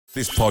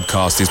This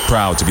podcast is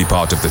proud to be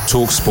part of the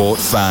TalkSport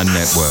Fan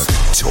Network.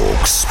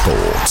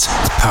 TalkSport.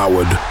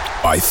 Powered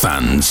by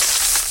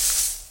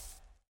fans.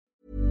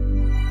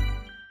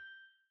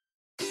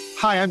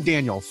 Hi, I'm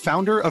Daniel,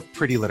 founder of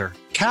Pretty Litter.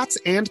 Cats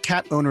and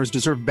cat owners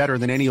deserve better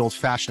than any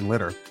old-fashioned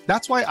litter.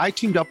 That's why I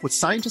teamed up with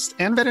scientists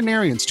and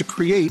veterinarians to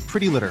create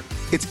Pretty Litter.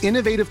 Its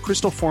innovative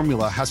crystal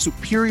formula has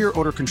superior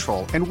odor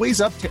control and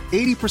weighs up to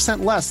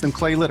 80% less than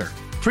clay litter.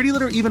 Pretty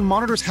Litter even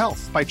monitors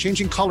health by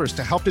changing colors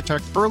to help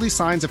detect early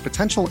signs of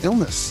potential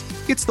illness.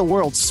 It's the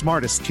world's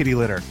smartest kitty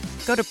litter.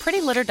 Go to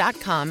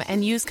prettylitter.com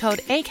and use code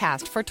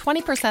ACAST for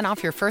 20%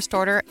 off your first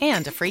order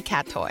and a free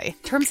cat toy.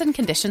 Terms and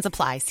conditions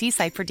apply. See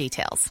site for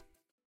details.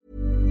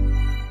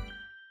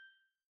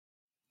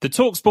 The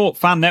TalkSport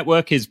Fan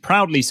Network is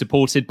proudly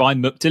supported by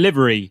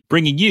McDelivery,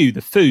 bringing you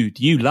the food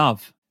you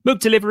love.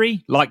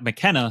 McDelivery, like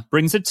McKenna,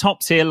 brings a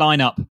top-tier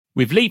lineup.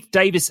 With Leif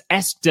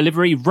Davis-esque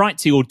delivery right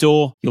to your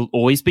door, you'll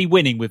always be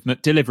winning with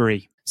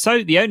McDelivery.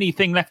 So the only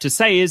thing left to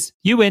say is,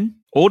 you win.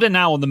 Order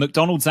now on the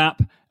McDonald's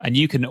app, and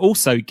you can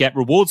also get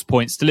rewards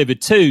points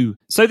delivered too,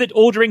 so that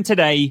ordering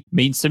today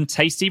means some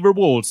tasty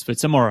rewards for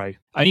tomorrow.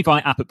 Only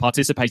via app at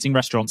participating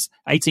restaurants.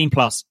 18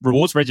 plus.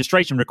 Rewards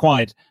registration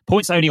required.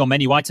 Points only on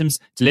menu items.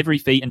 Delivery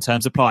fee and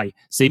terms apply.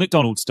 See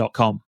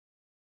mcdonalds.com.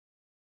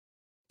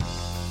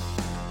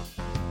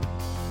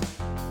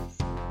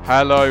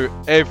 Hello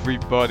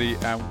everybody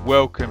and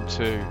welcome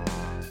to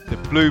the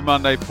Blue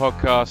Monday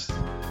podcast.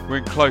 We're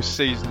in close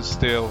season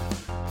still.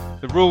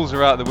 The rules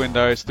are out the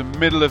window. It's the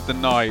middle of the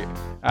night,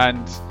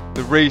 and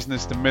the reason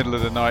it's the middle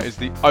of the night is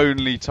the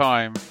only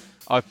time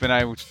I've been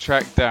able to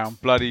track down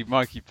bloody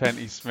Mikey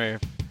Penty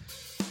Smith.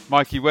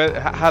 Mikey,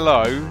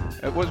 hello?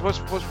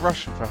 What's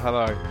Russian for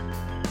hello?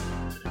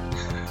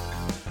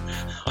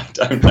 I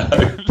don't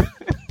know.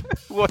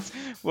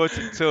 What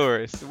a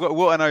tourist.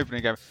 What an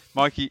opening game.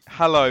 Mikey,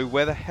 hello,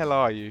 where the hell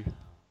are you?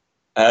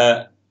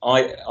 I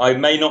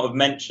may not have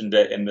mentioned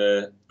it in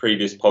the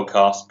previous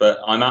podcast, but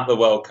I'm at the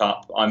World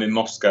Cup. I'm in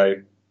Moscow.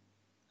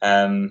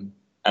 And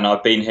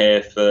I've been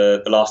here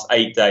for the last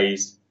 8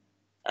 days.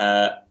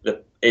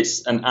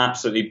 It's an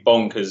absolutely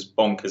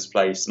bonkers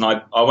place.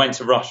 And I went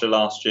to Russia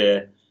last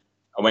year.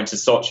 I went to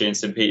Sochi and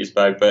St.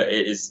 Petersburg, but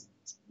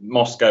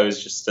Moscow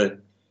is just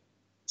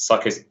it's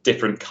like a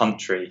different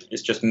country.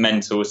 It's just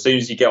mental. As soon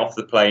as you get off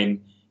the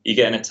plane, you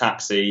get in a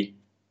taxi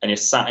and you're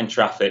sat in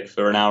traffic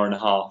for an hour and a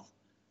half.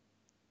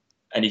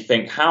 And you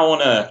think, how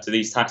on earth do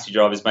these taxi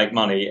drivers make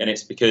money? And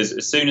it's because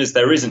as soon as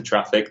there isn't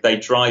traffic, they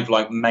drive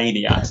like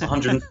maniacs,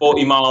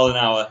 140 miles an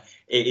hour.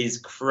 It is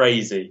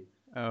crazy.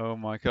 Oh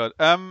my God.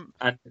 And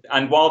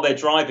while they're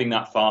driving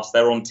that fast,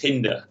 they're on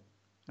Tinder.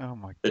 Oh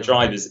my God. The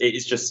drivers. It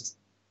is just,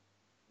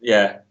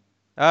 yeah.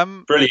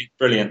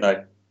 Brilliant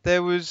though.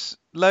 There was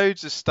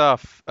loads of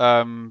stuff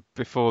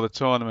before the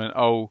tournament.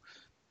 Oh,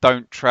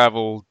 don't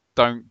travel,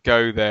 don't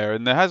go there.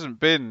 And there hasn't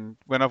been,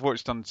 when I've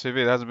watched on TV,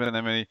 there hasn't been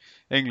that many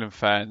England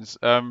fans.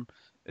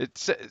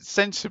 It's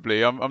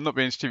sensibly, I'm not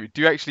being stupid.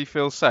 Do you actually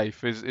feel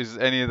safe? Is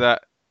any of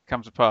that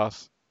come to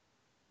pass?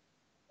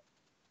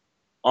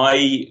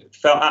 I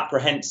felt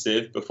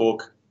apprehensive before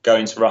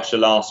going to Russia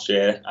last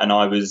year, and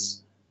I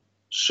was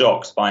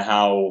shocked by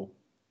how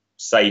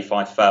safe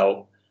I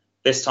felt.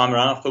 This time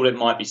around, I thought it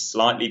might be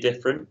slightly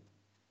different,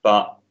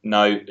 but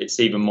no, it's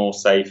even more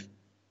safe.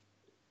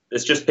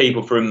 There's just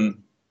people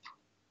from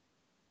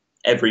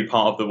every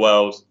part of the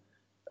world.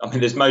 I mean,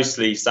 there's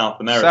mostly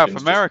South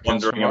Americans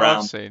wandering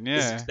around. Seen,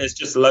 yeah. There's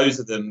just loads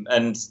of them,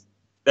 and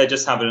they're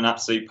just having an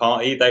absolute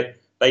party.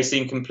 They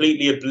seem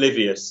completely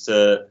oblivious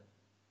to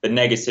the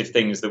negative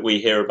things that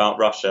we hear about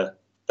Russia.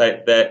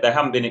 They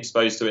haven't been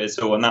exposed to it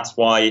at all, and that's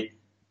why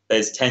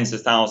there's tens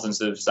of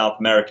thousands of South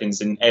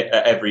Americans at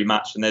every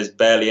match, and there's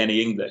barely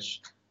any English.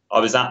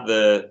 I was at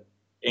the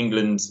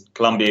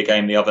England-Colombia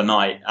game the other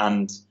night,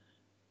 and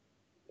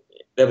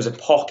there was a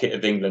pocket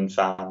of England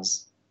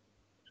fans,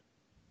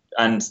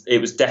 and it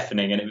was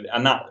deafening.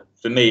 And that,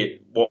 for me,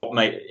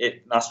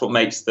 that's what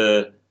makes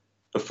the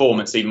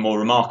performance even more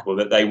remarkable.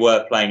 That they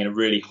were playing in a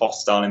really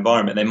hostile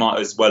environment. They might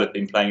as well have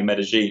been playing in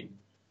Medellin.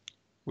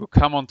 We'll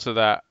come on to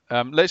that.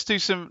 Let's do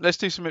some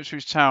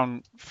Ipswich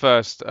Town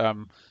first.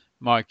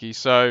 Mikey,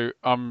 so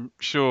I'm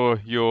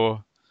sure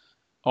your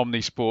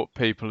Omnisport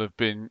people have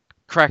been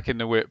cracking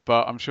the whip,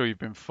 but I'm sure you've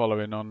been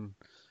following on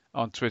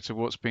Twitter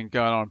what's been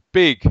going on.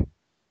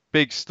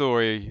 Big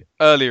story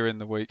earlier in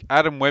the week.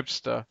 Adam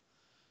Webster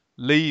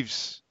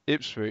leaves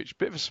Ipswich.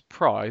 Bit of a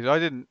surprise. I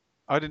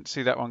didn't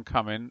see that one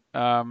coming.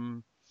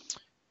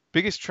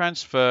 Biggest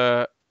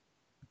transfer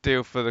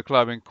deal for the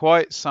club in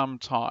quite some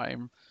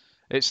time.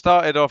 It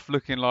started off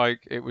looking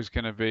like it was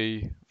going to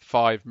be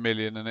 5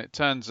 million, and it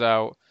turns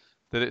out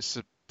that it's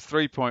a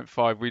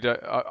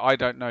 3.5. I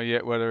don't know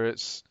yet whether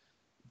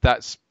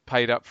that's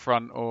paid up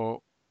front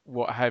or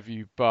what have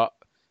you. But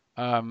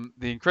the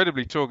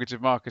incredibly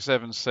talkative Marcus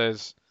Evans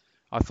says,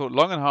 "I thought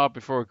long and hard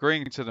before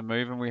agreeing to the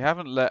move, and we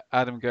haven't let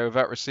Adam go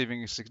without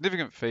receiving a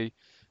significant fee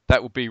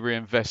that will be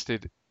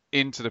reinvested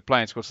into the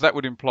playing squad." So that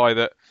would imply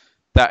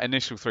that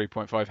initial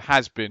 3.5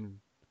 has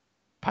been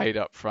paid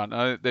up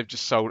front. They've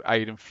just sold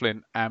Aidan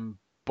Flint and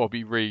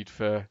Bobby Reed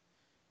for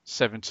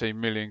 17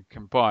 million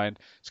combined.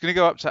 It's going to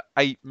go up to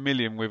 8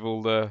 million with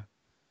all the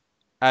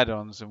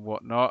add-ons and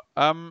whatnot.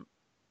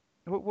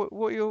 What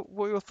are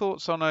your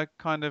thoughts on a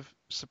kind of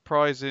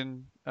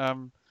surprising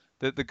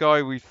the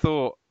guy we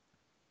thought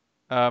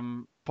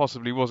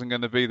possibly wasn't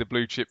going to be the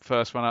blue chip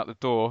first one out the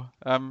door?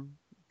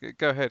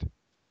 Go ahead.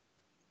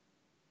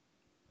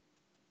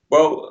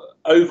 Well,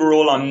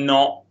 overall, I'm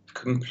not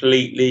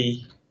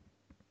completely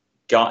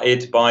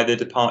gutted by the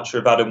departure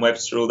of Adam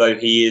Webster, although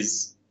he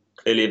is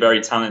clearly a very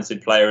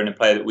talented player and a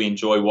player that we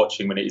enjoy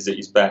watching when he is at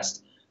his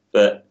best.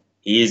 But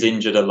he is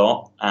injured a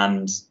lot,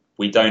 and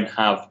we don't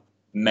have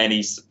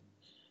many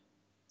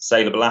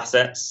saleable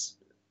assets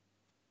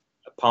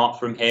apart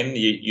from him.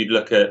 You'd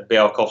look at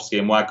Bialkowski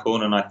and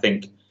Waghorn, and I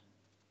think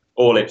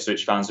all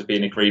Ipswich fans would be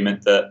in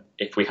agreement that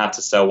if we had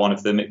to sell one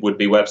of them, it would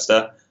be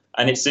Webster.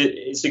 And it's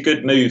a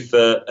good move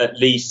for at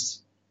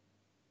least,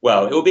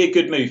 well, it will be a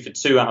good move for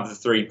 2 out of the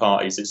 3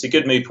 parties. It's a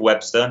good move for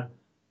Webster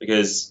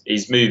because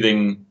he's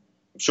moving.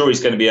 I'm sure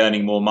he's going to be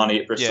earning more money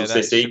at Bristol City.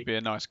 Yeah, that should be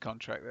a nice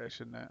contract there,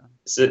 shouldn't it?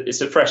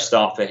 It's a fresh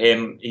start for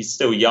him. He's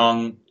still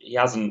young. He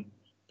hasn't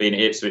been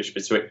at Ipswich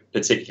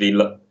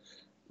particularly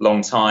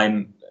long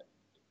time.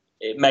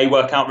 It may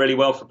work out really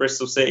well for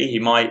Bristol City. He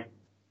might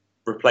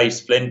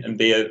replace Flint and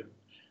be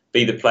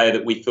the player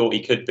that we thought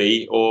he could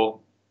be, or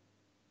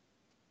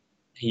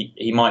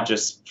he might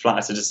just flat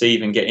out to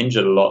deceive and get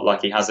injured a lot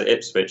like he has at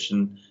Ipswich.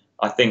 And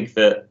I think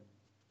that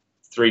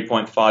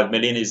 3.5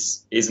 million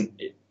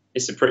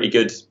it's a pretty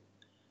good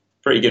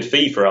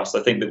fee for us.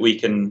 I think that we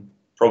can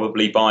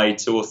probably buy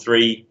 2 or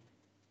 3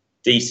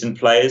 decent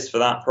players for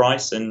that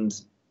price. And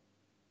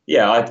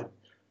yeah,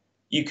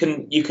 you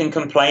can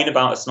complain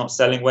about us not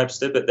selling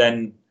Webster, but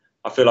then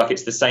I feel like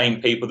it's the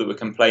same people that were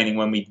complaining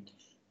when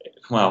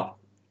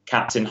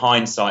capped in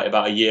hindsight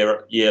about a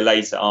year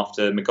later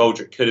after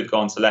McGoldrick could have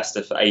gone to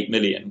Leicester for 8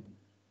 million.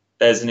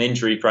 There's an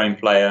injury-prone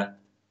player.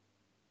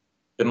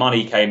 The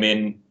money came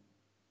in.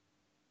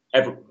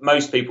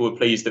 Most people were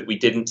pleased that we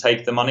didn't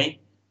take the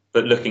money,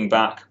 but looking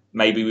back,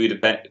 maybe we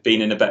would have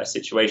been in a better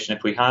situation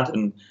if we had.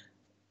 And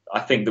I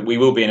think that we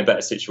will be in a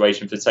better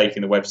situation for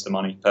taking the Webster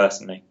money,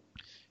 personally.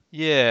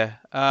 Yeah.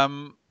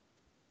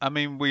 I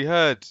mean, we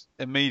heard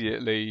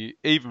immediately,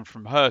 even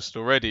from Hurst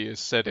already has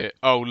said it,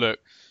 oh, look,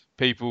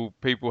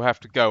 people have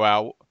to go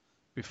out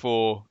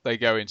before they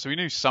go in. So we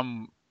knew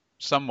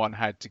someone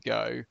had to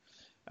go.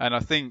 And I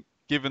think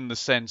given the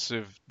sense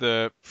of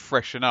the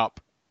freshen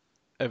up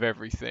of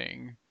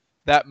everything,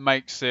 that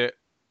makes it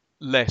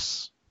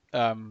less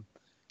of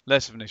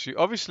an issue.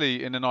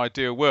 Obviously, in an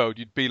ideal world,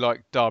 you'd be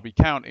like Derby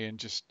County and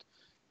just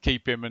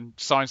keep him and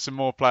sign some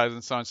more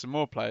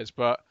players.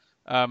 But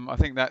I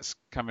think that's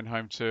coming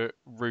home to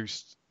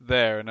roost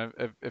there. And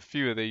a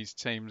few of these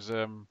teams,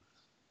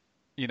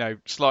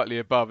 slightly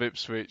above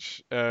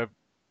Ipswich, going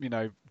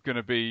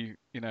to be,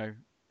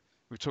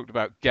 we've talked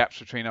about gaps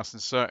between us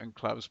and certain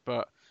clubs,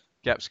 but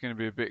gaps going to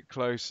be a bit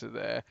closer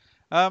there.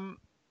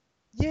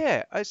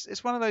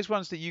 It's one of those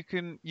ones that you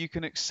can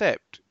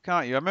accept,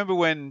 can't you? I remember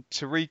when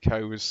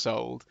Tarico was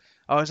sold,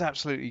 I was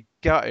absolutely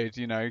gutted,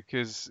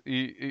 because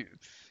it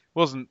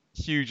wasn't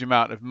a huge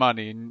amount of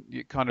money, and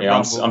it kind of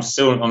rumbled.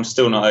 I'm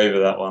still not over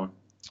that one.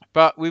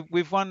 But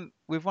we've won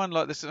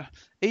like this.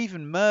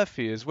 Even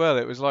Murphy as well.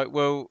 It was like,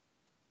 well,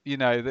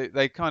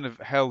 they kind of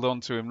held on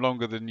to him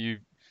longer than you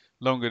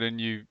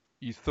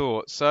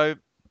thought. So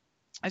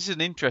this is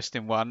an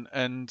interesting one,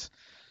 and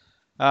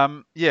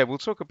we'll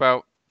talk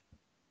about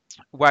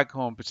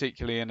Waghorn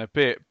particularly in a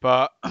bit.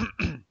 But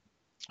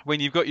when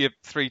you've got your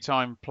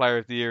 3-time Player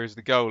of the Year as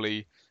the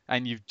goalie,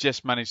 and you've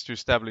just managed to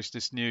establish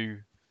this new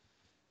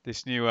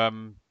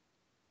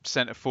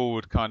centre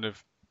forward kind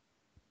of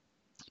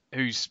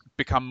who's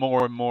become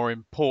more and more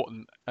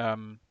important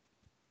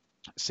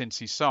since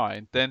he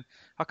signed, then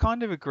I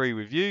kind of agree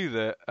with you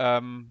that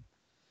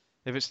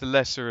if it's the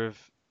lesser of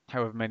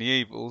however many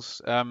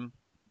evils,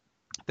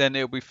 then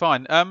it'll be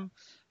fine.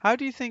 How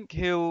do you think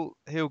he'll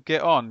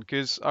get on?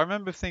 Because I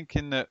remember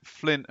thinking that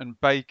Flint and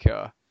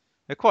Baker,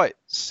 they're quite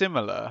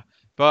similar,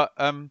 but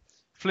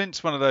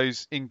Flint's one of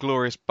those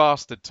Inglourious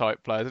Bastard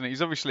type players, and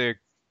he's obviously a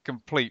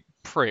complete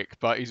prick,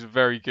 but he's a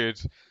very good,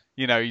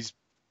 he's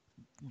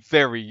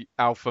very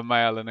alpha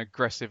male and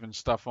aggressive and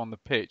stuff on the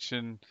pitch,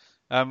 and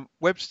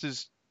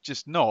Webster's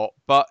just not.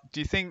 But do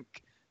you think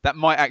that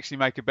might actually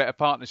make a better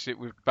partnership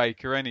with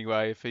Baker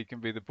anyway, if he can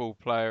be the ball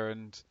player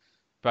and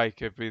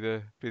Baker be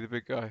the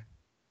big guy?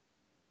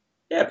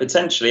 Yeah,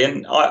 potentially.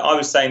 And I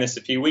was saying this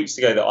a few weeks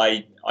ago that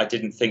I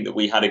didn't think that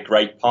we had a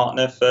great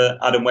partner for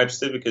Adam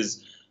Webster,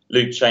 because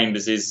Luke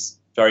Chambers is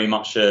very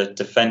much a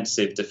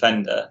defensive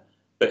defender,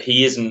 but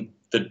he isn't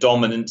the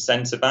dominant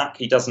centre-back.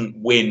 He doesn't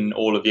win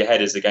all of your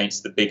headers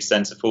against the big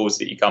centre-forwards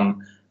that you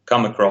come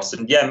across.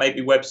 And yeah,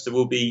 maybe Webster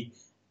will be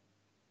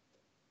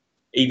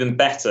even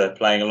better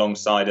playing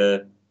alongside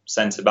a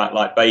centre-back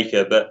like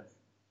Baker. But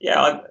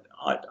yeah,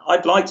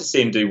 I'd like to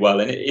see him do well.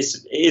 And it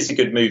is a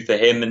good move for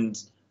him, and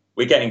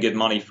we're getting good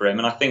money for him.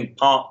 And I think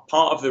part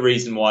of the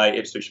reason why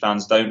Ipswich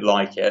fans don't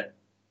like it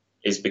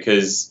is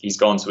because he's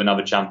gone to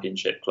another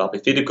Championship club.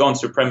 If he'd have gone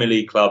to a Premier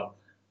League club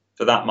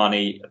for that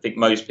money, I think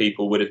most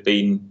people would have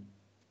been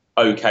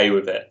okay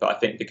with it. But I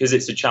think because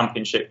it's a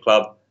Championship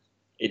club,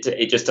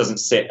 it just doesn't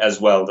sit as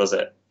well, does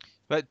it?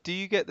 But do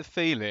you get the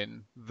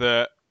feeling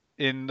that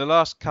in the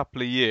last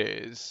couple of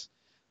years,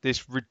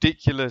 this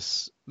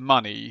ridiculous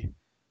money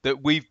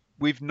that we've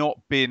not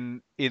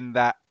been in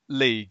that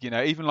league,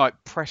 even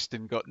like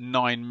Preston got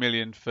 9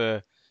 million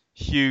for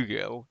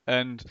Hugill,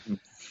 and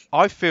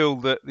I feel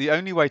that the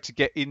only way to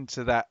get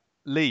into that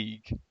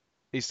league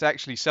is to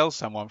actually sell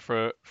someone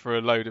for a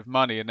load of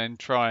money and then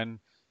try and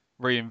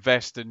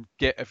reinvest and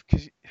get.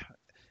 Because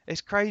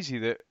it's crazy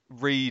that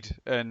Reed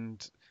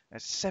and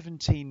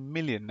 17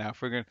 million now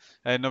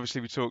and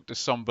obviously we talked to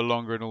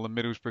Sombalonga and all the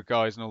Middlesbrough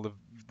guys and all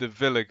the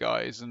Villa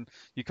guys, and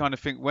you kind of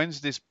think, when's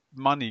this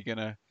money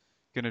gonna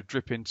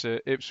drip into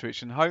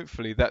Ipswich? And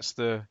hopefully that's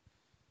the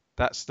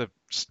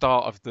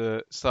start of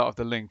the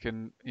link.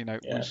 And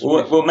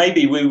well,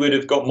 maybe we would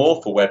have got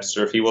more for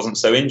Webster if he wasn't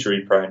so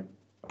injury prone.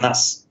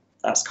 That's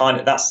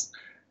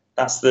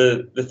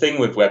the thing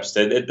with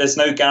Webster. There's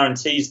no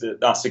guarantees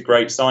that that's a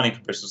great signing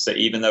for Bristol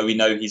City, even though we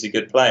know he's a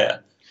good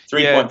player.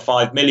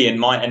 3.5 million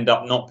might end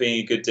up not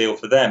being a good deal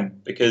for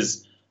them,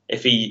 because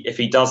if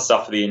he does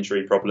suffer the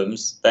injury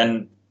problems,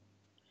 then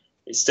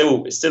it's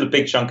still a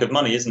big chunk of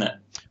money, isn't it?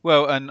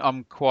 Well, and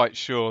I'm quite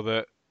sure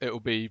that it'll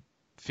be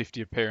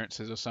 50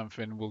 appearances or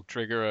something will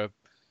trigger a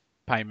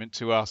payment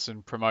to us,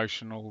 and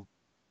promotional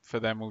for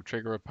them will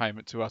trigger a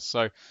payment to us.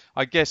 So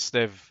I guess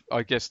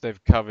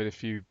they've covered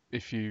if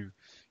you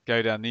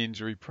go down the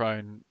injury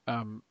prone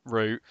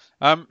route.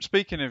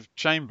 Speaking of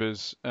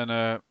Chambers and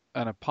a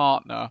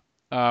partner,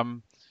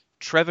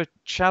 Trevor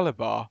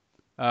Chalobah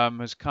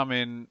has come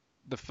in,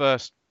 the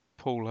first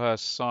Paul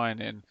Hurst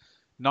signing.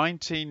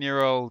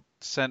 19-year-old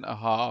centre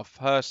half,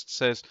 Hurst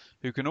says,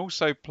 who can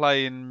also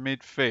play in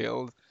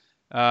midfield.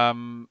 I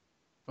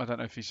don't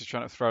know if he's just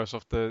trying to throw us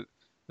off the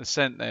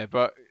scent there,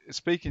 but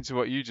speaking to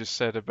what you just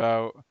said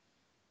about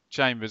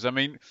Chambers, I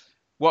mean,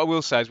 what I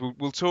will say is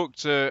we'll talk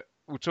to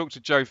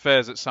Joe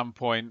Fairs at some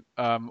point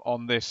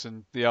on this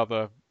and the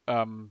other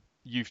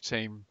youth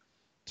team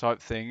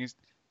type thing. Is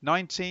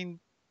 19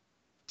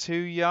 too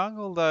young?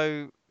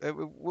 Although,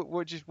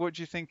 what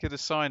do you think of the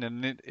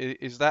signing?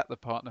 Is that the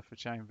partner for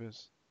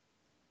Chambers?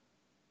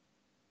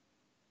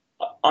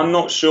 I'm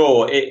not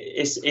sure.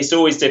 It's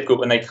always difficult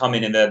when they come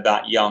in and they're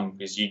that young,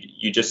 because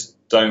you just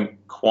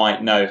don't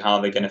quite know how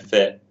they're going to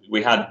fit.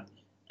 We had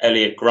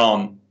Elliot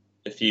Grant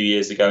a few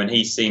years ago, and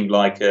he seemed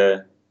like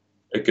a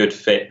good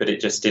fit, but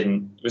it just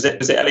didn't. Was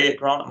it Elliot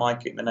Grant? Am I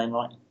getting the name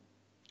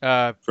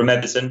right? From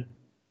Everton.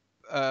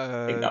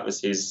 I think that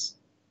was his.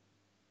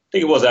 I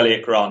think it was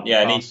Elliot Grant.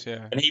 Yeah,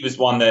 and he was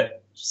one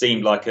that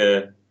seemed like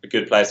a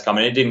good player to come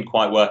in. It didn't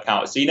quite work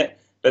out. So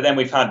but then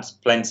we've had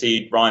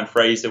plenty, Ryan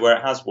Fraser, where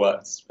it has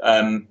worked.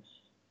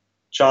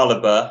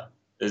 Chalobah,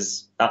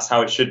 that's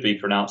how it should be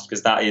pronounced,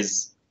 because that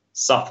is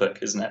Suffolk,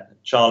 isn't it?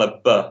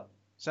 Chalobah.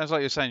 Sounds like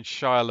you're saying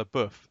Shia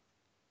LaBeouf.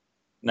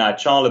 No,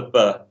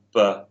 Chalobah.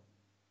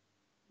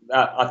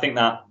 I think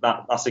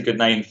that's a good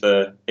name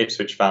for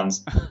Ipswich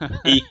fans.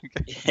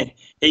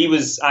 He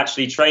was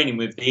actually training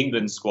with the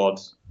England squad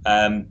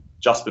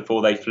just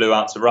before they flew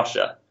out to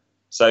Russia.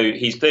 So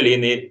he's clearly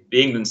in the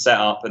England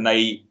setup, and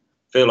they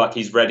feel like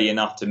he's ready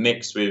enough to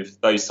mix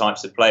with those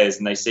types of players,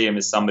 and they see him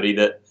as somebody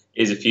that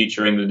is a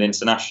future England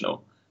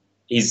international.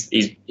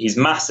 He's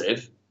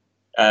massive.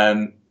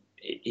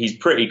 He's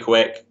pretty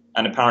quick,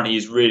 and apparently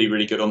he's really,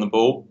 really good on the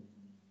ball.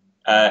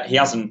 He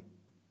hasn't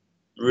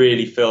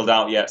really filled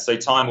out yet, so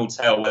time will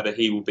tell whether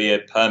he will be a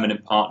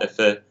permanent partner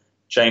for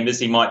Chambers.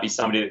 He might be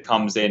somebody that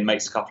comes in,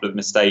 makes a couple of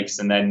mistakes,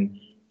 and then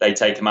they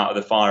take him out of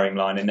the firing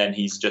line, and then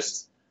he's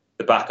just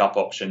the backup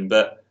option.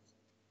 But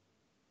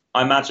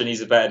I imagine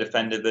he's a better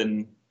defender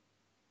than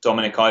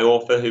Dominic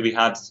Iorfa, who we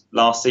had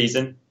last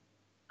season,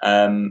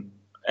 and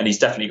he's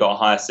definitely got a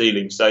higher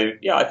ceiling. So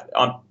yeah,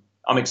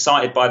 I'm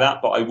excited by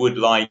that, but I would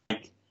like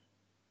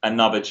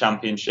another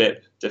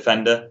Championship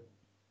defender,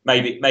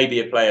 maybe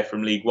a player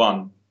from League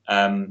One,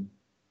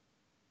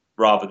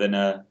 rather than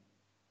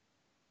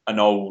an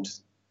old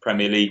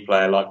Premier League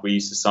player like we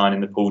used to sign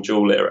in the Paul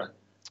Jewell era.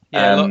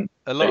 Yeah,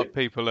 a lot of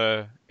people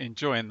are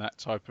enjoying that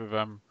type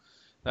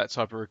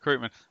of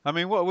recruitment. I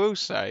mean, what I will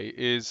say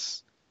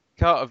is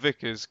Carter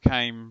Vickers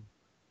came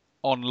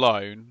on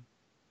loan,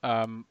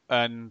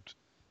 and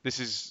this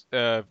is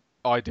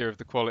idea of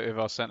the quality of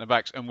our centre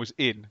backs, and was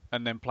in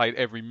and then played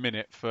every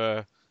minute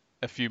for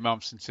a few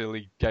months until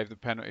he gave the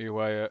penalty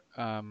away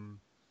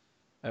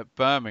at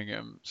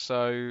Birmingham.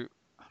 So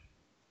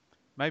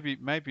maybe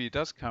he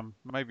does come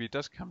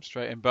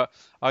straight in. But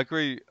I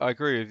agree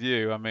with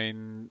you. I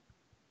mean,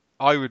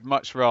 I would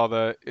much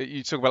rather,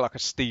 you talk about like a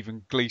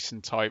Stephen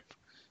Gleeson type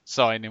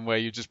signing where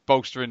you're just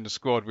bolstering the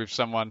squad with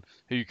someone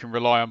who you can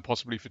rely on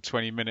possibly for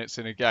 20 minutes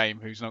in a game,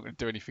 who's not going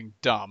to do anything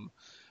dumb.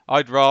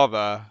 I'd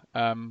rather,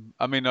 in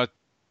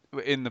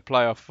the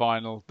playoff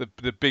final,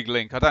 the big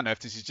link, I don't know if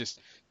this is just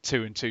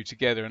 2 and 2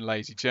 together and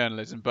lazy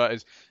journalism, but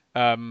as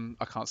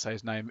I can't say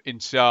his name,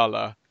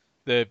 Inshallah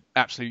the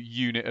absolute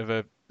unit of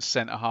a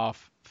centre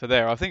half for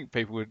there. I think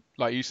people would,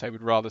 like you say,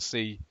 would rather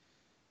see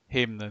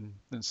him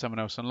than someone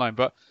else on loan.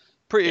 But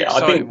pretty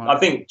exciting one. I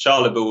think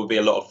Chalobah will be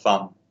a lot of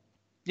fun.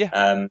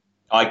 Yeah.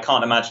 I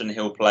can't imagine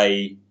he'll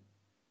play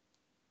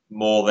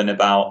more than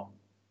about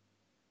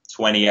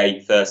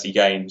 28, 30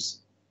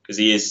 games because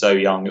he is so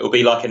young. It'll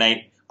be like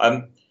if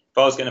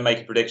I was going to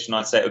make a prediction,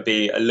 I'd say it would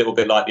be a little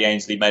bit like the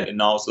Ainsley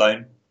Maitland-Niles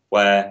loan,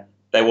 where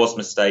there was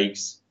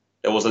mistakes,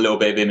 there was a little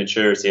bit of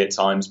immaturity at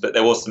times, but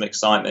there was some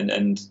excitement,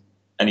 and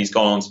he's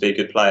gone on to be a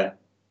good player.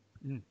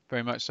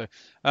 Very much so.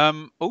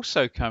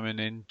 Also coming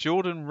in,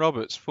 Jordan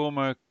Roberts,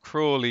 former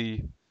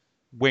Crawley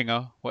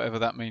winger, whatever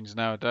that means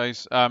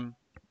nowadays.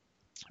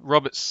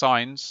 Roberts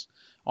signs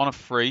on a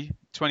free,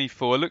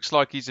 24. Looks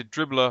like he's a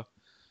dribbler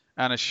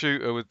and a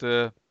shooter with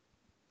the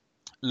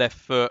left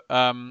foot.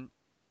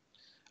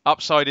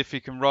 Upside if he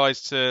can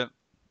rise to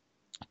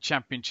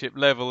championship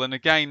level. And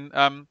again,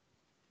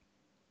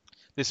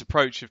 this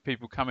approach of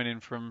people coming in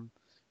from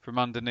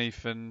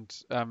underneath and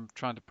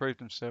trying to prove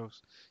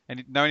themselves.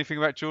 And know anything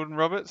about Jordan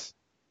Roberts?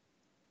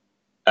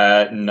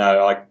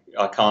 No,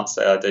 I can't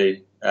say I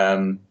do.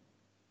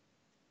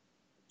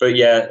 But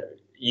yeah,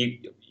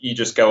 you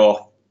just go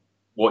off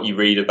what you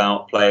read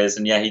about players,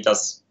 and yeah, he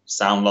does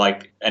sound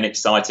like an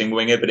exciting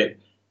winger, but it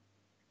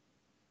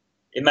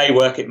may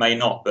work, it may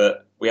not.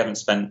 But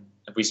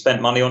have we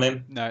spent money on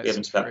him? No, we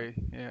haven't spent. Free.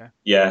 Yeah.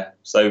 Yeah,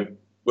 so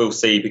we'll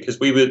see, because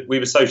we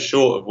were so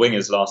short of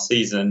wingers last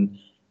season.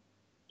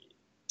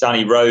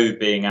 Danny Rowe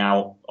being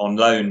out on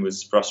loan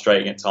was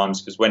frustrating at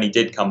times, because when he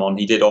did come on,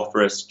 he did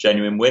offer us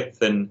genuine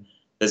width, and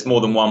there's more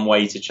than one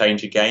way to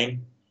change a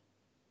game.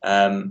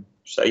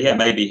 So yeah,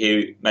 maybe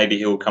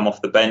he'll come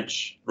off the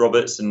bench,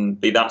 Roberts, and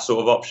be that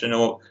sort of option.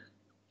 Or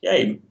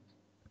yeah,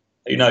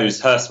 who knows?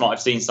 Hurst might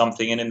have seen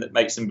something in him that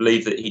makes him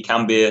believe that he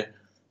can be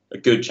a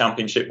good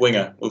championship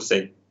winger. We'll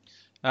see.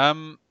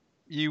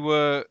 You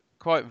were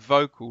quite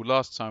vocal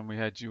last time we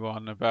had you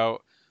on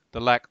about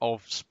the lack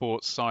of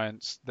sports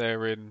science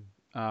therein.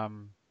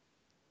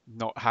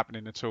 Not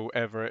happening at all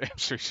ever at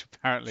Ipswich,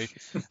 apparently.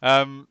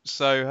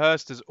 So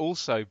Hurst has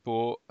also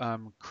bought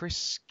Chris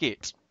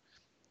Skitt,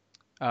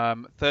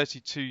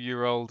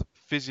 32-year-old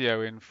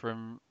physio in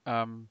from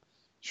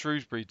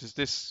Shrewsbury. Does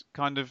this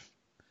kind of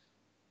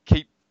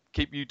keep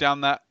you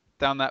down that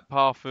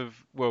path of,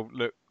 well,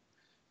 look,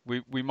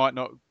 we might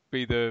not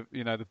be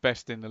the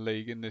best in the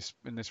league in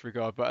this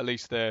regard, but at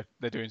least they're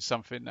doing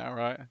something now,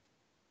 right?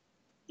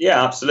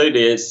 Yeah,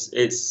 absolutely.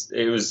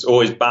 It was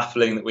always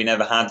baffling that we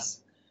never had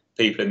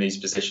people in these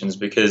positions,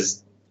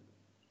 because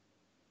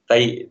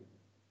they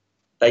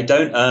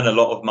don't earn a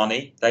lot of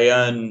money. They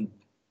earn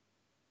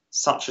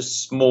such a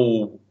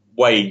small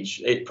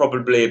wage. It's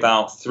probably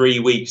about 3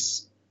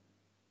 weeks'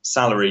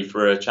 salary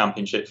for a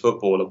championship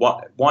footballer.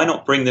 Why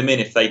not bring them in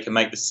if they can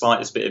make the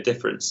slightest bit of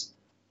difference?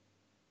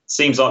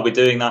 Seems like we're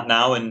doing that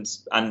now, and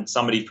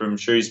somebody from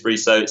Shrewsbury,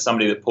 so it's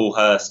somebody that Paul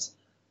Hurst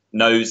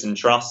knows and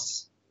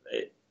trusts.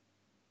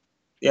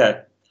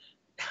 Yeah,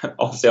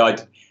 obviously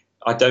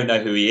I don't know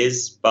who he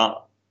is,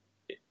 but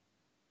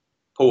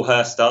Paul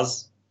Hurst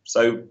does.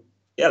 So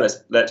yeah,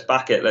 let's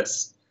back it.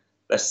 Let's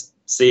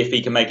see if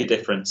he can make a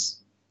difference.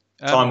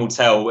 Time will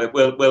tell. Will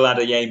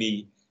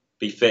Adeyemi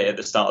be fit at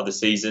the start of the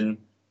season?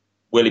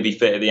 Will he be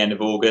fit at the end of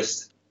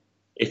August?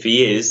 If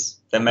he is,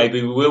 then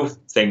maybe we will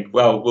think,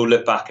 well, we'll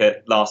look back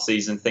at last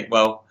season and think,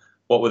 well,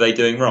 what were they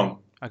doing wrong?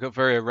 I got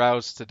very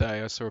aroused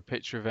today. I saw a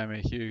picture of Emma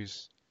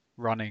Hughes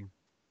running.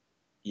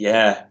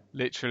 Yeah.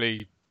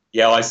 Literally.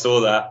 Yeah, I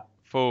saw that.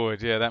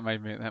 Forward, yeah, that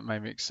made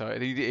me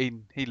excited.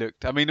 He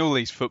looked. I mean, all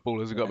these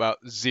footballers have got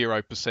about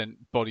 0%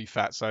 body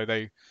fat,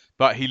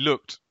 but he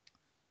looked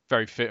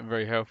very fit and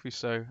very healthy.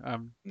 So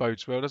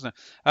bodes well, doesn't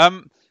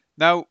it?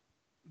 Now,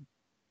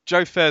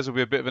 Joe Fairs will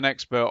be a bit of an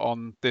expert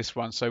on this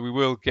one, so we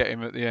will get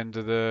him at the end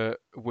of the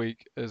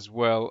week as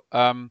well.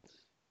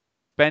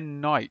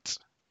 Ben Knight,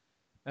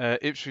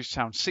 Ipswich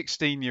Town,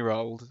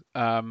 16-year-old.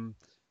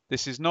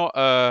 This is not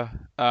a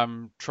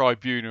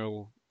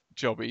tribunal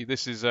jobby.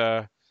 This is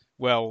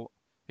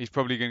he's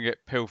probably going to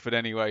get pilfered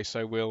anyway,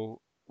 so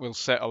we'll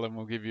settle and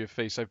we'll give you a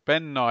fee. So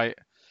Ben Knight,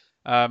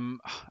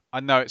 I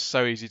know it's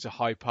so easy to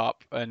hype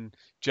up, and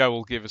Joe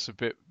will give us a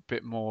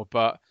bit more,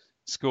 but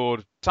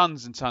scored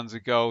tons and tons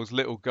of goals.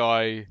 Little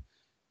guy,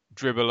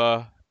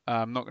 dribbler.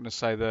 I'm not going to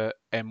say the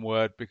M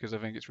word because I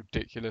think it's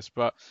ridiculous,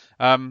 but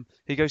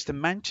he goes to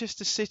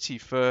Manchester City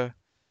for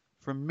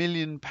 £1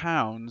 million.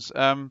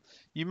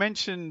 You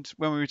mentioned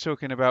when we were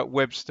talking about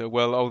Webster,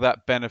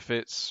 that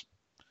benefits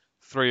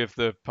 3 of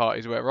the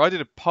parties, whatever. I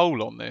did a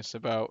poll on this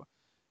about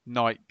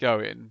Knight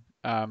going,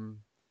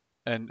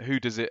 and who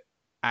does it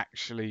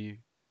actually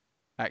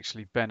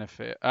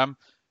benefit?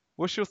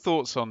 What's your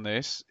thoughts on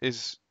this?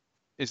 Is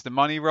the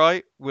money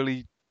right? Will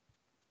he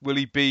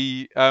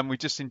be? We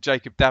just seen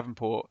Jacob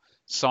Davenport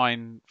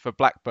sign for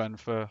Blackburn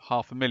for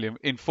 £500,000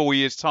 in 4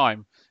 years'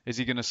 time. Is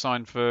he going to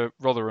sign for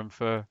Rotherham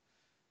for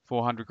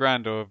 400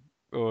 grand or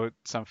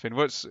something?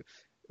 What's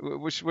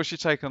your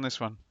take on this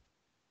one?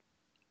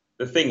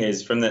 The thing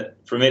is, from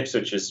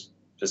Ipswich's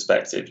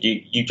perspective.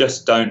 You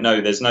just don't know.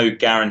 There's no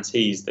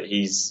guarantees that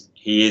he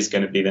is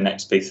going to be the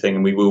next big thing,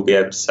 and we will be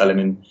able to sell him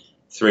in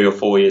 3 or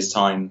 4 years'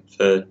 time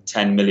for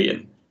 10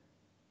 million.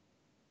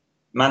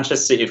 Manchester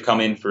City have come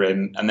in for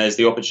him, and there's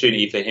the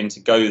opportunity for him to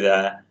go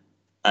there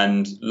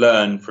and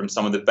learn from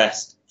some of the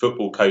best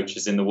football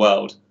coaches in the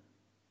world,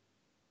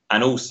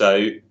 and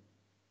also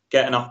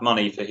get enough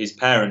money for his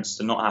parents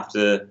to not have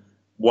to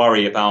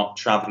worry about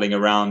travelling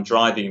around,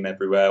 driving him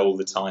everywhere all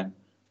the time.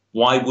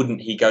 Why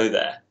wouldn't he go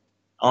there?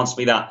 Answer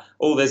me that.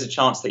 Oh, there's a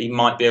chance that he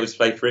might be able to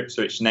play for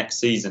Ipswich next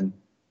season.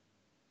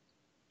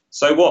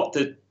 So what?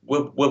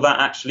 Will that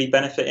actually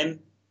benefit him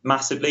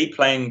massively,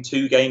 playing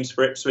 2 games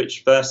for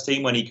Ipswich first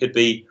team when he could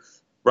be,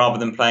 rather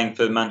than playing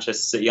for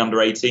Manchester City under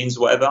 18s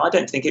or whatever? I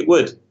don't think it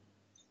would.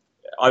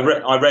 I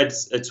read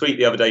a tweet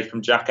the other day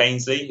from Jack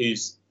Ainsley,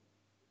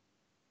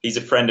 he's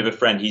a friend of a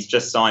friend. He's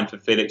just signed for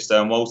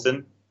Felixstowe and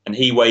Walton, and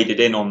he waded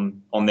in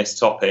on this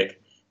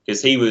topic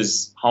because he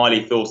was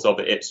highly thought of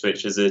at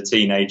Ipswich as a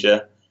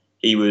teenager.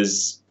 He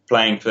was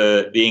playing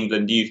for the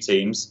England youth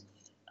teams,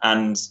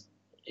 and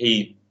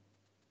he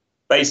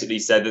basically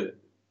said that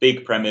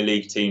big Premier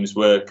League teams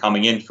were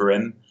coming in for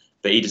him,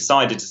 but he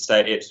decided to stay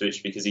at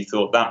Ipswich because he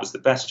thought that was the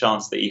best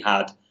chance that he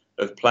had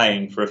of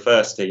playing for a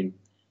first team.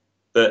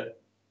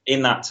 But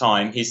in that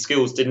time, his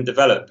skills didn't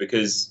develop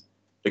because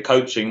the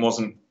coaching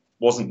wasn't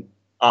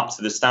up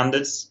to the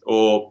standards,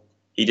 or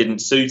he didn't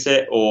suit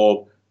it,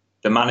 or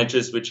the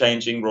managers were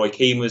changing. Roy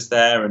Keane was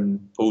there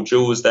and Paul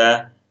Jewell was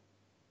there.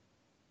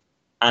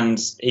 And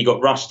he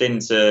got rushed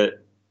into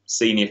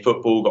senior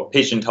football, got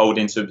pigeonholed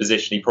into a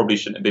position he probably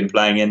shouldn't have been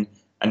playing in.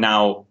 And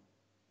now,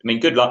 I mean,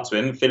 good luck to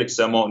him.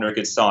 Felixstowe and Walton are a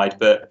good side,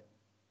 but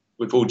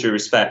with all due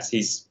respect,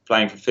 he's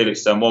playing for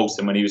Felixstowe and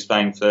Walton when he was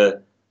playing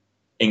for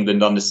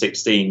England under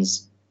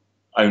 16s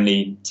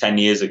only 10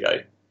 years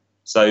ago.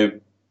 So,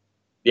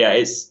 yeah,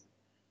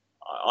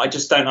 I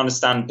just don't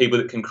understand people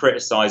that can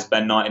criticise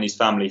Ben Knight and his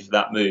family for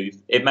that move.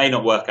 It may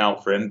not work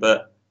out for him,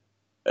 but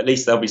at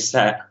least they'll be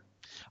set.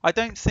 I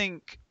don't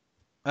think,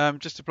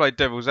 just to play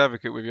devil's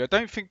advocate with you, I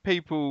don't think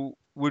people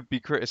would be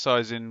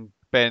criticising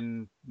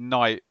Ben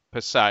Knight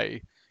per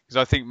se, because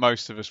I think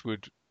most of us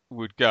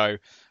would go.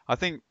 I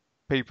think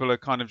people are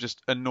kind of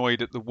just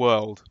annoyed at the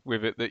world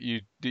with it, that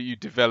you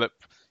develop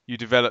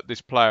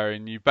this player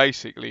and you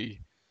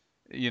basically,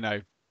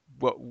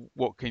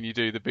 what can you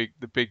do? The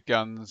big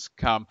guns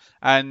come,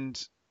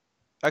 and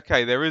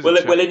okay, there is. Well,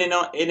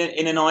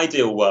 in an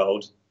ideal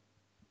world,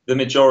 the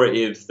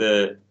majority of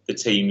the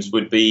teams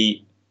would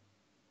be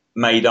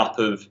made up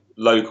of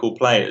local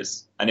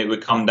players, and it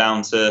would come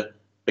down to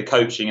the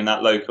coaching in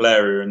that local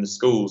area and the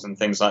schools and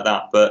things like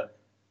that. But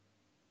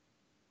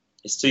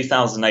it's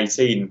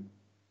 2018.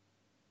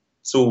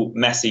 It's all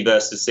Messi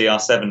versus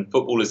CR7.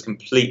 Football has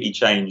completely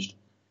changed,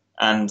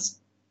 and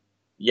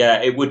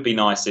yeah, it would be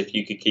nice if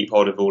you could keep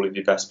hold of all of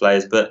your best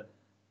players, but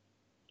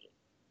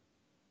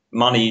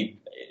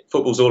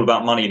football's all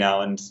about money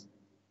now, and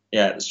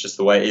yeah, it's just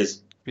the way it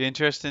is. Be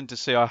interesting to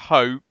see. I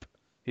hope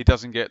he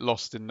doesn't get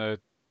lost in the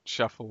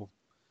shuffle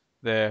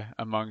there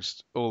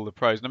amongst all the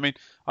pros. I mean,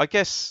 I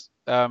guess,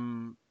 I'd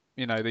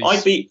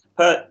be,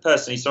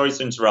 personally, sorry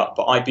to interrupt,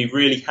 but I'd be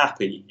really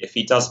happy if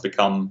he does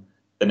become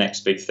the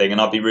next big thing,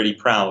 and I'd be really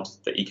proud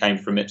that he came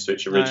from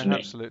Ipswich originally. No,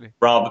 absolutely.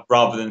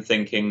 Rather than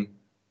thinking,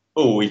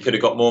 oh, we could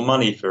have got more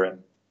money for him.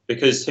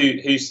 Because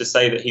who's to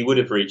say that he would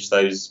have reached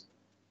those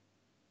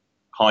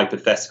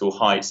hypothetical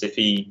heights if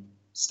he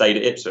stayed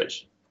at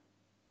Ipswich?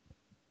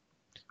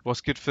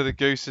 What's good for the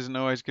goose isn't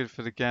always good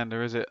for the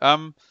gander, is it?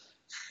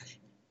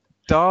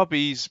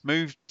 Derby's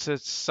moved to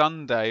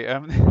Sunday.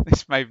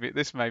 This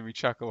made me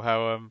chuckle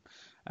how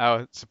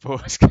our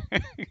supporters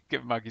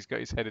get Muggy's got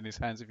his head in his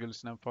hands if you're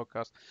listening on the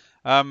podcast.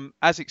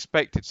 As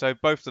expected, so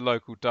both the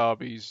local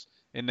derbies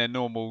in their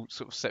normal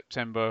sort of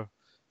September,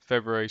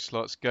 February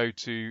slots go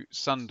to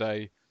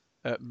Sunday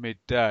at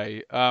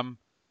midday. Are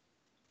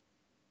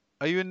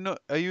you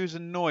as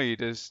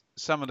annoyed as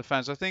some of the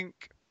fans? I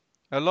think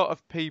a lot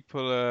of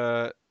people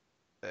are,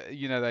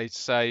 they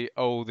say,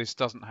 oh, this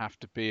doesn't have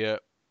to be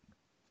at,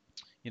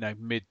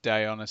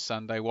 midday on a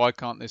Sunday. Why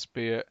can't this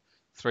be at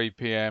 3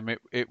 p.m?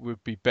 It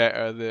would be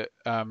better that,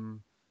 I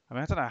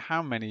don't know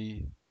how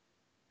many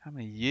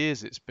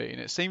years it's been.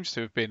 It seems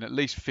to have been at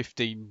least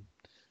 15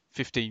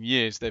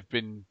 years they've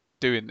been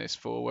doing this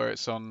for, where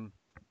it's on.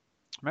 I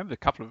remember a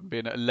couple of them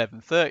being at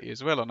 11:30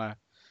 as well on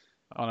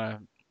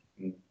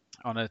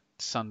a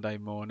Sunday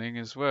morning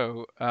as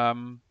well.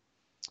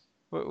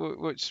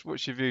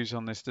 What's your views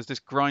on this? Does this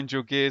grind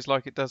your gears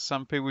like it does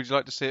some people? Would you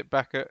like to see it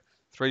back at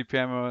 3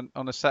 p.m.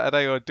 on a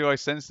Saturday, or do I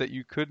sense that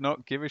you could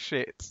not give a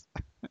shit?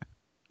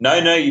 No,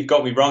 you've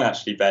got me wrong,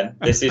 actually, Ben.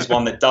 This is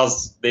one that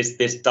does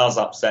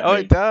upset me. Oh,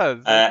 it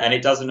does. And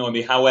it does annoy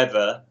me.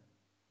 However,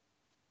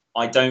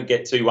 I don't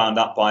get too wound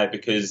up by it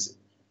because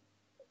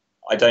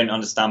I don't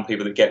understand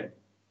people that get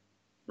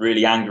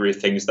really angry at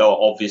things that are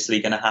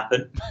obviously going to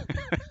happen.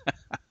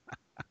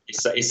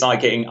 It's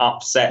like getting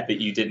upset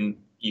that you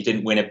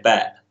didn't win a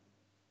bet.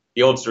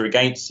 The odds are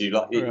against you.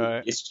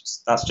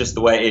 That's just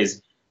the way it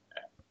is.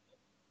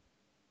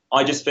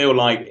 I just feel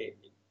like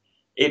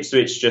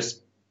Ipswich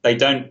they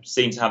don't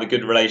seem to have a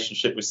good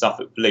relationship with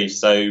Suffolk Police.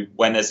 So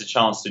when there's a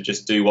chance to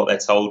just do what they're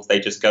told, they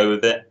just go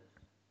with it.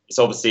 It's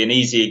obviously an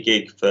easier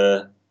gig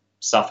for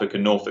Suffolk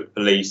and Norfolk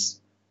Police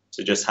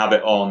to just have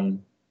it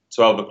on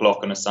 12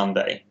 o'clock on a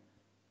Sunday.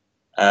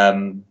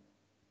 But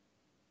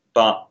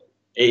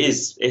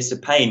it's a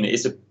pain.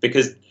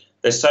 Because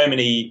there's so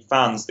many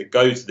fans that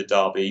go to the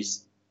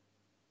derbies.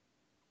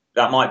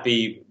 That might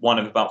be one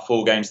of about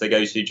 4 games they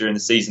go to during the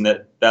season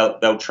that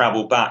they'll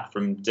travel back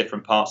from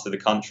different parts of the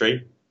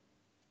country.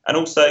 And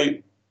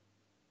also,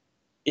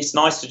 it's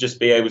nice to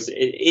just be able to.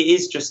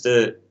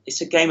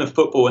 It's a game of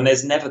football, and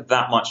there's never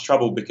that much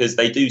trouble because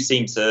they do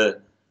seem to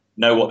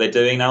know what they're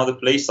doing now. The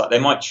police, like they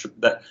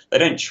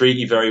don't treat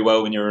you very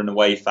well when you're an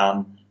away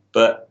fan,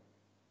 but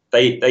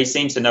they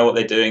seem to know what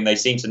they're doing. They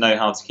seem to know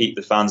how to keep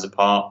the fans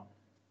apart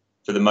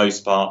for the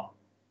most part.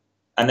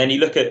 And then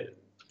you look at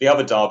the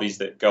other derbies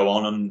that go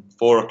on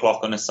 4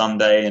 o'clock on a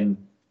Sunday,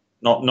 and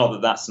not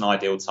that that's an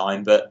ideal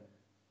time, but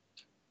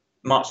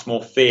much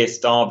more fierce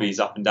derbies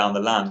up and down the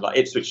land. Like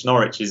Ipswich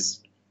Norwich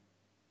is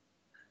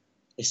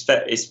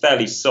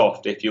fairly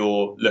soft if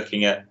you're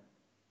looking at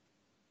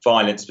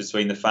violence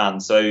between the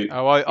fans. So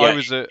I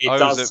was at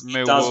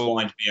Millwall. It does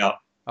wind me up.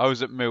 I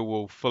was at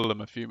Millwall Fulham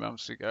a few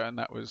months ago, and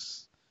that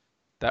was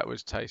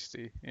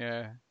tasty.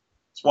 Yeah,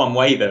 it's one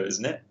way though,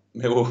 isn't it?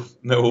 Millwall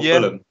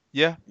Fulham.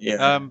 Yeah.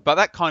 But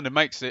that kind of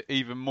makes it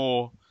even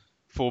more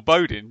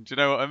foreboding. Do you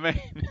know what I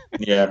mean?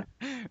 Yeah.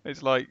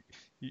 It's like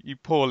you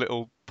poor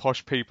little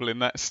posh people in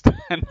that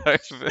stand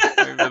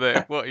over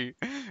there. What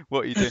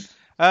are you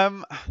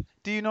doing?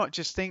 Do you not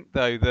just think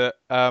though that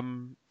I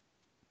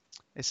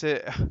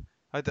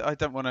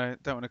don't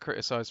want to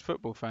criticise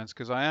football fans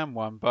because I am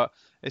one, but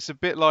it's a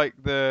bit like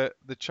the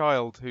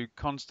child who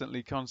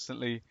constantly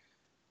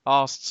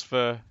asks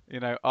for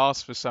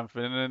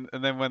something,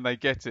 and then when they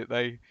get it,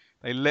 they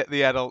let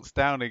the adults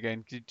down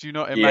again. Do you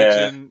not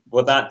imagine? Yeah.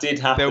 Well, that did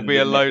happen. There'll be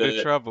a load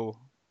of trouble.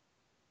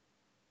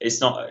 It's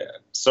not.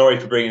 Sorry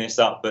for bringing this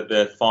up, but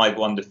the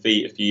 5-1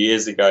 defeat a few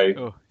years ago.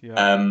 Oh,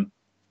 yeah.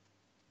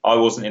 I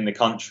wasn't in the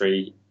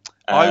country.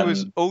 I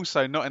was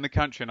also not in the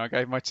country, and I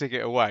gave my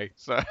ticket away,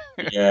 so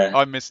yeah.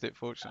 I missed it,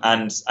 fortunately.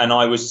 And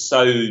I was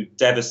so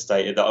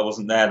devastated that I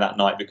wasn't there that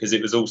night because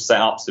it was all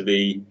set up to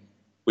be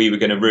we were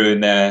going to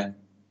ruin their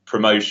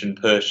promotion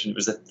push. And it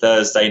was a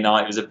Thursday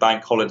night. It was a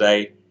bank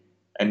holiday,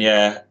 and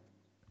yeah,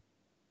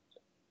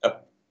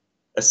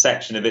 a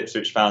section of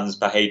Ipswich fans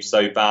behaved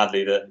so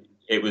badly that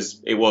it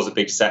was a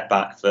big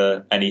setback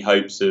for any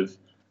hopes of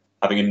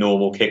having a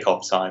normal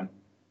kick-off time.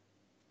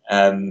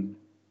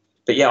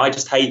 But yeah, I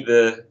just hate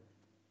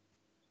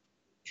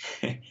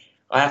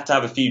I have to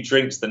have a few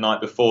drinks the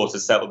night before to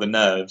settle the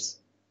nerves,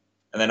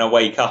 and then I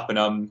wake up and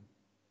I'm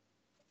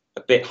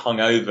a bit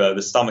hungover.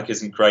 The stomach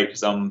isn't great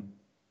because I'm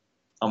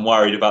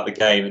worried about the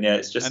game, and yeah,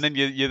 it's just. And then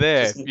you're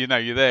there, you're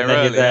there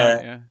early. You're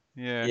there.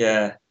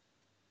 Yeah.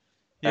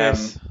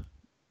 Yes,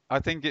 I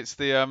think it's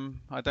the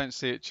I don't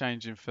see it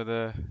changing for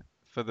the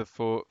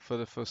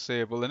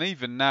foreseeable, and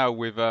even now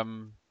with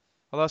well,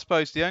 I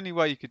suppose the only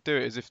way you could do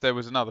it is if there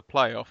was another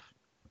playoff.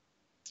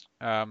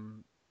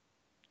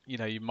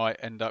 You might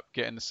end up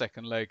getting the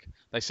second leg.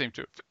 They seem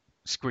to have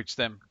squidged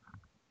them.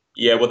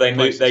 Yeah, well,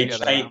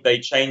 they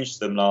changed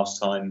them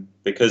last time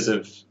because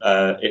of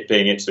it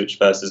being Ipswich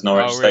versus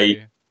Norwich. Oh,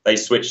 really? They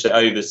switched it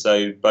over,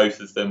 so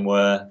both of them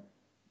were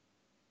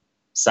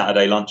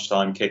Saturday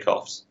lunchtime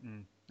kickoffs.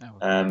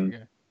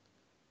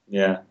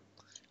 Yeah.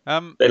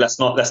 Let's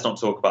not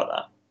talk about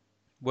that.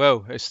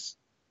 Well, it's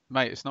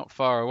not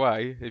far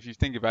away. If you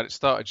think about it,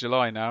 start of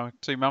July now,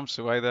 2 months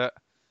away.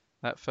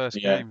 That first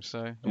game,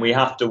 so and we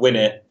have to win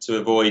it to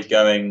avoid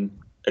going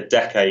a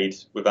decade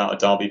without a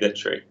derby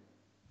victory.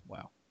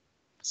 Wow,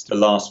 it's the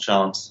last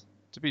chance.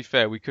 To be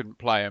fair, we couldn't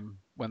play them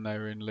when they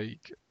were in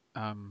League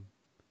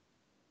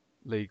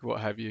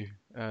what have you,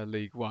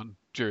 League One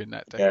during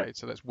that decade.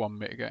 So that's one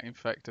mitigating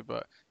factor,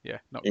 but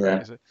not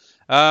great, is it?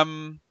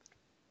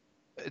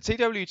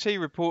 TWT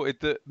reported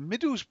that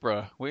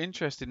Middlesbrough were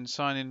interested in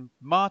signing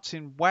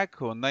Martin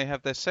Waghorn. They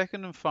have their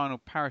second and final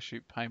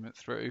parachute payment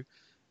through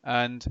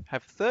and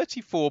have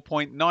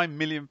 £34.9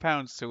 million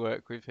to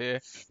work with here.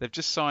 They've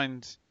just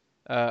signed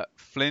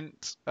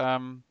Flint.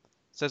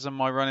 Says on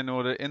my running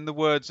order, in the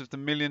words of the $1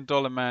 Million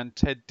Man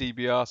Ted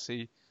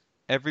DiBiase,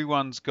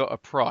 everyone's got a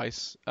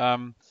price.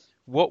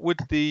 What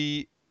would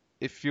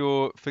if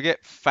you're,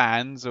 forget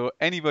fans or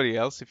anybody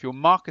else, if you're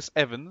Marcus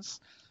Evans,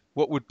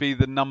 what would be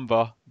the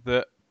number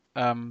that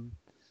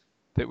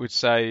would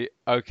say,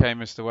 okay,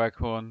 Mr.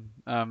 Waghorn,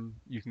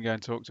 you can go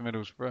and talk to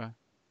Middlesbrough?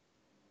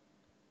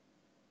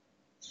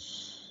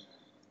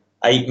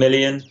 8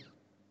 million,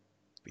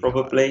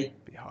 probably.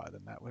 Be higher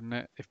than that, wouldn't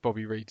it? If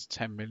Bobby Reid's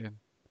 10 million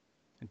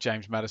and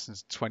James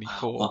Maddison's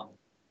 24.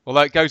 Well,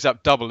 that goes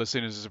up double as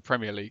soon as it's a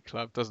Premier League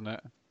club, doesn't it?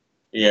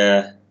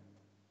 Yeah.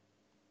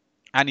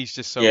 And he's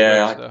just so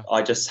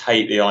I just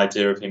hate the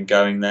idea of him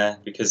going there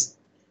because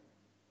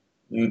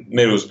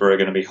Middlesbrough are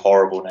going to be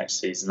horrible next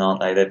season, aren't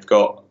they? They've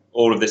got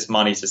all of this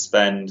money to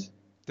spend.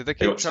 Did they keep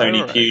They've got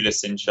Tony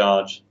Pulis in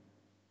charge.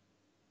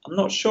 I'm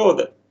not sure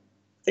that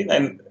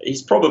think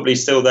he's probably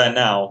still there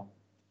now.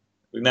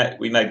 We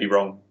may be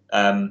wrong.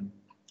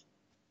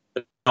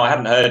 But no, I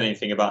haven't heard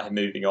anything about him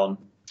moving on.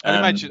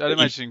 I'd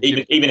imagine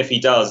even if he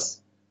does,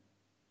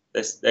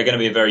 they're going to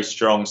be a very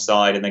strong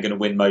side and they're going to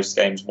win most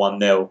games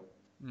 1-0.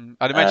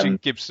 I'd imagine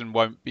Gibson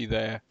won't be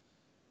there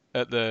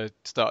at the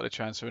start of the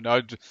transfer. And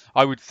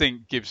I would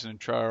think Gibson and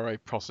Traore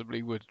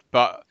possibly would,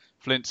 but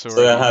Flint's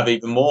already... So they'll have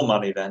even more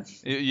money then.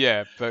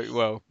 Yeah,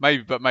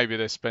 maybe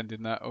they're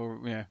spending that, or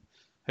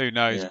who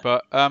knows? Yeah.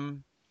 But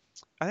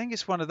I think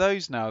it's one of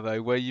those now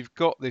though, where you've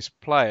got this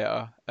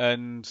player,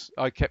 and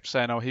I kept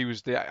saying, he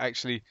was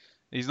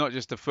he's not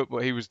just a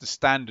footballer, he was the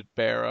standard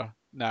bearer.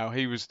 Now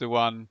he was the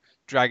one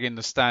dragging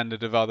the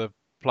standard of other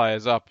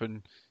players up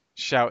and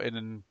shouting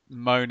and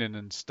moaning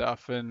and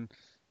stuff. And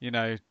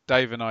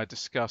Dave and I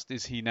discussed,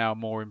 is he now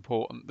more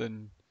important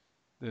than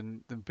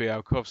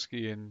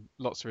Bialkowski in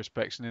lots of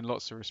respects? And in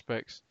lots of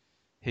respects,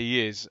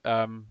 he is.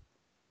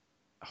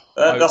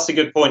 That's a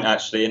good point,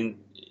 actually, and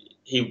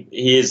he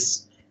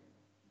is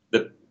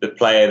the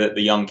player that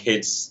the young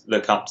kids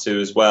look up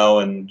to as well.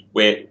 And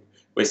we're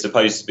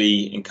supposed to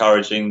be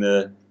encouraging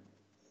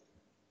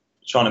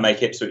trying to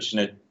make Ipswich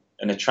an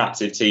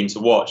attractive team to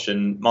watch.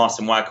 And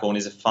Martin Waghorn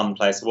is a fun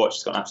player to watch.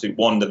 He's got an absolute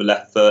wand of a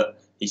left foot.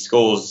 He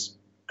scores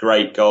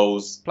great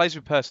goals. Plays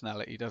with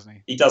personality, doesn't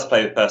he? He does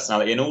play with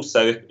personality. And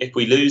also, if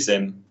we lose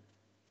him,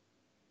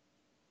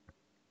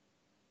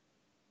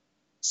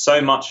 so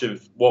much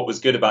of what was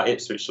good about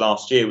Ipswich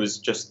last year was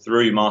just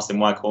through Martin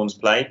Waghorn's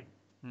play.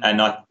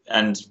 I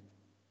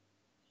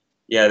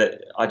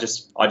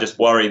just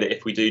worry that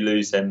if we do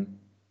lose him,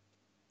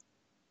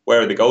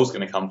 where are the goals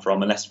going to come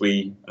from unless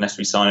we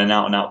sign an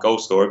out-and-out goal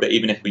scorer? But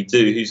even if we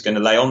do, who's going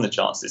to lay on the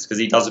chances? Because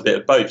he does a bit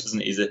of both,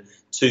 doesn't he? He's a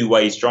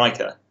two-way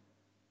striker.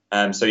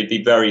 So he'd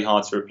be very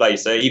hard to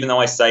replace. So even though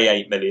I say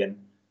 8 million, I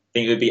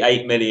think it would be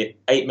 8 million.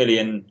 8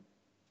 million,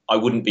 I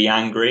wouldn't be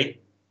angry.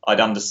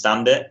 I'd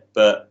understand it,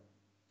 but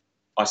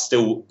I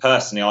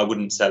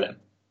wouldn't sell him.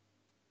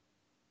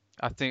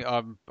 I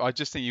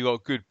just think you got a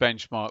good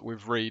benchmark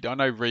with Reed. I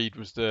know Reed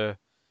was the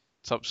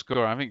top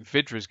scorer. I think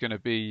Vidra is going to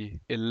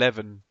be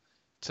 11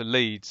 to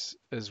Leeds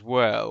as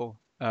well.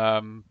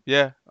 I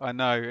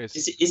know.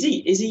 Is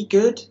he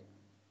good?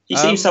 He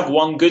seems to have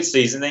one good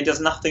season, then he does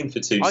nothing for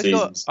two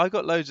seasons. I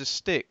got loads of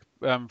stick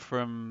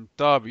from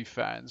Derby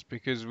fans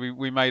because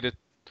I made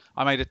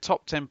a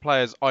top 10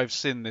 players I've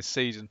seen this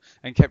season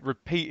and kept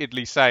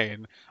repeatedly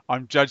saying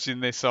I'm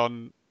judging this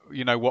on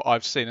what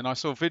I've seen. And I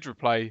saw Vidra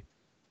play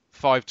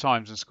 5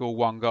 times and score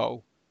 1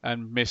 goal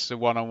and miss a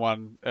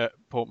 1-on-1 at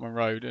Portman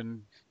Road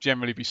and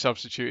generally be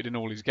substituted in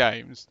all his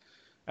games.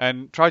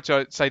 And tried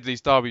to say to these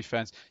Derby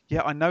fans,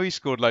 I know he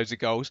scored loads of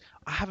goals.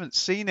 I haven't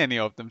seen any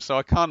of them, so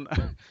I can't.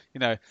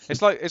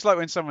 It's like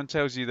when someone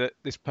tells you that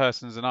this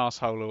person's an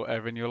arsehole or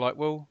whatever, and you're like,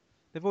 well,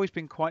 they've always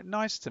been quite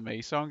nice to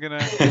me, so I'm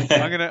gonna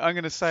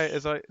say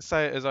it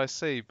as I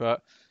see.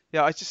 But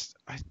I just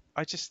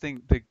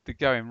think the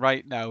going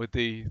rate now with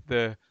the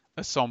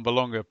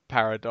Assombalonga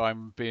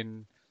paradigm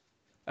being,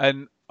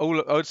 and all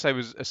I would say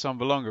was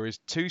Assombalonga is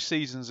 2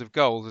 seasons of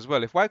goals as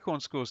well. If Waghorn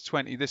scores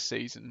 20 this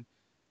season,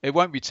 it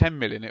won't be 10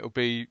 million, it'll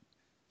be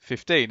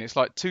 15. It's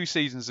like 2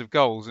 seasons of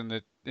goals in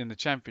the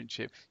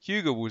Championship.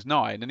 Hugo was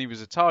 9 and he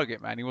was a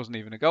target man. He wasn't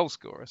even a goal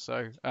scorer.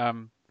 So,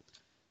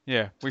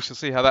 we shall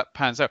see how that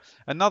pans out.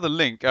 Another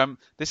link.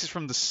 This is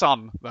from The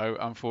Sun, though,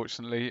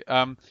 unfortunately.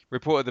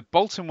 Reported that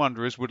Bolton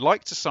Wanderers would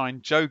like to sign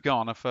Joe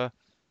Garner for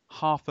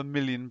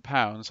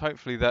 £500,000.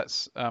 Hopefully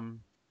that's a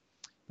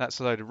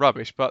load of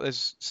rubbish. But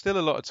there's still a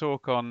lot of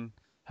talk on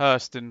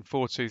Hurst and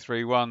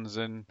 4-2-3-1s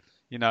and,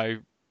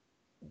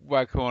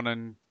 Waghorn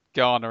and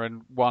Garner,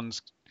 and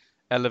one's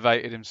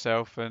elevated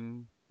himself,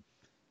 and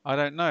I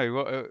don't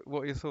know.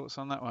 What are your thoughts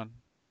on that one?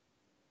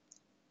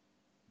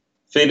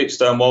 Felix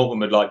Stern-Walton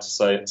would like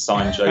to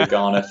sign Joe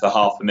Garner for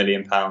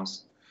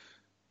 £500,000.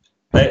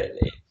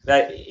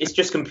 It's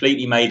just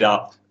completely made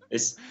up.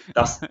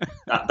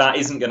 That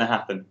isn't going to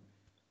happen.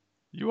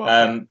 You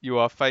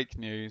are fake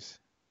news.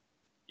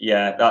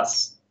 Yeah,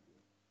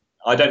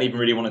 I don't even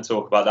really want to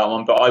talk about that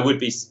one, but I would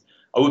be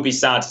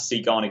sad to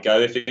see Garner go.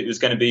 If it was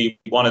going to be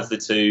one of the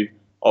two,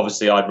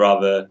 obviously I'd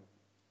rather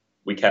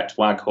we kept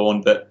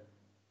Waghorn, but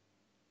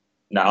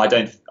no, I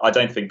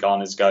don't think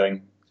Garner's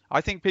going.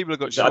 I think people have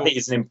got. I think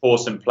he's an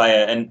important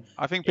player, and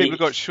I think people have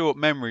got short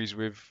memories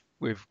with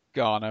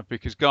Garner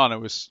because Garner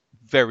was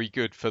very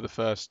good for the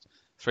first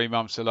 3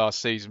 months of last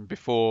season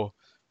before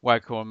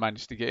Waghorn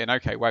managed to get in.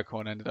 Okay,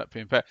 Waghorn ended up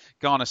being better.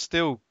 Garner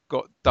still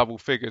got double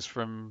figures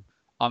from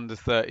under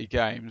 30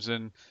 games,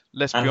 and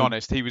let's be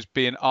honest, he was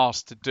being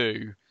asked to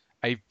do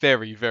a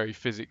very, very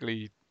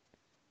physically,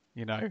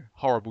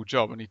 horrible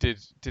job, and he did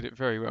it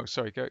very well.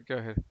 Sorry, go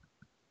ahead.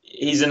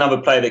 He's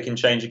another player that can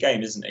change a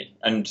game, isn't he?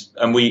 And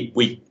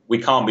we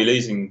can't be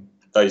losing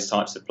those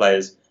types of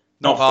players.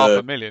 Not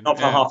for £500,000. Not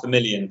for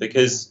 £500,000,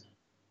 because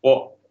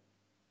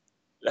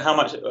how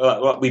much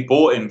we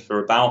bought him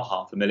for about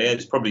 £500,000.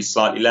 It's probably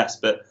slightly less,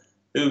 but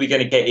who are we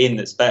going to get in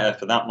that's better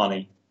for that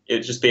money?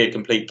 It'd just be a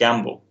complete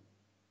gamble.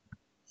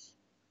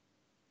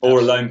 Or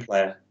a loan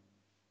player.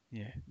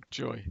 Yeah,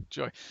 Joy.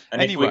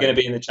 And Anyway, if we're going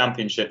to be in the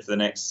Championship for the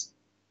next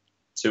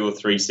 2 or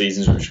 3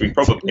 seasons, which we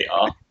probably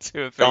are,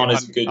 2 or 3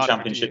 Garner's a good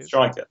Championship years.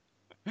 striker.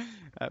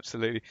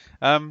 Absolutely.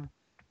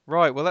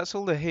 Right, well, that's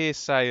all the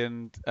hearsay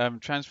and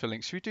transfer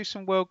links. Should we do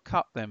some World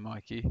Cup then,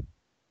 Mikey?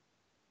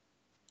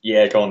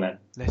 Yeah, go on then.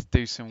 Let's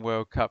do some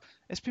World Cup.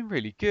 It's been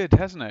really good,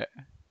 hasn't it?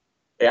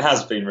 It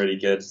has been really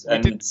good.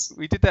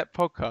 We did that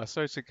podcast.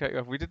 Sorry to cut you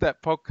off. We did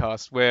that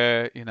podcast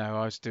where,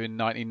 I was doing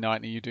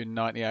 1990, you doing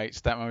 98,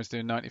 Statman was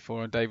doing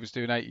 94, and Dave was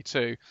doing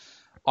 82.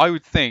 I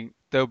would think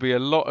there'll be a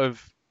lot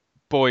of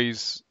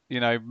boys,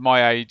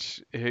 my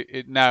age,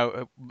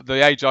 now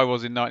the age I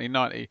was in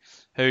 1990,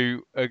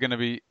 who are going to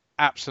be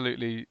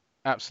absolutely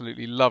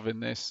loving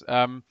this.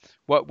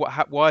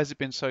 Why has it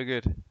been so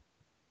good?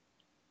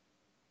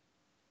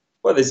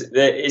 Well,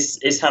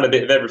 it's had a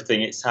bit of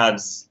everything. It's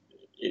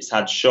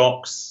had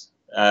shocks.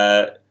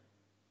 The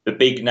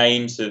big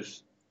names have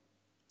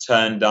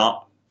turned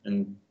up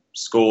and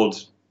scored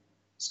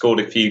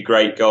a few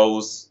great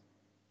goals.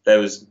 There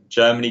was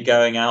Germany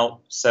going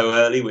out so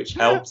early, which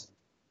helped.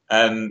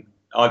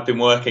 I've been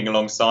working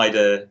alongside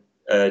a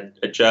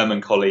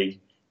German colleague,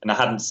 and I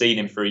hadn't seen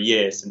him for a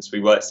year since we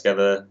worked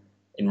together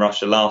in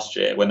Russia last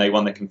year when they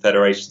won the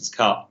Confederations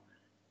Cup.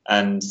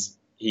 And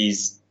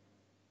he's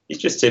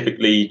just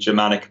typically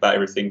Germanic about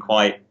everything,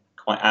 quite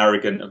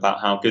arrogant about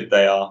how good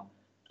they are.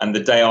 And the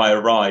day I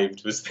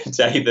arrived was the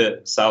day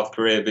that South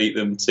Korea beat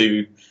them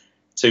 2-0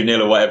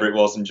 or whatever it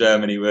was, and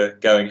Germany were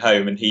going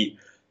home. And he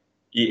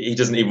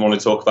doesn't even want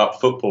to talk about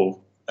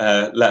football,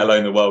 let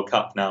alone the World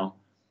Cup now.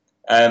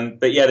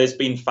 But yeah, there's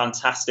been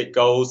fantastic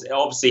goals. It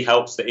obviously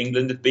helps that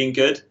England have been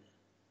good.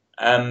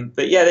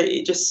 But yeah,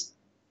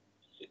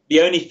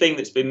 the only thing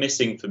that's been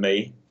missing for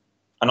me,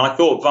 and I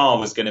thought VAR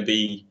was going to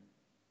be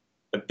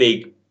a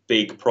big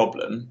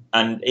problem,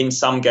 and in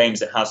some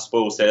games it has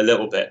spoiled it a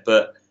little bit,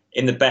 but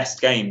in the best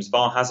games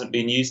VAR hasn't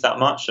been used that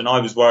much, and I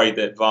was worried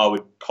that VAR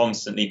would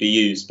constantly be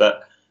used.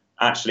 But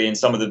actually in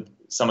some of the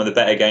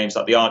better games,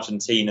 like the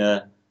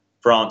Argentina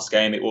France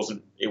game, it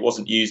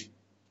wasn't used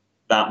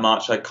that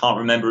much. I can't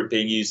remember it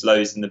being used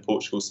loads in the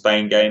Portugal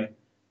Spain game.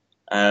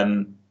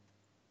 The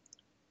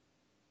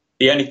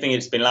only thing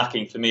that's been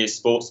lacking for me is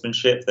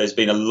sportsmanship. There's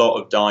been a lot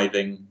of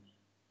diving,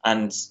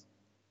 and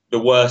the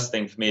worst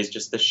thing for me is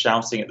just the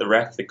shouting at the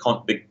ref, the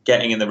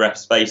getting in the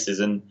ref's faces,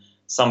 and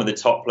some of the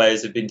top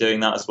players have been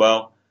doing that as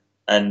well.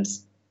 And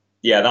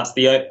yeah,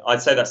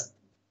 I'd say that's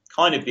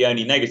kind of the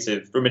only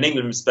negative. From an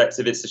England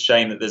perspective, it's a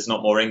shame that there's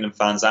not more England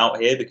fans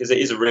out here, because it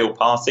is a real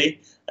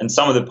party. And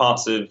some of the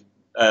parts of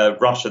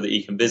Russia that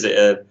you can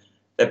visit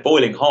they're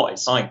boiling hot.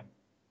 It's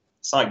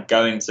like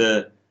going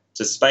to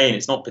Spain.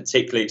 It's not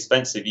particularly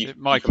expensive. You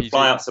can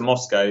fly out to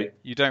Moscow.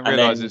 You don't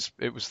realise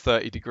it was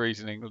 30 degrees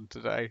in England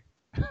today.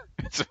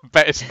 It's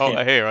better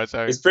hotter here, I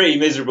tell you. It's pretty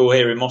miserable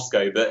here in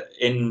Moscow, but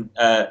in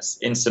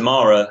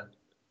Samara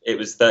it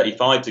was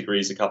 35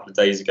 degrees a couple of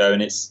days ago,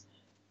 and it's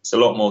a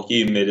lot more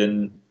humid.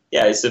 And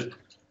yeah, it's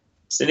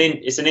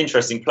an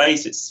interesting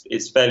place.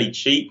 It's fairly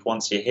cheap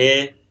once you're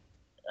here.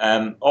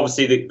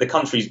 Obviously, the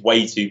country's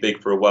way too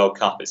big for a World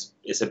Cup.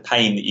 It's a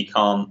pain that you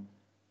can't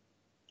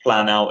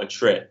plan out a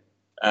trip.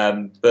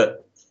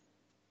 But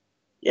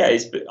yeah,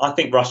 I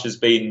think Russia's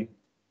been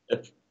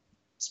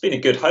a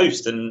good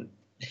host, and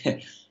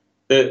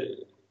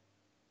it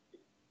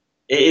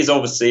is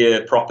obviously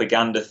a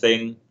propaganda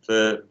thing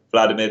for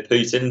Vladimir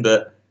Putin,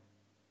 but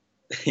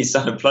he's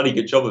done a bloody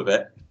good job of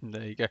it.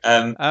 There you go.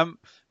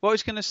 What I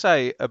was going to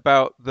say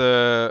about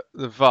the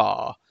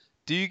VAR,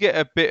 do you get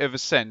a bit of a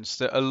sense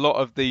that a lot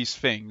of these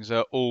things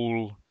are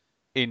all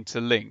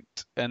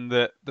interlinked, and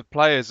that the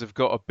players have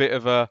got a bit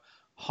of a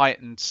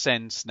heightened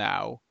sense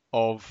now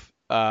of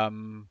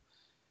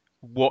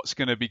what's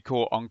going to be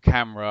caught on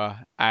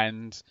camera,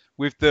 and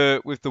with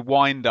the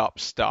wind up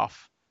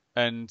stuff,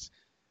 and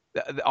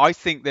I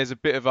think there's a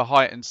bit of a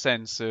heightened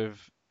sense of,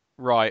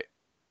 right,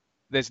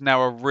 there's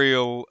now a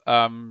real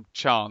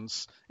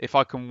chance if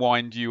I can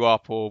wind you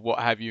up or what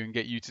have you and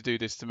get you to do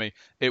this to me,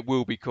 it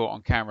will be caught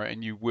on camera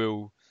and you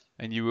will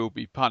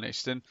be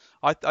punished. And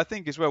I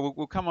think as well,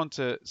 we'll come on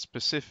to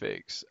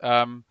specifics.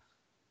 How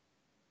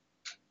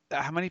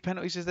many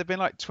penalties has there been?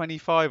 Like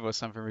 25 or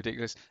something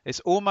ridiculous.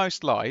 It's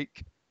almost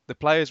like the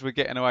players were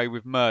getting away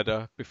with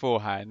murder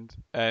beforehand,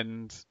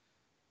 and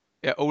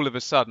yeah, all of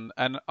a sudden.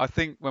 And I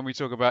think when we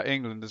talk about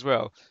England as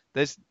well,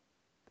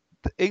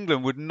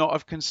 England would not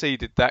have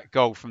conceded that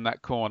goal from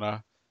that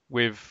corner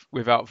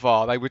without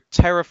VAR. They were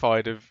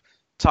terrified of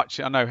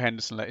touching. I know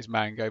Henderson let his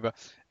man go, but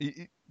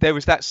there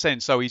was that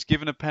sense. Oh, he's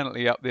given a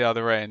penalty up the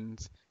other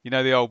end.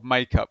 The old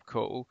make-up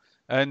call,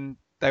 and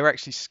they were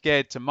actually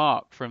scared to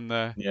mark from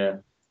the. Yeah.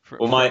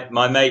 Well,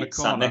 my mate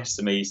sat next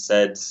to me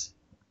said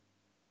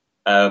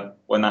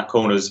when that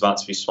corner was about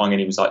to be swung in,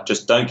 he was like,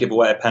 "Just don't give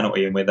away a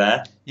penalty, and we're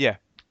there." Yeah.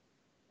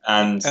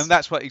 And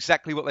that's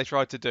exactly what they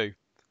tried to do.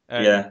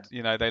 And,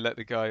 yeah. They let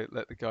the guy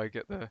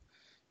get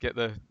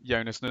the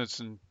Jonas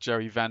Knudsen,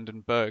 Jerry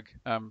Vandenberg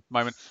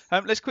moment.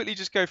 Let's quickly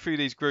just go through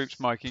these groups,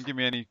 Mike, and give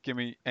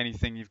me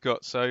anything you've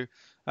got. So,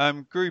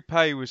 Group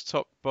A was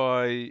topped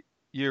by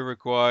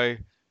Uruguay,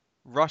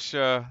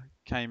 Russia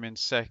came in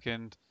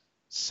second,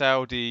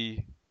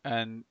 Saudi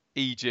and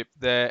Egypt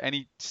there.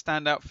 Any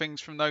standout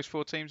things from those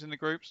 4 teams in the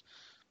groups?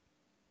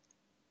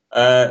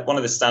 One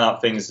of the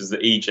standout things is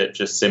that Egypt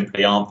just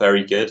simply aren't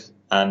very good.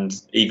 And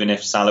even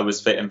if Salah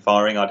was fit and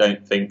firing, I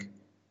don't think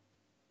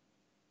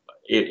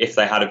if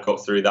they had have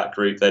got through that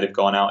group, they'd have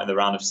gone out in the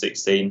round of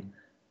 16.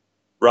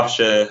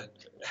 Russia,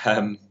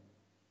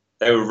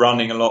 they were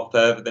running a lot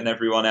further than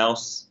everyone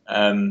else.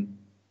 But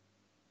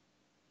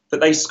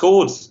they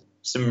scored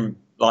some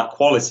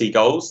quality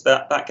goals.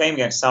 That game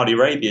against Saudi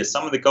Arabia,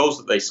 some of the goals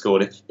that they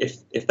scored,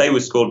 if they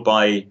were scored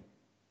by,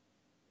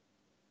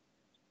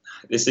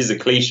 this is a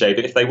cliche,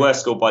 but if they were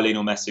scored by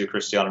Lionel Messi or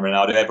Cristiano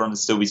Ronaldo, everyone would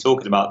still be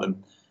talking about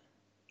them.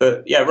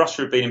 But yeah,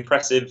 Russia have been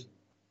impressive.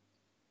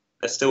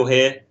 They're still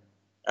here.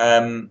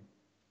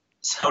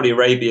 Saudi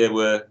Arabia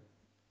were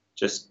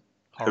just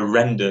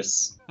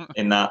horrendous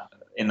in that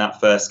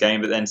first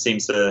game, but then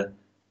seemed to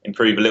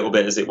improve a little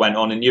bit as it went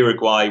on. And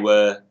Uruguay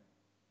were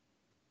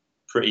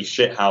pretty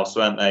shithouse,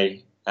 weren't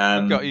they?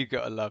 You've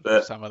got to love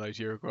some of those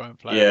Uruguayan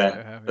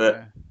players.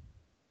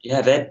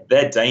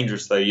 They're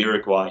dangerous though.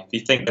 Uruguay. If you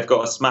think they've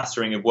got a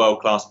smattering of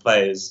world-class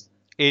players,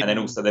 and then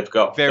also they've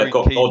got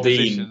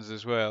Godin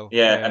as well.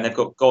 Yeah, and they've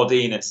got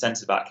Godin at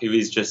centre back, who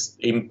is just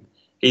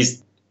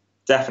he's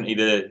definitely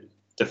the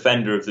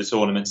defender of the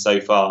tournament so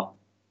far.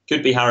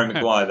 Could be Harry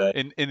Maguire though.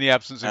 in the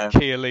absence of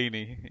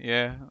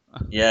Chiellini.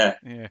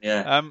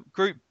 Yeah.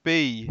 Group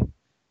B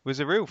was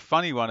a real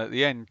funny one at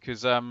the end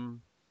because I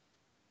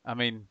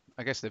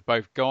guess they've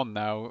both gone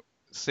now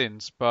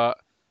since, but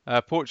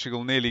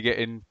Portugal nearly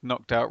getting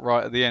knocked out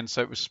right at the end.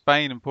 So it was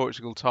Spain and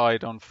Portugal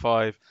tied on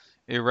 5,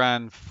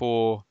 Iran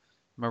 4,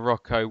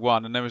 Morocco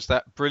 1, and there was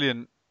that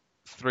brilliant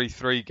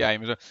 3-3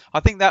 game.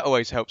 I think that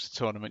always helps the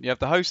tournament. You have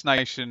the host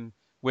nation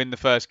win the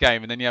first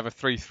game, and then you have a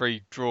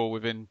 3-3 draw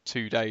within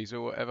 2 days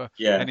or whatever.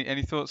 Yeah.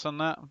 Any thoughts on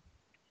that?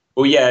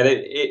 Well, yeah,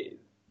 the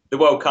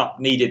World Cup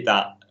needed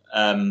that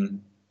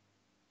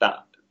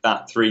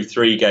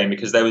 3-3 game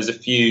because there was a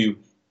few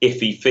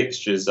iffy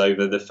fixtures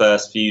over the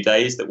first few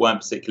days that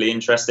weren't particularly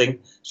interesting.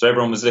 So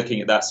everyone was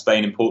looking at that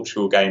Spain and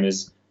Portugal game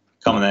as,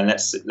 come on then,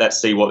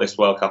 let's see what this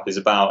World Cup is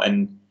about.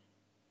 And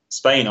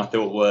Spain, I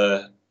thought,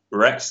 were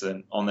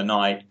excellent on the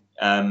night.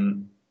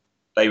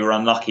 They were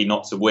unlucky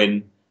not to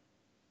win.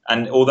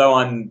 And although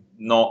I'm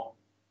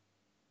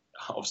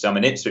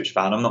an Ipswich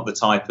fan, I'm not the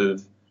type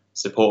of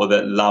supporter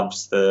that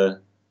loves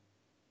the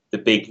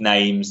big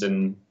names,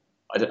 and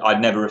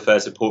I'd never refer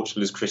to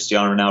Portugal as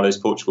Cristiano Ronaldo's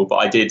Portugal, but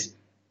I did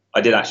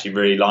actually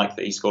really like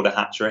that he scored a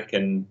hat-trick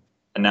and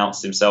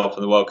announced himself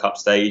on the World Cup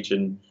stage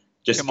and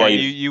just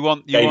gave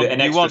it an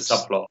extra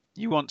subplot.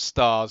 You want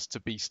stars to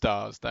be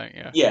stars, don't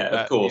you?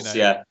 Yeah, of course,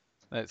 yeah.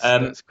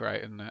 That's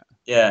great, isn't it?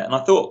 Yeah, and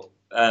I thought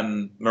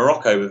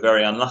Morocco were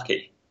very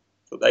unlucky.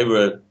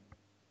 They're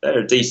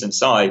a decent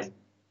side,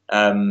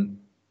 and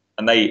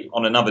they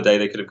on another day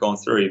they could have gone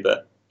through.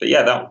 But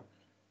yeah, that.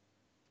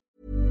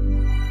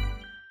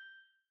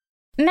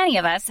 Many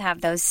of us have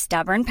those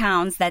stubborn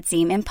pounds that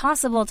seem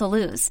impossible to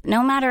lose,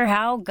 no matter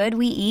how good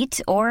we eat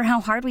or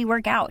how hard we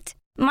work out.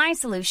 My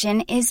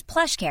solution is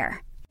PlushCare.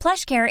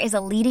 PlushCare is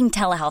a leading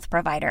telehealth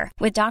provider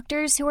with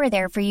doctors who are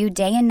there for you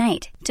day and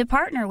night to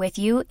partner with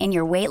you in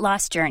your weight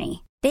loss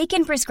journey. They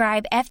can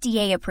prescribe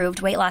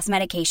FDA-approved weight loss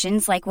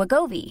medications like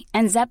Wegovy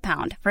and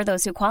Zepbound for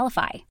those who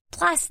qualify.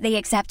 Plus, they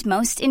accept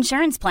most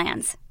insurance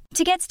plans.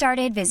 To get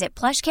started, visit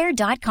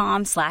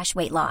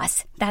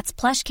plushcare.com/weightloss. That's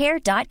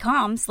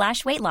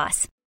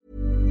plushcare.com/weightloss.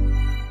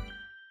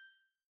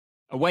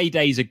 Away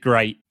days are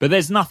great, but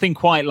there's nothing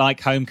quite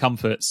like home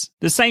comforts.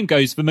 The same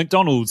goes for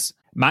McDonald's.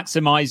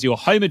 Maximise your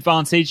home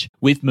advantage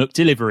with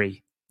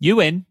McDelivery. You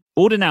in?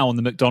 Order now on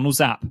the McDonald's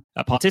app.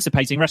 At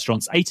participating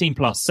restaurants, 18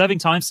 plus, serving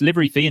times,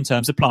 delivery fee and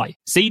terms apply.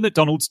 See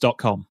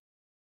mcdonalds.com.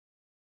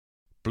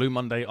 Blue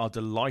Monday are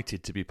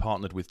delighted to be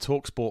partnered with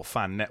TalkSport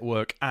Fan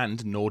Network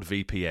and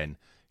NordVPN,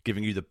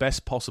 giving you the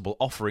best possible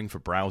offering for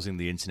browsing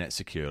the internet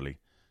securely.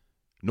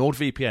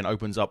 NordVPN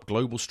opens up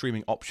global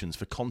streaming options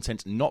for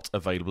content not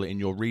available in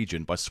your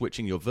region by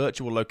switching your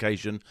virtual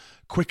location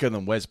quicker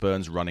than Wes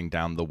Burns running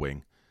down the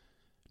wing.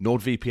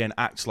 NordVPN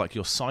acts like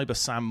your cyber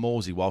Sam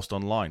Morsey whilst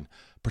online,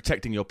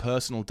 protecting your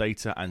personal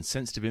data and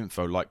sensitive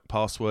info like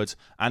passwords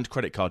and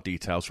credit card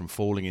details from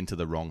falling into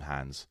the wrong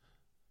hands.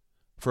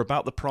 For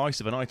about the price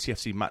of an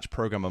ITFC match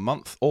program a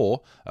month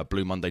or a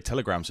Blue Monday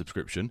Telegram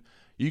subscription,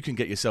 you can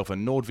get yourself a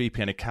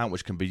NordVPN account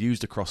which can be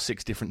used across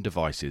 6 different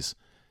devices.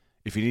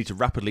 If you need to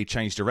rapidly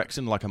change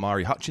direction like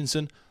Amari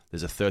Hutchinson,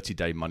 there's a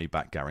 30-day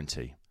money-back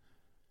guarantee.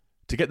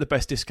 To get the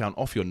best discount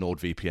off your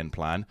NordVPN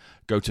plan,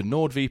 go to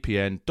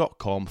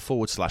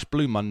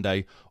nordvpn.com/Blue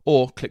Monday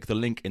or click the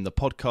link in the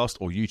podcast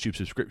or YouTube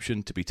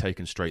subscription to be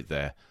taken straight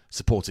there,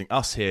 supporting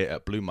us here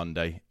at Blue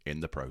Monday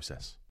in the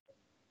process.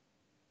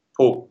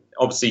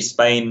 Obviously,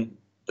 Spain,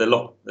 the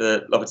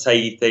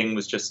Lopetegui thing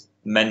was just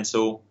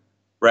mental.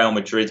 Real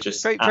Madrid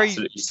just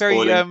absolutely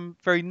spoiling.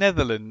 Very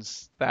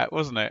Netherlands, that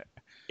wasn't it?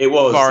 It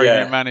was, firing yeah.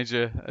 your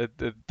manager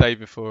the day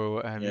before or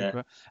what have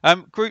you.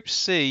 Group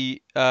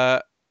C,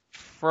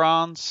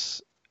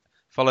 France,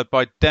 followed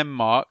by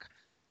Denmark.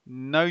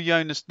 No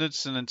Jonas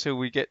Knudsen until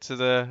we get to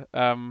the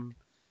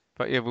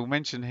but yeah, we'll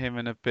mention him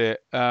in a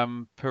bit.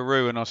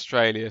 Peru and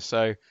Australia,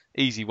 so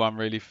easy one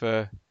really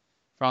for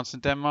France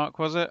and Denmark,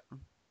 was it?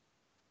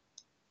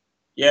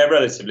 Yeah,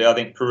 relatively. I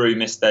think Peru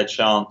missed their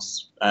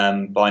chance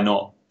by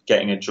not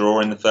getting a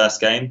draw in the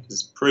first game,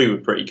 because Peru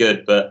were pretty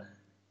good, but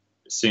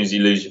as soon as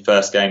you lose your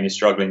first game, you're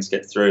struggling to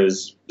get through,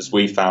 as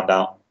we found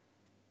out.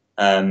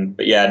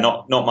 But yeah,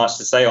 not much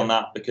to say on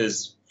that,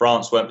 because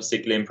France weren't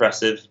particularly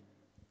impressive.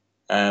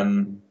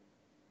 But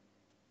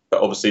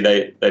obviously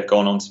they've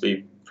gone on to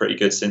be pretty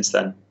good since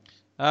then.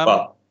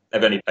 But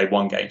they've only played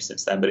one game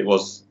since then, but it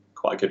was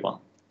quite a good one.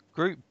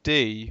 Group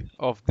D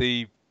of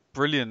the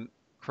brilliant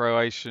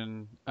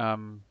Croatian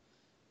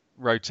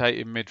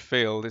rotating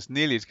midfield is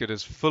nearly as good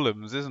as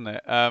Fulham's, isn't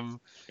it?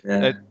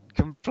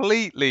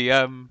 Completely.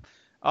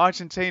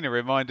 Argentina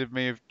reminded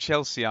me of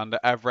Chelsea under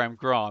Avram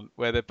Grant,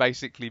 where they're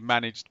basically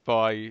managed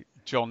by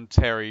John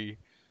Terry,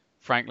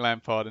 Frank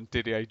Lampard, and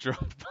Didier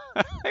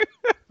Drogba.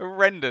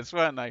 Horrendous,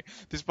 weren't they?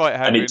 Despite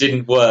having, and it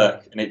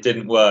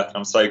didn't work.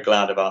 I'm so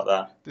glad about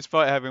that.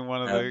 Despite having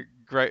one of the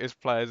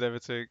greatest players ever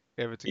to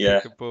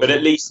kick a ball. But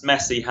at least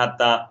Messi had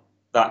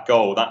that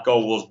goal. That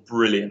goal was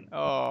brilliant.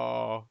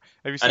 Oh,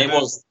 have you seen and it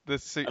was.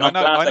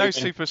 I know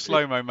Super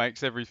Slow Mo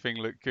makes everything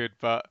look good,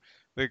 but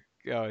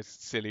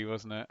it's silly,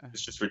 wasn't it?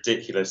 It's just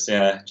ridiculous.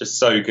 Yeah, just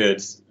so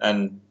good.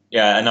 And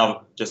yeah,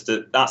 that's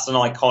an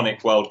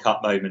iconic World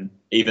Cup moment.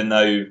 Even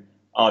though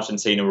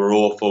Argentina were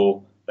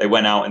awful, they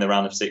went out in the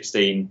round of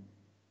 16.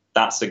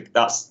 That's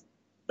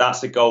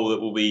a goal that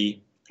will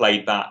be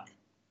played back,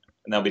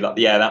 and they'll be like,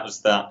 yeah, that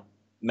was that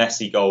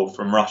Messi goal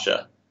from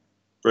Russia.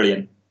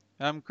 Brilliant.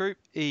 Group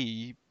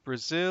E,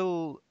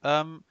 Brazil,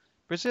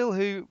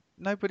 who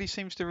nobody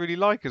seems to really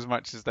like as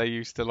much as they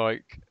used to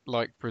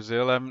like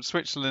Brazil.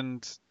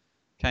 Switzerland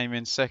came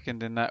in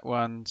second in that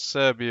one.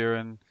 Serbia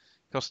and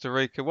Costa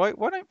Rica. Why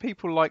don't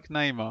people like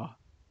Neymar?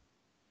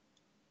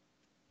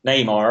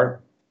 Neymar,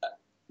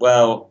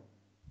 well,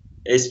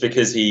 it's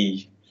because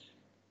he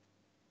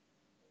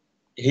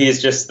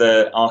is just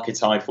the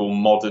archetypal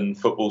modern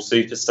football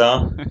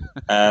superstar.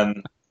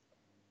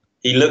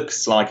 He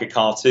looks like a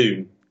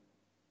cartoon,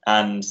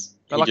 and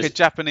a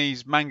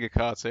Japanese manga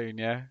cartoon,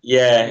 yeah.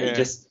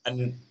 Yeah,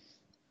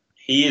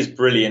 he is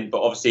brilliant,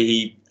 but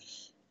obviously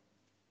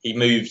he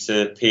moved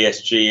to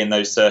PSG in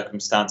those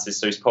circumstances,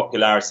 so his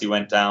popularity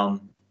went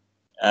down,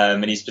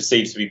 and he's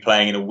perceived to be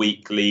playing in a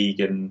weak league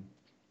and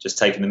just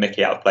taking the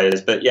mickey out of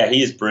players. But yeah,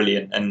 he is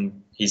brilliant,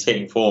 and he's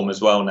hitting form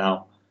as well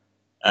now.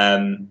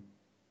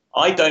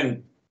 I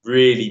don't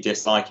really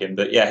dislike him,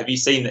 but yeah, have you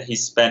seen that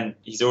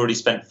he's already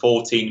spent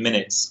 14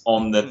 minutes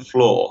on the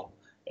floor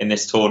in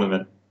this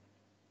tournament?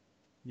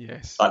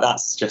 Yes.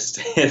 That's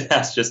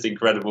just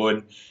incredible.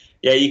 And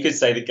yeah, you could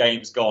say the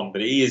game's gone,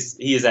 but he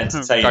is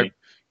entertaining.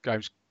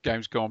 Game's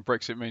gone.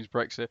 Brexit means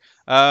Brexit.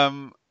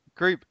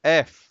 Group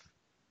F.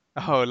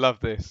 Oh, I love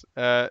this.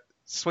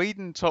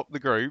 Sweden topped the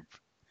group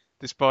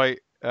despite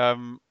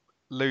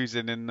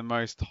losing in the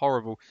most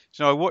horrible.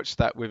 I watched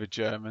that with a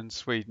German,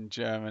 Sweden,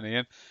 Germany,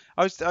 and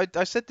I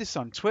said this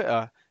on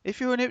Twitter. If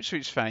you're an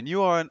Ipswich fan,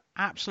 you are an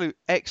absolute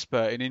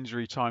expert in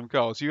injury time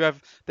goals.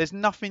 There's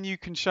nothing you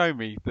can show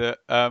me that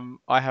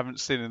I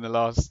haven't seen in the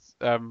last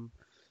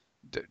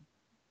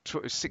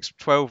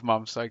 12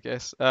 months, I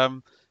guess.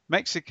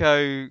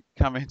 Mexico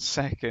come in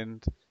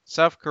second,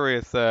 South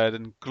Korea third,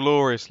 and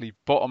gloriously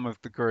bottom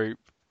of the group.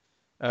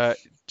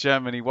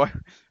 Germany.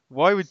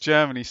 Why would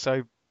Germany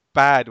so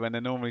bad when they're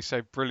normally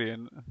so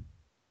brilliant?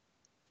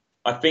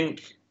 I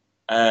think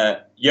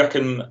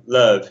Joachim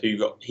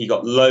Löw, he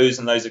got loads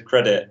and loads of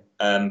credit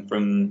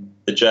from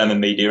the German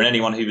media and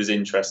anyone who was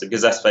interested,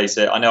 because let's face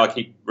it, I know I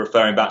keep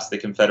referring back to the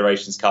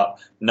Confederations Cup,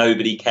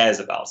 nobody cares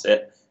about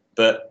it,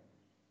 but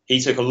he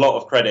took a lot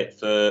of credit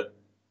for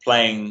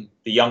playing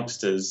the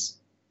youngsters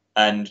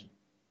and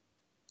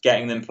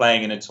getting them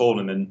playing in a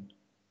tournament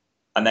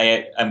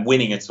and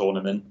winning a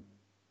tournament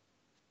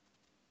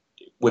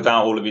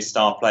without all of his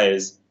star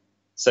players.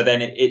 So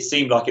then it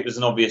seemed like it was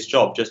an obvious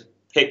job. Just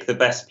pick the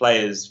best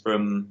players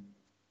from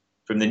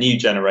the new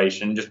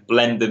generation, just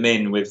blend them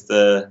in with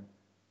the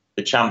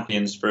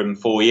champions from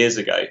 4 years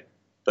ago.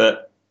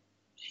 But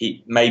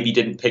he maybe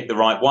didn't pick the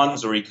right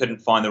ones, or he couldn't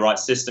find the right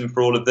system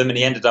for all of them, and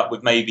he ended up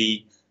with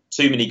maybe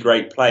too many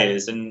great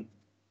players, and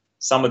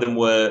some of them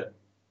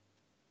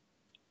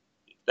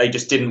they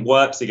just didn't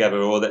work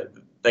together, or that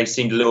they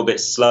seemed a little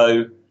bit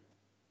slow.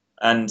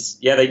 And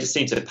yeah, they just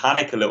seemed to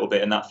panic a little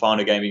bit in that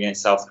final game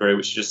against South Korea,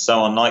 which is just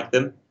so unlike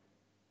them.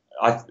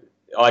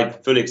 I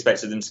fully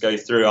expected them to go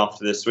through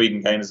after the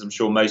Sweden game, as I'm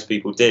sure most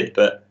people did.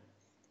 But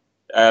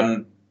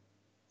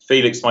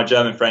Felix, my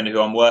German friend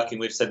who I'm working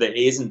with, said that it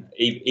isn't,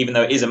 even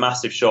though it is a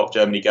massive shock,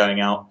 Germany going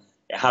out,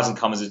 it hasn't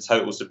come as a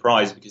total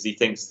surprise, because he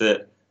thinks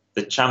that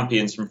the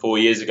champions from 4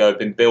 years ago have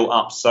been built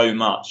up so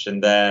much,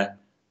 and their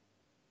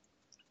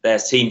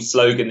team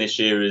slogan this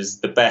year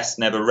is "the best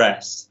never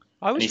rest."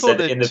 I always thought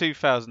the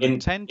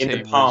 2010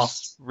 team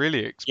was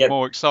really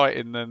more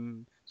exciting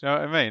than, do you know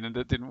what I mean? And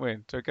it didn't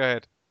win. So go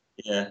ahead.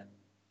 Yeah,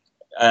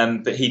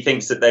 but he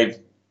thinks that they've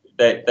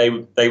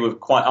they were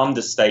quite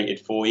understated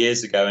 4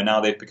 years ago, and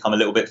now they've become a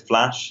little bit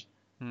flash,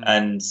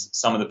 and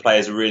some of the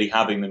players are really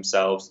having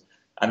themselves.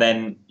 And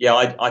then,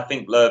 I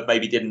think Löw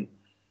maybe didn't.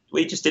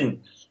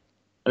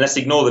 Let's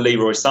ignore the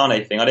Leroy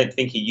Sané thing. I don't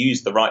think he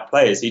used the right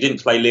players. He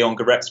didn't play Leon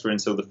Goretzka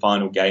until the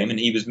final game, and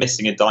he was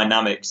missing a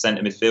dynamic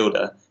centre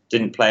midfielder.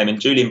 Didn't play him,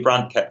 and Julian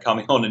Brandt kept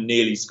coming on and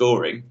nearly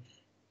scoring,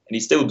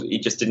 and he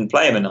just didn't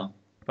play him enough.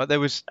 But there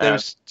was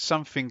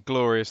something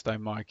glorious though,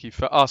 Mikey,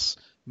 for us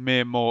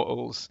mere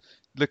mortals,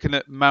 looking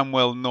at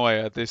Manuel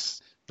Neuer,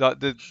 this like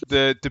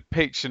the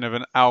depiction of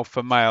an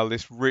alpha male,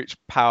 this rich,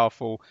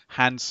 powerful,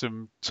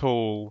 handsome,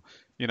 tall,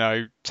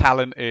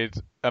 talented,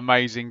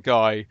 amazing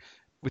guy,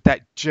 with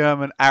that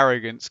German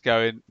arrogance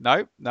going,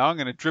 no, I'm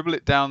going to dribble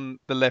it down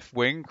the left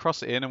wing,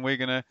 cross it in, and we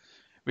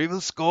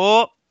will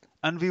score,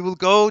 and we will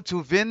go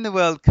to win the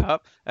World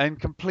Cup, and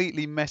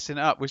completely messing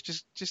it up was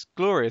just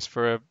glorious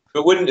for a.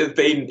 But wouldn't it have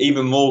been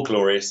even more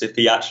glorious if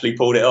he actually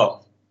pulled it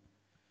off?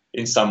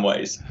 In some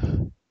ways.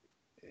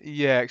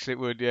 Yeah, actually it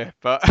would, yeah.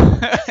 But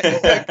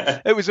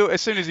it was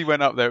as soon as he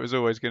went up there, it was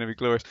always going to be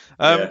glorious.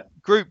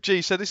 Group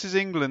G. So this is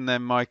England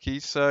then, Mikey.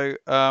 So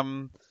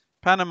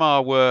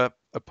Panama were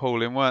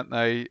appalling, weren't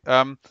they?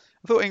 I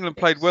thought England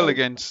played well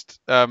against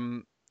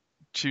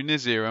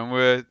Tunisia, and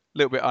were a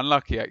little bit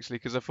unlucky actually,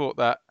 because I thought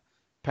that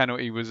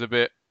penalty was a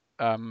bit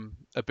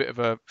of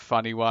a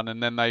funny one,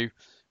 and then they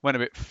went a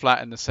bit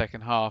flat in the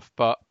second half,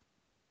 but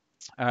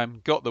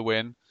got the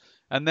win.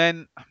 And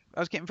then I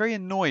was getting very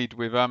annoyed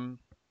with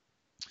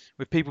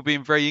people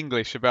being very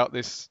English about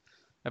this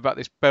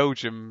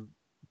Belgium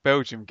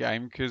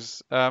game,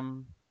 because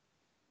and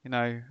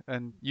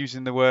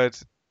using the word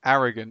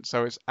arrogant.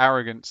 So it's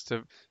arrogance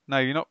to no,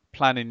 you're not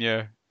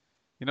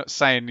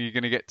saying you're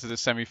going to get to the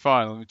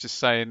semi-final. You're just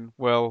saying,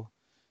 well,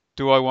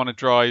 do I want to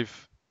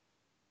drive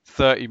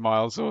 30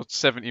 miles or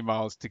 70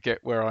 miles to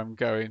get where I'm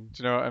going?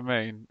 Do you know what I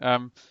mean?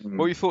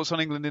 What are your thoughts on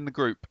England in the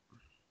group?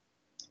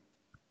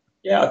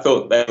 Yeah, I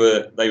thought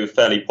they were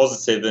fairly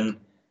positive, and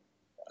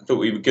I thought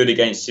we were good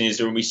against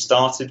Tunisia, and we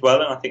started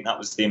well. And I think that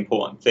was the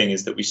important thing,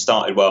 is that we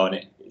started well, and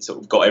it sort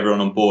of got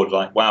everyone on board.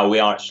 Like, wow, we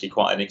are actually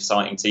quite an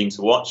exciting team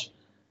to watch.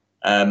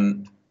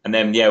 And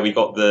then we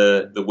got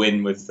the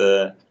win with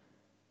the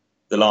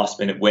last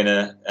minute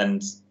winner,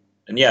 and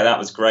that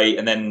was great.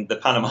 And then the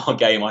Panama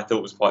game I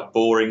thought was quite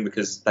boring,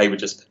 because they were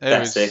just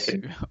pathetic,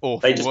 and awful,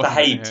 they just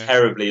behaved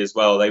terribly as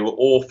well. They were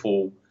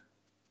awful.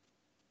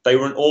 They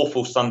were an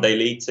awful Sunday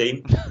League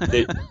team.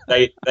 They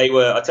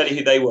were. I tell you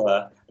who they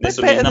were. They're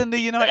better than the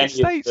United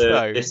States,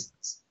 though.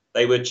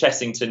 They were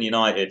Chessington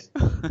United.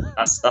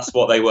 That's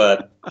what they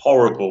were.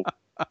 Horrible,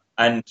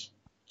 and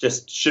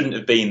just shouldn't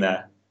have been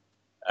there.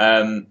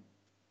 And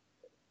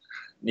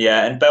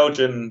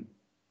Belgium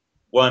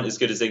weren't as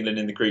good as England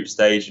in the group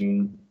stage,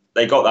 and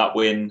they got that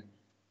win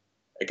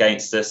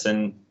against us.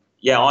 And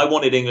I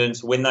wanted England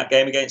to win that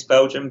game against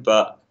Belgium,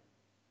 but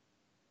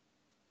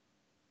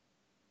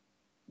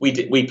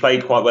we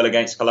played quite well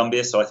against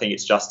Colombia, so I think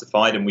it's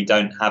justified, and we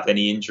don't have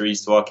any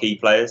injuries to our key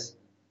players.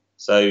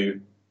 So,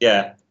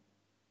 Gareth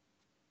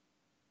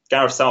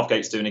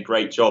Southgate's doing a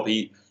great job.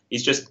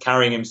 He's just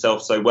carrying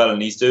himself so well, and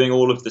he's doing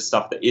all of the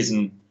stuff that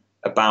isn't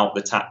about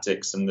the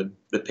tactics and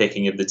the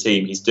picking of the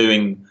team. He's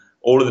doing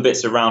all of the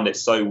bits around it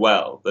so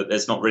well that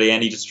there's not really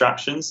any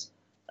distractions,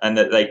 and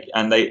that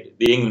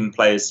the England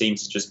players seem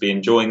to just be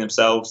enjoying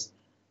themselves.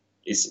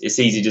 It's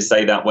easy to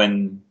say that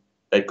when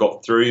they've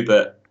got through,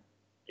 but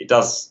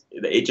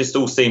it just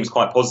all seems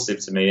quite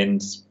positive to me,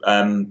 and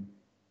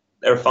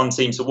they're a fun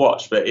team to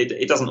watch, but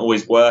it doesn't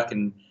always work,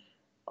 and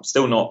I'm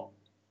still not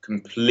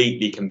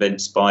completely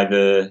convinced by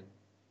the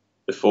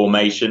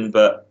formation.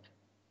 But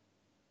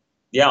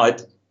I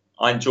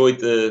enjoyed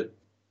the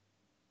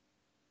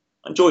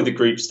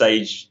group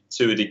stage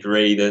to a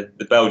degree.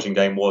 The Belgian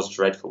game was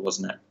dreadful,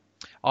 wasn't it?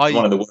 It was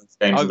one of the worst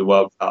games of the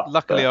World Cup.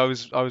 Luckily, I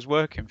was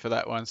working for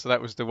that one, so that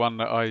was the one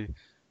that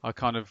I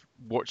kind of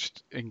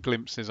watched in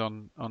glimpses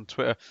on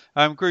Twitter.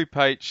 Group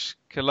H,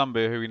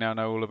 Colombia, who we now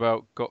know all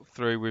about, got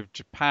through, with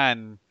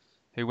Japan,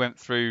 who went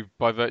through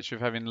by virtue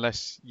of having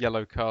less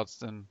yellow cards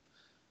than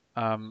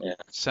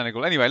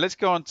Senegal. Anyway, let's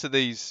go on to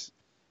these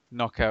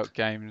knockout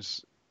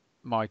games,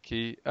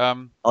 Mikey.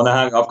 I've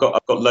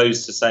got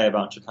loads to say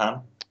about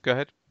Japan. Go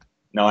ahead.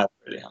 No, I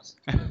really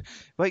have.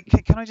 Wait,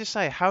 can I just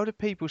say, how do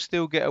people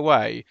still get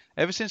away?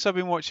 Ever since I've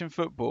been watching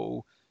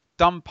football,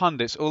 dumb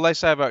pundits, all they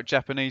say about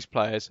Japanese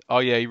players, oh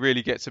yeah, he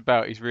really gets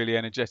about, he's really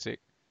energetic.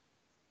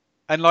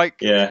 And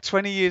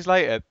 20 years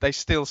later, they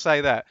still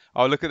say that.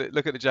 Oh, look at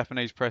the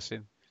Japanese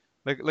pressing.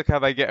 Look how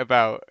they get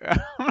about.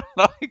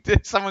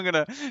 Is someone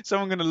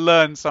gonna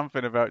learn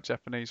something about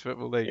Japanese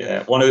football league?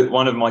 Yeah,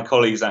 one of my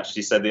colleagues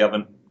actually said the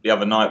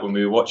other night when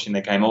we were watching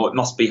the game, it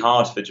must be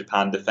hard for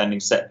Japan defending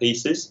set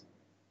pieces.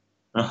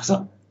 And I was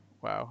like,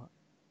 wow,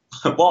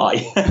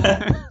 why?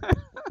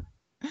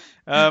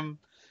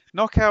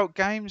 Knockout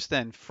games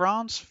then.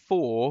 France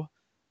 4,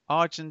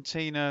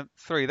 Argentina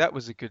 3. That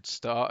was a good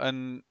start,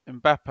 and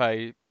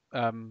Mbappe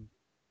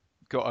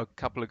got a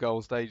couple of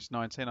goals at age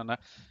 19 on that.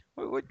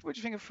 What do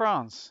you think of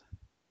France?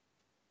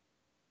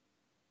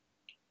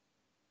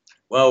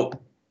 Well,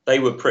 they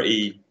were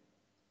pretty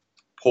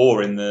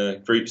poor in the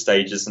group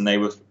stages, and they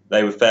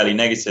were fairly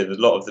negative. A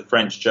lot of the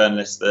French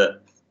journalists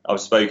that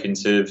I've spoken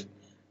to,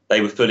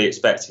 they were fully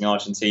expecting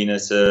Argentina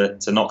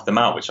to knock them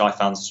out, which I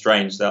found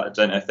strange. That I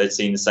don't know if they'd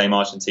seen the same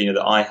Argentina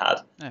that I had.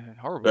 Yeah,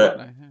 horrible, but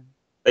aren't they? Yeah.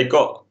 They've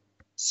got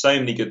so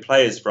many good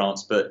players,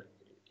 France, but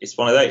it's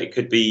one of those. It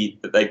could be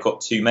that they've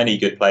got too many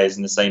good players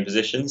in the same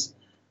positions.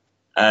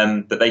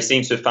 But they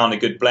seem to have found a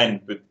good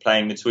blend with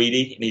playing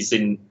Matuidi, and he's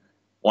in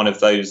one of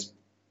those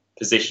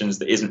positions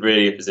that isn't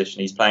really a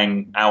position. He's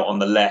playing out on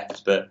the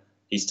left, but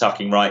he's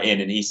tucking right in,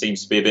 and he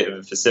seems to be a bit of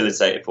a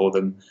facilitator for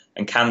them.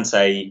 And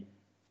Kante,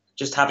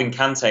 just having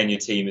Kante in your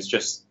team it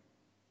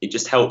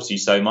just helps you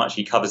so much.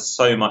 He covers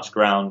so much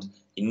ground.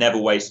 He never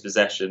wastes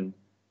possession,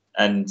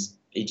 and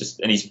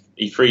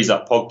he frees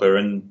up Pogba.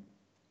 And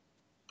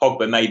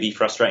Pogba may be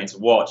frustrating to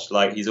watch.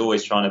 Like, he's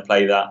always trying to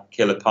play that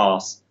killer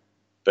pass,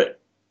 but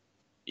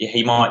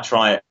he might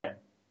try it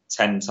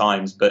 10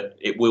 times, but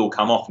it will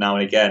come off now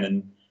and again.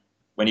 And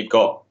when you've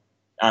got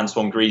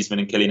Antoine Griezmann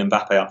and Kylian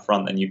Mbappe up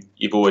front, then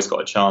you've always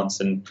got a chance.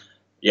 And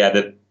yeah,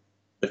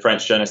 the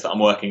French journalist that I'm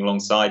working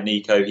alongside,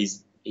 Nico,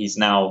 he's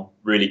now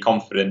really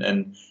confident.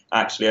 And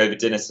actually, over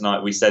dinner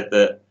tonight, we said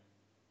that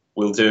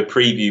we'll do a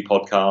preview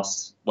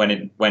podcast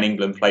when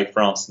England play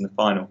France in the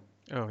final.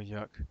 Oh,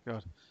 yuck.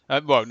 God.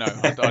 Well, no,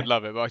 I'd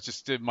love it, but I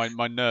just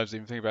my nerves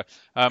even think about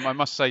it. I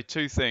must say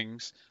two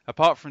things.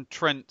 Apart from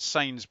Trent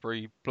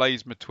Sainsbury,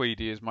 Blaise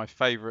Matuidi is my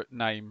favourite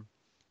name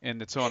in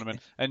the tournament.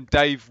 And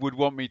Dave would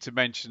want me to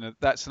mention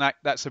that's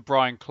a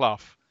Brian Clough.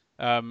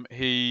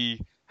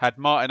 He had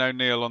Martin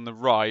O'Neill on the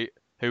right,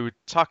 who would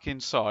tuck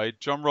inside.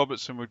 John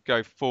Robertson would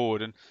go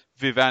forward, and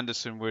Viv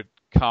Anderson would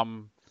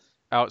come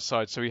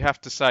outside. So we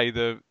have to say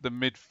the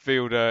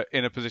midfielder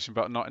in a position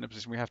but not in a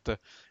position. We have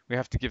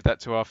to give that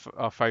to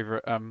our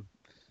favourite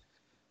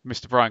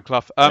Mr. Brian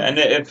Clough.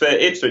 And for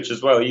Ipswich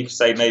as well, you could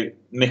say maybe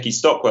Mickey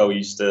Stockwell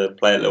used to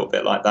play a little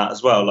bit like that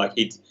as well. Like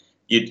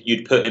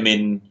you'd put him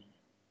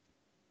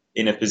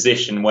in a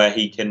position where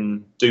he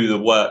can do the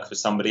work for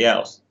somebody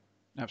else.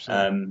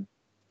 Absolutely.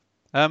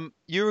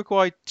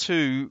 Uruguay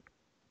 2,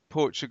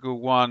 Portugal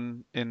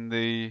 1 in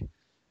the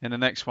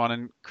next one,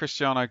 and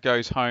Cristiano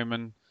goes home,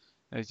 and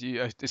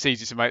it's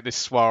easy to make this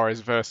Suarez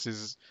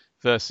versus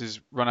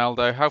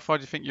Ronaldo. How far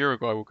do you think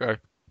Uruguay will go?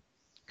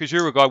 Because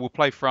Uruguay will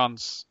play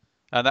France,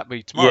 and that'll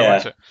be tomorrow,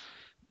 won't it?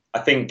 I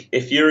think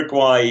if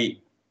Uruguay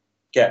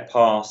get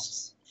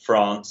past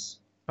France,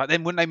 but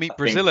then wouldn't they meet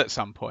Brazil at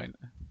some point?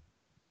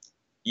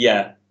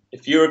 Yeah,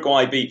 if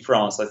Uruguay beat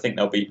France, I think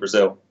they'll beat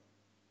Brazil.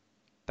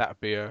 That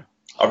would be I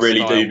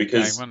really do,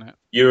 because game,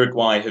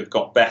 Uruguay have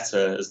got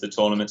better as the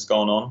tournament's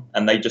gone on,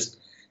 and they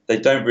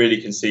don't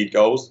really concede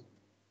goals.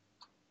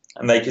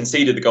 And they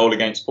conceded the goal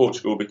against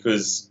Portugal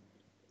because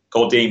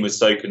Godin was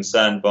so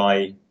concerned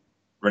by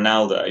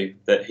Ronaldo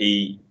that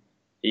he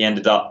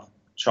ended up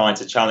trying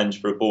to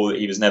challenge for a ball that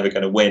he was never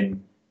going to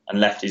win and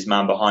left his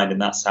man behind,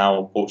 and that's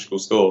how Portugal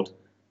scored.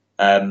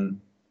 I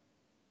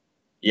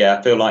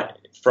feel like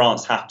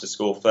France have to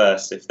score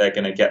first if they're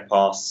going to get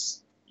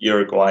past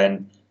Uruguay,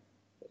 and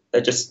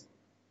they're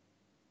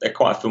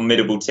quite a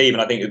formidable team,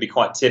 and I think it would be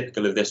quite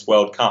typical of this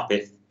World Cup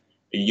if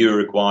a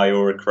Uruguay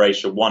or a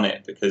Croatia won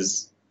it,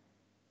 because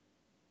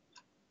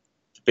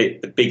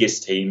the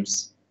biggest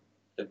teams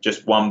have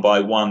just one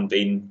by one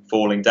been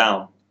falling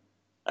down.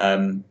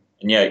 And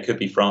it could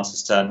be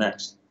France's turn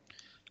next.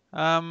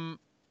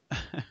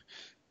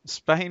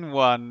 Spain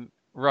won,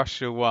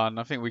 Russia won.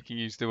 I think we can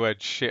use the word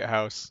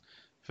shithouse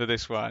for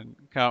this one,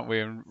 can't we?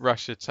 And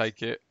Russia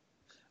take it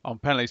on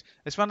penalties.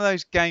 It's one of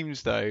those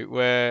games, though,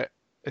 where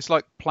it's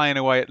like playing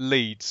away at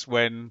Leeds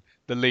when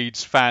the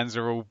Leeds fans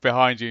are all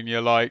behind you and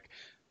you're like,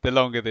 the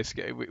longer this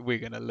game, we're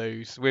going to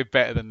lose. We're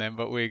better than them,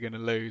 but we're going to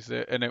lose.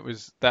 And it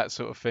was that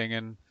sort of thing.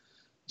 And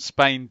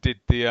Spain did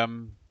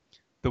the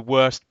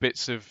worst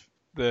bits of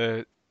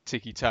the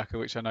tiki-taka,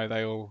 which I know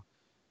they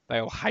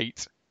all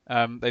hate.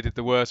 They did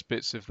the worst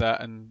bits of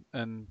that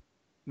and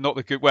not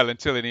the good. Well,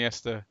 until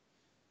Iniesta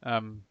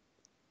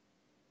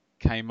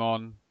came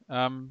on.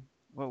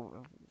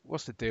 Well,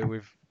 what's the deal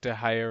with De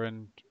Gea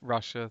and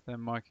Russia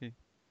then, Mikey?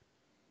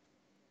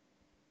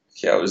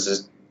 Yeah, it was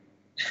just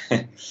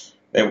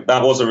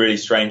that was a really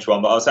strange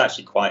one, but I was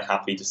actually quite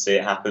happy to see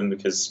it happen,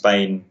 because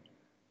Spain,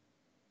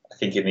 I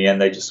think in the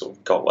end they just sort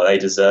of got what they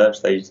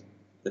deserved. They've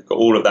got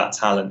all of that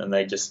talent, and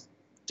they just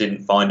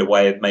didn't find a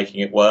way of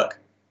making it work.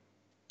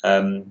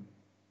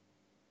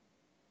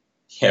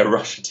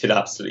 Russia did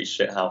absolutely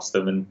shithouse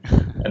them,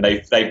 and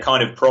they've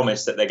kind of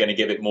promised that they're going to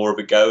give it more of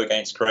a go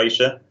against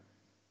Croatia.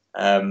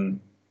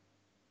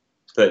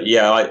 But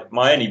yeah,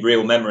 my only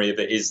real memory of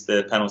it is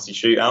the penalty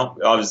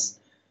shootout.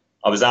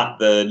 I was at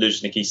the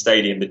Luzhniki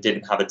Stadium but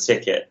didn't have a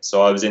ticket,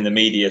 so I was in the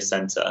media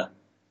centre.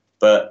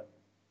 But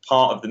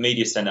part of the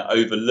media centre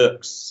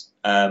overlooks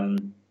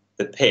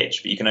the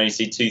pitch, but you can only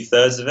see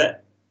 2/3 of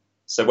it.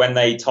 So when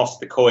they tossed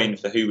the coin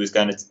for who was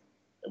going to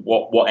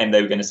what end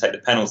they were going to take the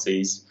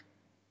penalties,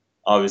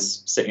 I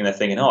was sitting there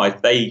thinking,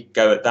 if they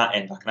go at that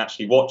end, I can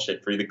actually watch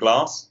it through the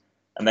glass.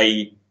 And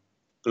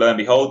lo and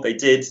behold, they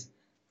did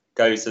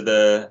go to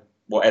the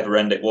whatever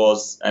end it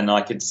was, and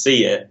I could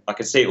see it. I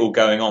could see it all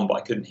going on, but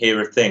I couldn't hear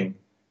a thing.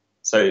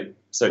 So it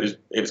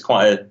was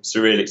quite a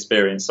surreal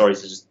experience. Sorry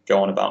to just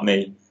go on about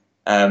me.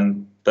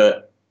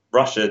 But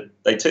Russia,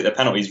 they took their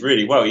penalties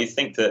really well. You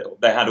think that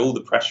they had all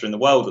the pressure in the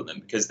world on them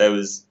because there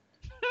was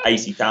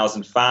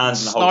 80,000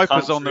 fans and the whole country.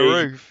 Snipers on the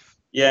roof.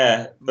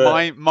 Yeah.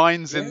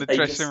 Mines in the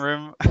dressing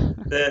room.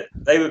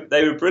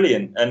 They were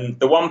brilliant. And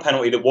the one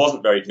penalty that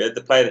wasn't very good,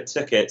 the player that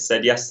took it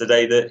said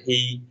yesterday that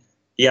he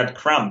had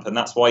cramp and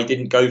that's why he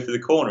didn't go for the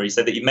corner. He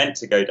said that he meant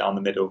to go down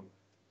the middle.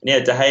 And yeah,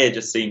 De Gea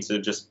just seemed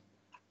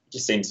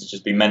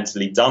to be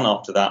mentally done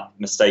after that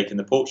mistake in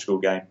the Portugal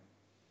game.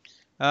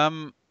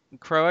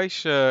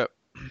 Croatia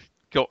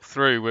got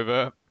through with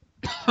a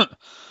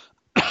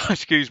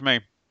excuse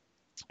me,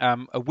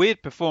 a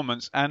weird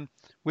performance, and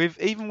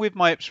even with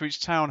my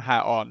Ipswich Town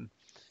hat on,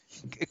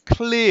 a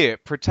clear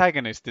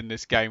protagonist in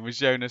this game was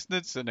Jonas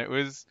Knudsen. It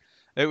was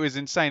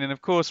insane, and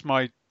of course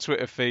my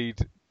Twitter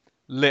feed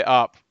lit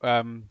up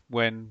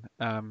when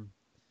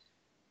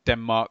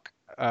Denmark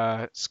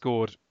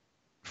scored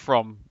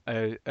from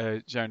a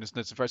Jonas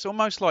Knudsen throw. It's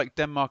almost like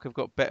Denmark have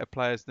got better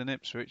players than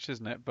Ipswich,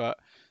 isn't it? But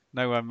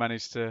no one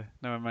managed to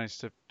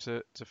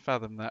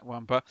fathom that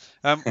one. But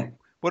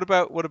what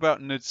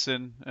about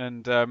Knudsen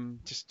and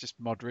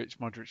just Modric?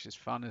 Modric is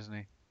fun, isn't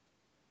he?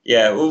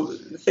 Yeah, well,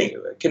 the thing,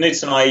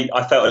 Knudsen,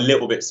 I felt a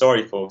little bit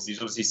sorry for because he's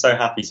obviously so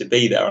happy to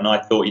be there, and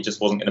I thought he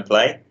just wasn't going to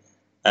play.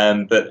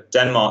 But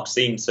Denmark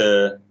seemed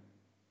to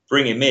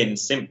bring him in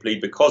simply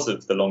because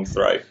of the long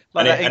throw.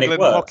 Like that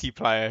England hockey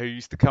player who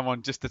used to come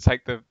on just to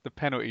take the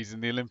penalties in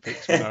the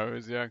Olympics when I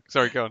was young.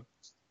 Sorry, go on.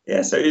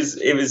 Yeah, so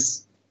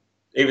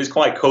it was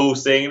quite cool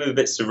seeing him. It was a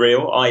bit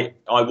surreal. I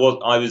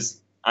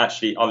was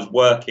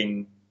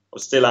working. I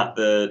was still at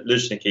the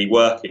Luzhniki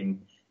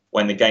working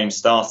when the game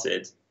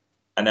started,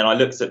 and then I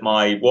looked at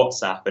my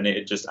WhatsApp and it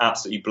had just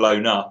absolutely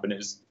blown up. And it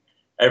was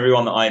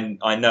everyone that I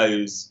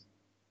know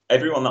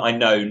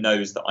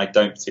knows that I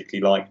don't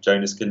particularly like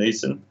Jonas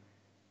Knudsen.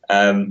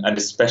 And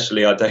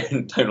especially I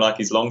don't like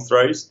his long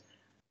throws.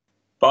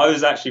 But I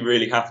was actually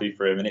really happy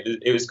for him, and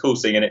it was cool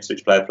seeing an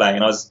Ipswich player playing.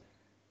 And I was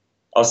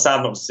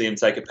sad not to see him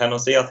take a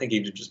penalty. I think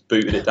he'd have just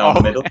booted it down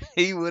the middle.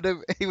 He would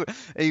have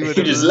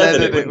just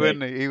leathered it,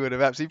 wouldn't he? He would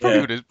have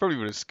absolutely probably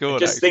would have scored.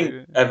 Just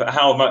think of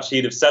how much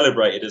he'd have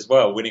celebrated as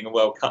well, winning a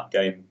World Cup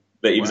game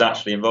that he was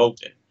actually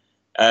involved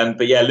in.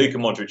 But yeah, Luka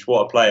Modric,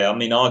 what a player! I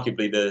mean,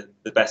 arguably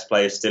the best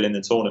player still in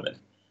the tournament.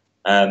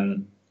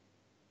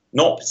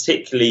 Not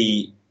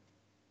particularly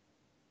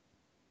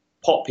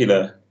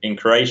popular in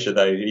Croatia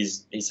though.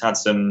 He's had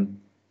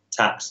some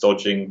tax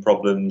dodging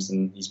problems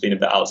and he's been a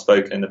bit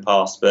outspoken in the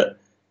past. But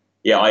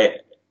yeah, I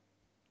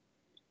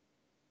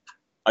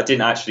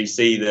didn't actually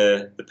see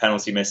the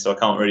penalty miss, so I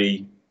can't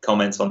really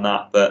comment on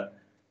that. But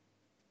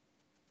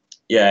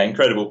yeah,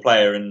 incredible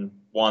player and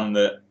one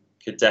that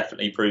could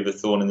definitely prove a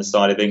thorn in the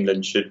side of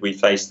England should we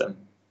face them.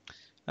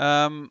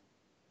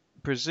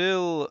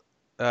 Brazil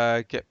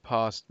get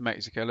past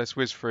Mexico. Let's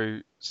whiz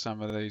through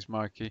some of these,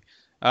 Mikey.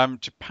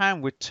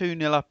 Japan were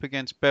 2-0 up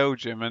against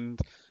Belgium,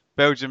 and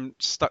Belgium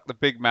stuck the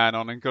big man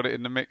on and got it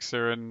in the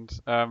mixer and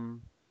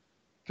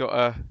got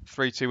a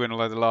 3-2 win,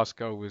 although the last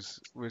goal was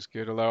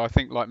good. Although I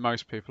think, like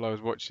most people, I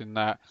was watching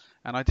that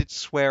and I did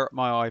swear at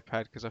my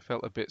iPad because I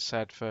felt a bit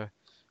sad for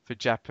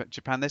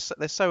Japan.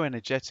 They're so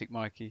energetic,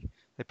 Mikey.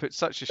 They put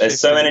such a They're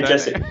shift so in,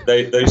 energetic.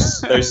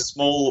 those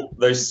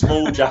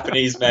small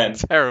Japanese men.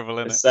 Terrible,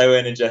 isn't it? So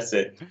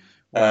energetic.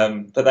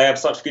 But they have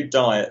such a good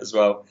diet as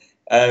well.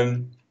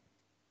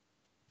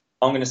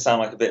 I'm going to sound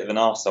like a bit of an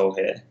arsehole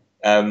here.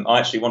 I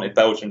actually wanted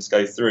Belgium to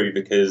go through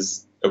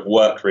because of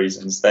work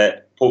reasons.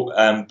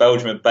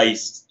 Belgium are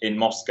based in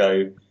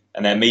Moscow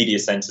and their media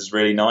centre is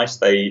really nice.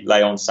 They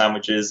lay on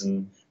sandwiches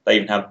and they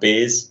even have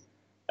beers.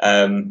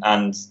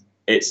 And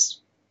it's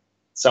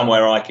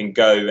somewhere I can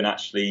go and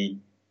actually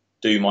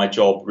do my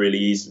job really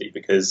easily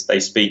because they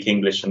speak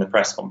English in the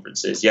press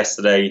conferences.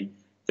 Yesterday,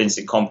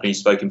 Vincent Kompany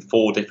spoke in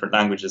 4 different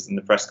languages in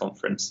the press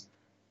conference.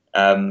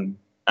 And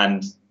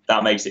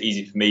that makes it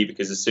easy for me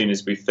because as soon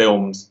as we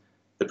filmed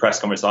the press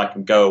conference, I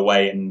can go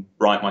away and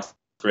write my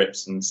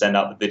scripts and send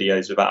out the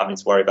videos without having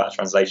to worry about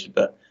translation.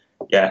 But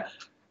yeah,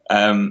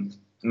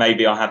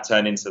 maybe I have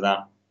turned into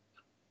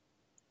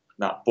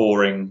that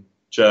boring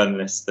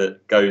journalist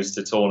that goes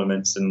to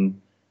tournaments and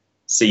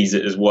sees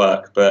it as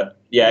work. But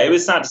yeah, it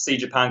was sad to see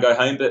Japan go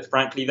home, but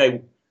frankly,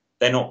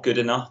 they're not good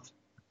enough.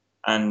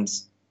 And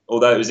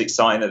although it was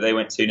exciting that they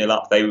went 2-0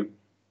 up,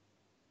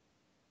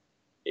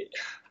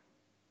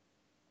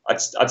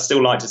 I'd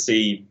still like to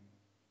see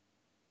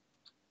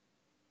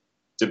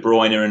De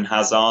Bruyne and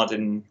Hazard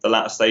in the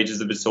latter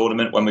stages of the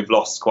tournament when we've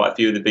lost quite a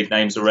few of the big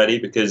names already,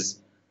 because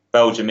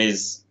Belgium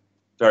is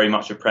very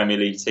much a Premier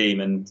League team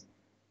and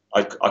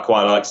I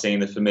quite like seeing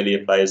the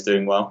familiar players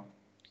doing well.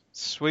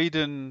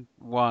 Sweden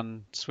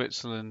 1,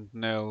 Switzerland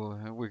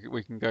 0.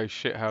 We can go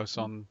shithouse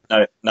on.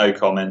 No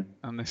comment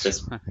on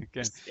this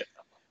again.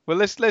 Well,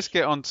 let's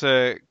get on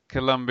to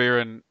Colombia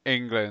and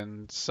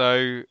England.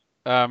 So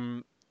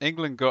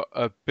England got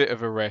a bit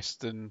of a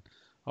rest, and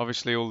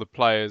obviously all the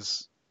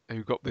players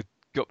who got the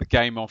got the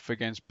game off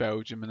against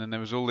Belgium, and then there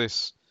was all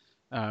this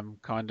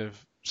kind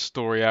of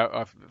story out.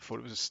 I thought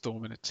it was a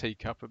storm in a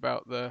teacup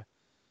about the,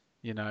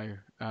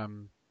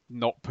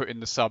 not putting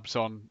the subs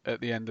on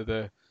at the end of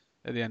the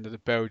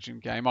Belgium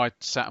game. I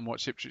sat and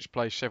watched Ipswich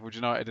play Sheffield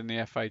United in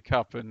the FA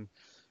Cup, and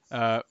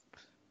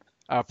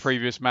our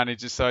previous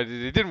manager decided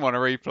he didn't want to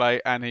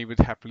replay, and he would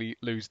happily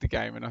lose the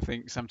game. And I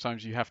think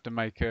sometimes you have to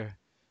make a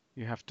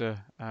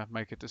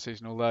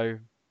decision. Although,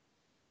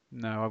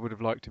 no, I would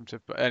have liked him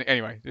to. But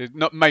anyway,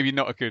 not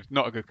a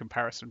good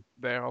comparison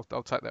there.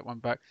 I'll take that one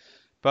back.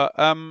 But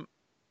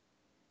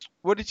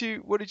what did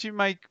you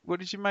make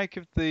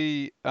of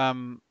the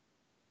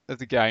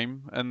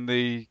game and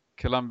the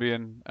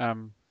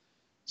Colombian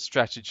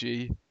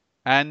strategy?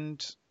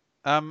 And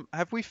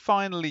have we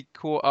finally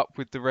caught up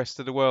with the rest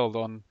of the world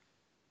on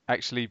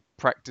actually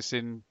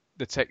practicing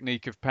the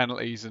technique of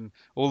penalties, and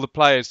all the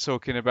players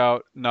talking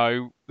about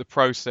the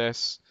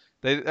process?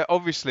 They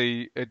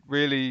obviously, it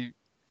really,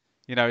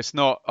 it's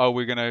not,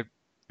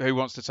 who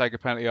wants to take a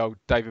penalty? Oh,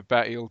 David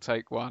Batty will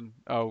take one.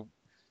 Oh,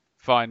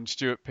 fine,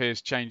 Stuart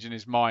Pearce changing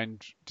his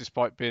mind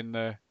despite being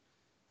the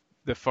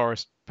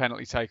Forest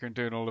penalty taker and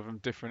doing all of them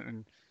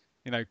different,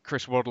 and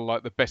Chris Waddle,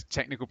 like the best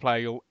technical player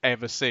you'll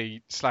ever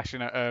see,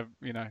 slashing at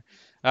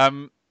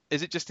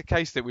is it just a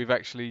case that we've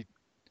actually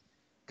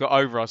got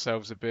over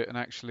ourselves a bit and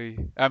actually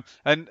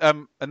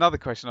another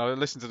question? I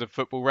listened to the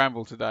Football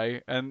Ramble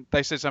today, and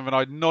they said something,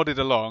 I nodded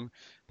along.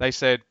 They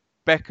said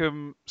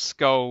Beckham,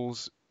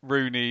 Scholes,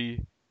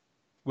 Rooney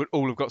would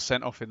all have got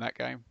sent off in that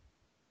game.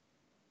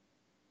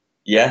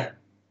 Yeah,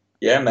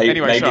 maybe.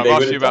 Anyway, maybe so they I've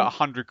would asked you have about done.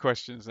 100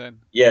 questions then.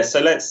 Yeah,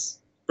 so let's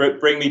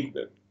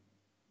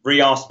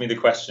re-ask me the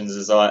questions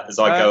as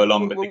I go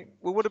along.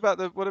 Well, what about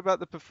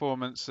the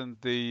performance and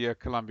the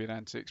Colombian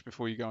antics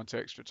before you go on to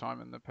extra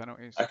time and the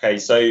penalties? Okay,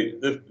 so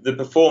the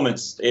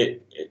performance,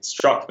 it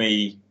struck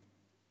me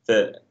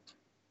that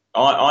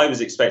I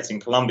was expecting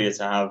Colombia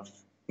to have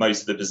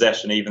most of the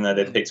possession, even though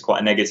they picked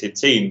quite a negative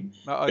team.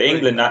 But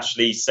England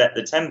actually set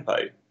the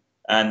tempo,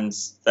 and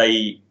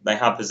they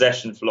had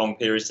possession for long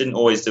periods. Didn't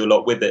always do a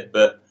lot with it,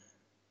 but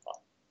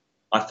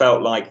I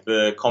felt like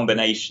the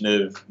combination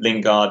of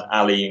Lingard,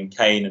 Ali, and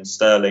Kane and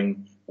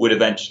Sterling would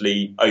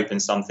eventually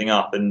open something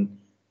up. And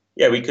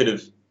yeah, we could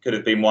have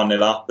been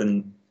 1-0 up,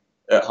 and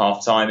at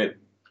half time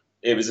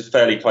it was a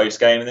fairly close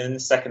game. And then in the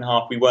second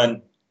half we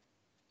were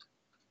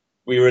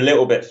a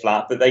little bit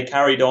flat, but they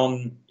carried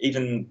on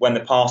even when the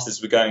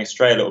passes were going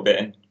astray a little bit,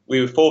 and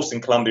we were forcing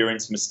Colombia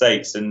into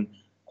mistakes. And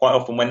quite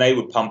often when they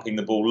were pumping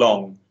the ball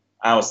long,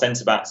 our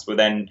centre-backs were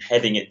then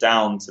heading it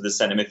down to the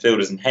centre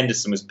midfielders, and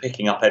Henderson was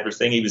picking up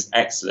everything. He was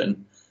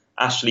excellent.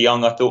 Ashley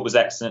Young, I thought, was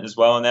excellent as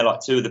well. And they're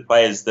like two of the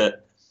players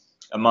that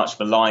are much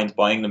maligned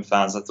by England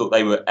fans. I thought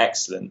they were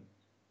excellent.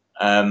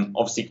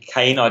 Obviously,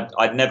 Kane,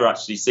 I'd never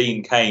actually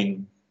seen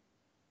Kane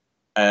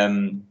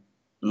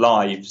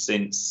live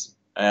since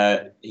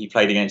he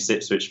played against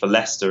Ipswich for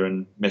Leicester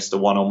and missed a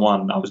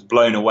one-on-one. I was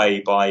blown away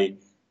by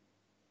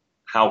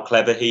how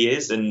clever he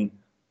is. And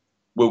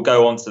we'll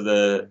go on to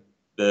the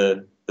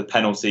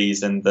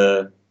penalties and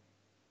the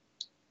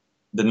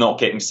not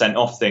getting sent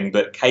off thing,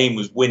 but Kane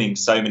was winning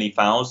so many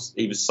fouls.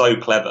 He was so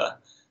clever,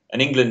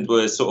 and England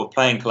were sort of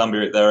playing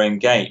Colombia at their own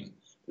game.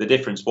 The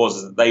difference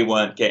was that they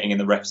weren't getting in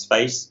the ref's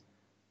face,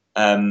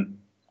 and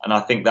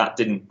I think that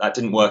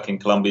didn't work in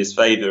Colombia's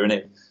favour. And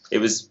it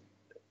was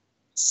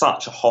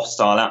such a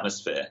hostile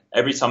atmosphere.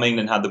 Every time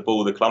England had the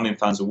ball, the Colombian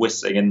fans were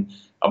whistling, and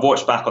I've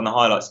watched back on the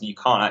highlights, and you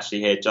can't actually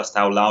hear just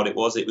how loud it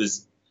was. It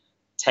was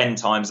 10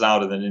 times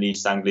louder than an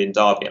East Anglian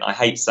derby. And I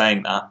hate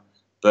saying that,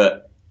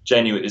 but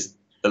genuinely, it is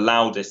the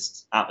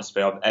loudest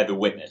atmosphere I've ever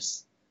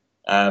witnessed.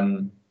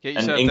 Get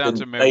yourself down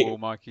to Millwall,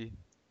 Mikey.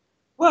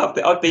 Well,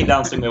 I've been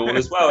down to Millwall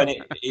as well, and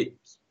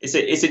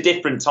it's a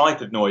different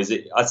type of noise.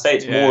 I'd say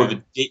it's more of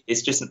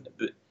it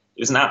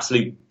was an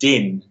absolute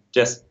din,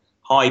 just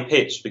high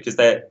pitched, because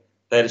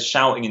they're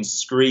shouting and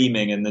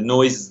screaming, and the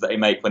noises that they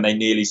make when they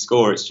nearly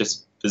score, it's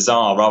just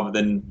bizarre, rather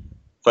than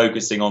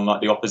focusing on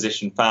like the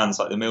opposition fans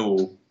like the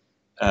Millwall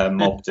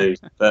mob do.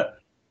 But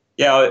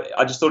yeah,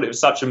 I just thought it was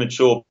such a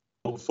mature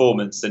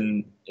performance,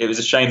 and it was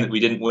a shame that we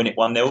didn't win it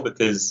 1-0,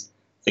 because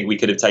I think we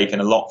could have taken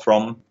a lot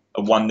from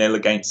a 1-0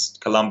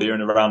 against Colombia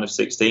in a round of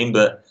 16.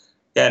 But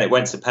yeah, and it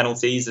went to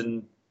penalties,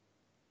 and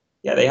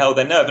yeah, they held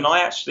their nerve. And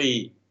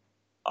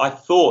I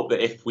thought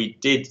that if we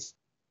did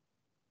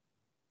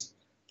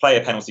play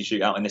a penalty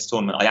shootout in this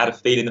tournament, I had a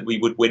feeling that we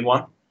would win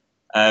one.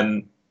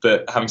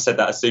 But having said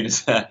that, as soon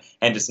as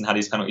Henderson had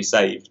his penalty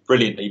saved,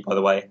 brilliantly, by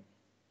the way,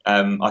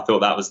 I thought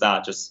that was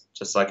that,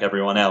 just like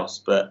everyone else.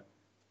 But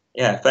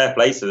yeah, fair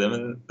play to them.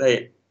 And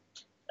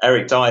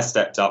Eric Dyer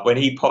stepped up. When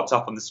he popped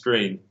up on the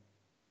screen,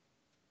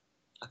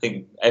 I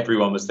think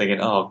everyone was thinking,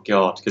 oh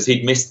God, because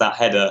he'd missed that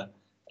header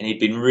and he'd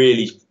been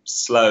really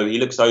slow. He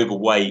looks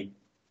overweight.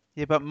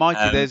 Yeah, but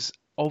Mikey, there's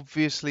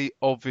obviously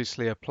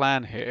a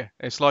plan here.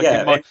 It's like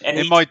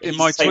in my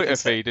Twitter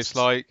feed, it's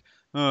like,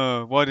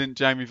 oh, why didn't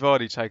Jamie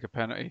Vardy take a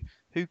penalty?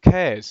 Who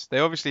cares? They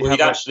obviously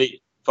have.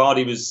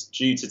 Vardy was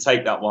due to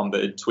take that one,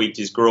 but had tweaked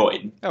his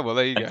groin. Oh well,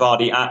 there you and go.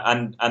 Vardy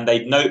and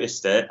they'd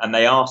noticed it, and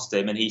they asked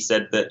him, and he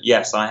said that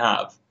yes, I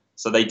have.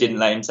 So they didn't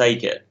let him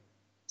take it.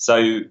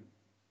 So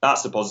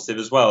that's a positive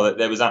as well. That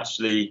there was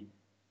actually,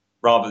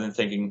 rather than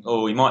thinking,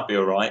 oh, he might be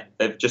all right,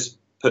 they've just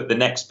put the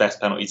next best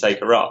penalty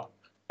taker up.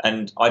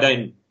 And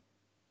I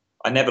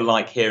never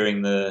like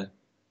hearing why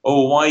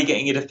are you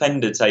getting a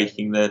defender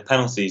taking the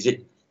penalties?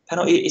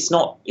 It's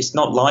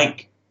not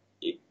like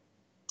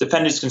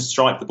defenders can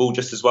strike the ball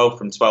just as well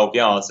from 12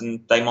 yards,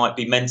 and they might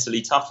be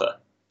mentally tougher.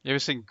 You ever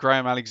seen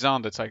Graham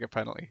Alexander take a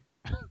penalty?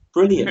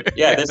 Brilliant.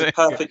 Yeah, there's a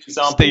perfect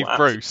example. Steve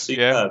Bruce.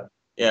 Superb.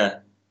 Yeah.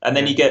 And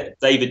then you get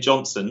David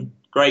Johnson,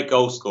 great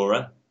goal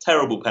scorer,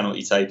 terrible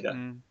penalty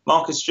taker.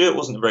 Marcus Stewart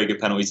wasn't a very good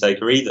penalty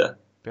taker either.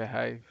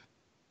 Behave.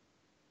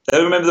 I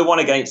remember the one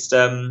against,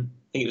 I think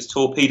it was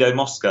Torpedo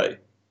Moscow,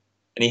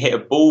 and he hit a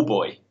ball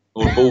boy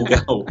or a ball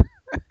goal.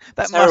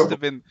 That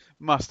Terrible.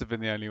 must have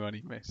been the only one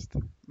he missed.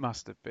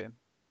 Must have been.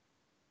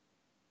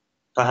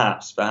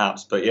 Perhaps,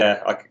 but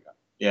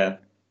yeah.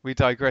 We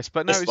digress.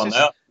 But no, This it's one,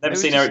 just, never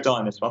seen Eric Dyer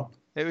in this one.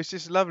 It was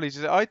just lovely.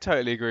 I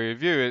totally agree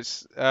with you.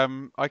 It's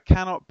I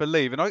cannot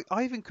believe, and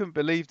I even couldn't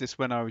believe this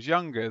when I was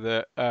younger,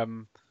 that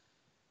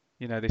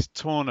this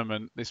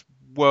tournament, this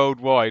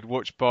worldwide,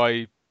 watched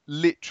by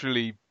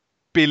literally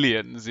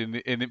billions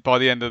by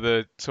the end of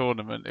the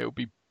tournament, it'll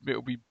be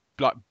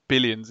like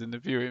billions in the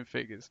viewing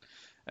figures,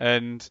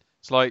 and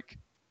it's like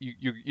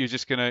you're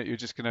just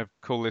gonna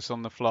call this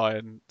on the fly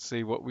and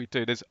see what we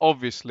do. There's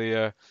obviously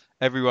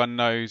everyone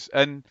knows,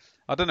 and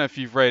I don't know if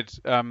you've read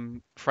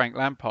Frank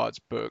Lampard's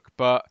book,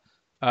 but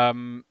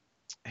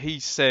he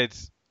said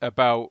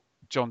about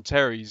John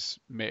Terry's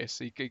miss,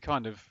 he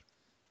kind of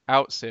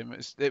outs him.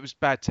 It was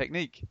bad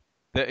technique,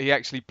 that he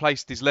actually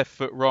placed his left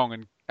foot wrong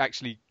and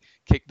actually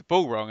kicked the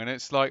ball wrong. And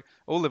it's like,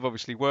 all they've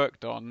obviously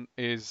worked on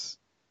is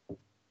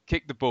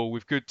kick the ball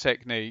with good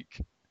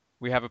technique.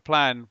 We have a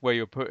plan where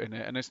you're putting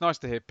it. And it's nice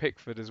to hear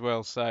Pickford as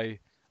well say,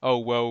 oh,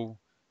 well,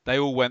 they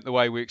all went the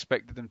way we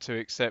expected them to,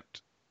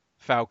 except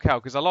Falcao,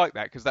 because I like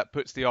that, because that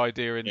puts the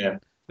idea in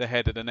the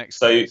head of the next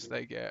case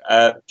they get.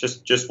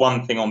 Just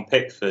one thing on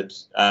Pickford.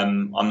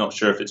 I'm not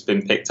sure if it's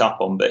been picked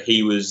up on, but he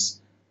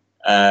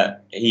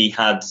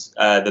had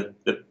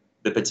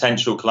the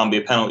potential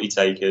Colombia penalty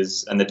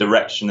takers and the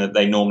direction that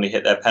they normally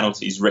hit their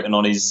penalties written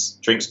on his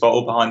drinks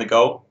bottle behind the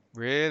goal.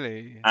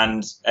 Really?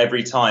 And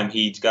every time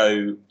he'd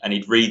go and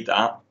he'd read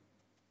that,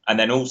 and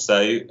then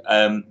also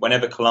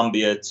whenever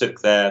Colombia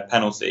took their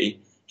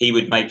penalty, he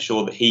would make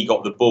sure that he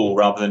got the ball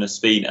rather than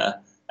Ospina,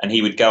 and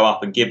he would go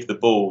up and give the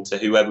ball to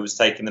whoever was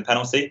taking the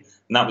penalty,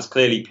 and that was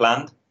clearly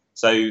planned.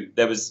 So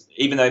there was,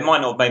 even though it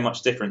might not have made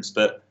much difference,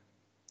 but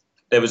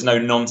there was no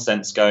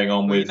nonsense going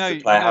on with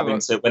the player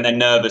when they're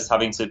nervous,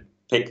 having to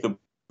pick the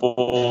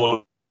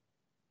ball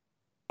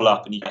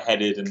up and you get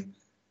headed, and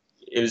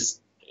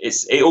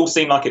it all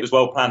seemed like it was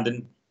well planned.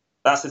 And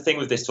that's the thing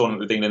with this tournament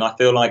with England. I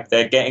feel like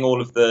they're getting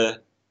all of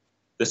the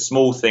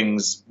small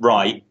things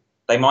right.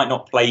 They might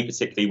not play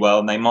particularly well,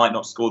 and they might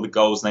not score the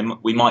goals,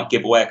 and we might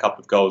give away a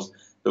couple of goals,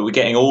 but we're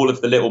getting all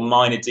of the little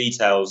minor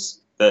details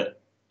that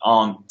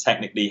aren't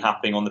technically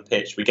happening on the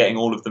pitch. We're getting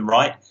all of them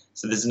right,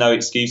 so there's no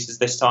excuses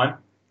this time.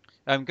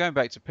 Going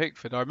back to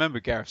Pickford, I remember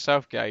Gareth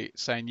Southgate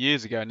saying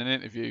years ago in an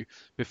interview,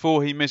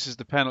 before he misses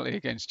the penalty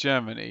against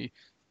Germany,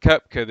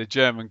 Köpke, the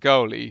German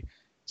goalie,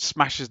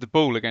 smashes the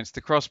ball against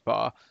the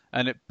crossbar,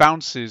 and it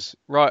bounces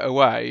right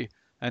away,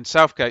 and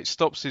Southgate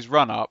stops his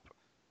run up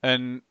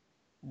and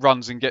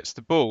runs and gets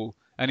the ball.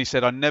 And he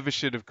said, I never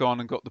should have gone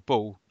and got the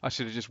ball. I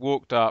should have just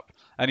walked up.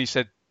 And he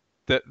said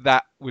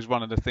that was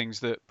one of the things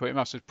that put him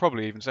up. So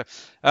probably even so.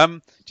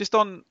 Just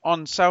on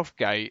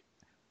Southgate,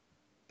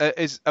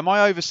 am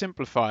I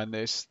oversimplifying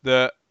this,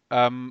 that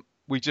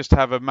we just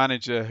have a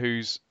manager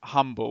who's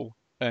humble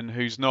and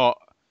who's not,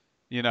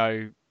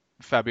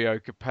 Fabio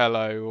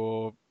Capello,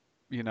 or,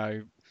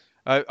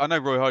 I know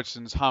Roy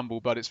Hodgson's humble,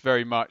 but it's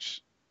very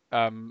much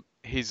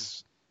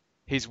his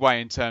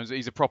way, in terms of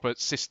he's a proper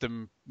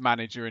system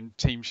manager and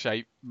team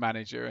shape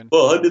manager. And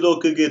well, I hope you're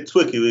not going to get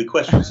tricky with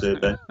questions here,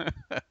 Ben.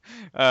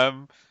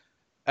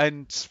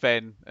 And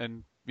Sven,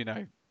 and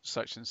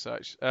such and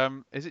such.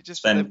 Is it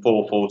just Sven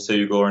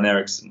 4-4-2 Goran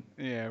Eriksson?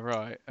 Yeah,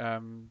 right.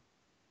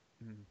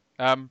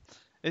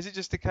 Is it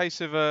just a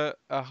case of a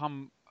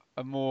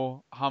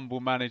more humble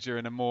manager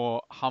and a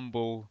more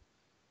humble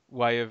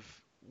way of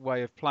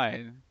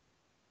playing?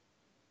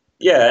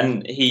 Yeah,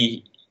 and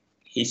he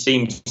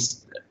seems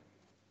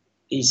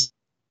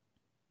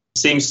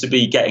to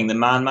be getting the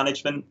man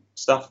management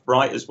stuff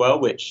right as well,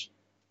 which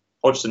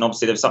Hodgson,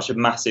 obviously there was such a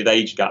massive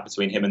age gap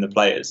between him and the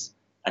players,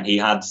 and the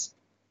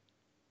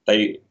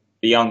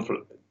young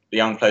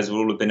players would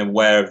all have been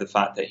aware of the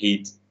fact that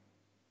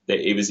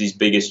it was his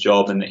biggest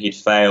job and that he'd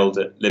failed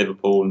at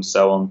Liverpool and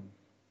so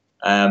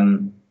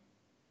on.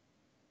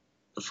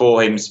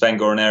 Before him,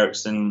 Sven-Goran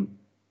Eriksson,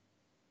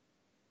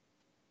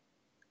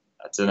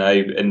 I don't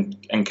know,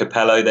 and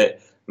Capello,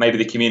 that maybe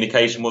the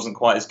communication wasn't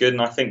quite as good,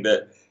 and I think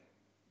that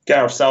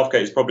Gareth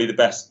Southgate is probably the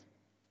best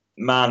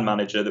man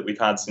manager that we've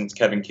had since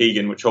Kevin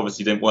Keegan, which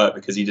obviously didn't work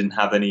because he didn't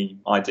have any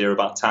idea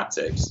about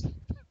tactics.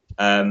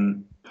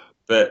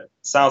 But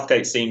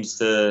Southgate seems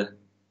to,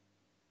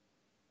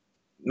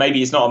 maybe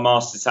he's not a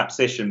master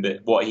tactician,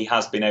 but what he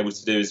has been able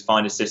to do is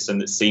find a system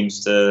that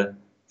seems to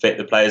fit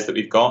the players that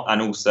we've got.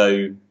 And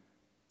also,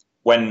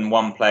 when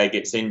one player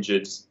gets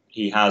injured,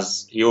 he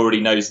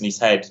already knows in his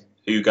head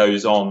who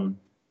goes on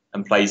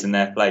and plays in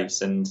their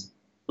place. And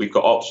we've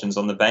got options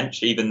on the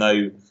bench, even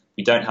though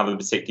we don't have a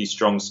particularly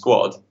strong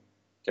squad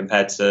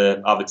compared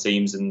to other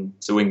teams and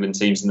to England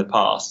teams in the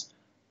past.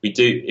 We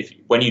do,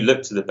 when you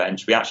look to the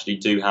bench, we actually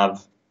do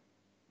have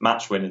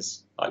match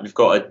winners. Like, we've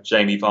got a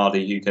Jamie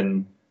Vardy who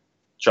can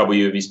trouble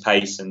you with his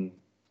pace and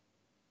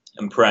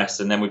press,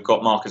 and then we've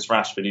got Marcus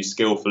Rashford who's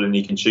skillful and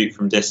he can shoot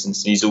from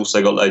distance, and he's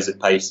also got loads of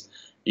pace.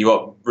 You've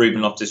got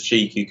Ruben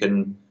Loftus-Cheek who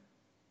can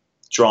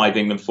drive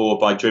England forward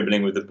by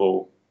dribbling with the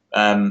ball.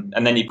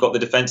 And then you've got the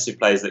defensive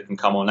players that can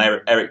come on.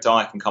 Eric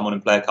Dyer can come on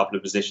and play a couple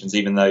of positions,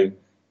 even though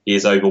he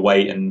is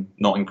overweight and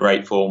not in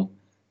great form.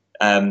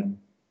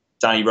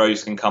 Danny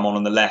Rose can come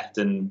on the left,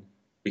 and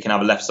we can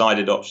have a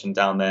left-sided option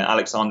down there.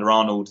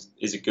 Alexander-Arnold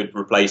is a good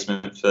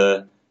replacement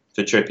for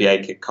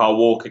Trippier. Kyle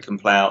Walker can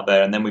play out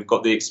there. And then we've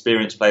got the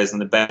experienced players on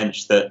the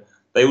bench that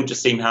they all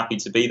just seem happy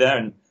to be there.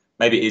 And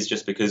maybe it is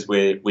just because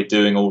we're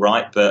doing all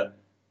right, but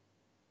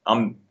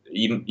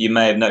you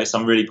may have noticed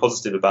I'm really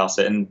positive about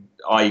it, and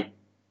I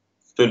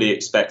fully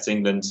expect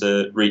England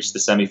to reach the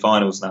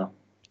semi-finals now.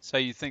 So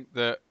you think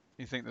that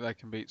they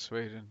can beat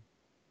Sweden?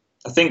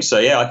 I think so.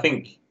 Yeah, I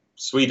think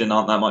Sweden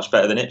aren't that much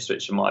better than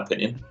Ipswich, in my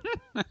opinion.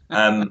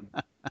 And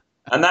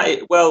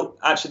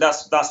actually,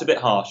 that's a bit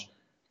harsh.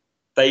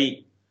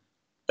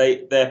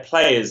 Their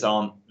players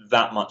aren't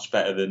that much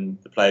better than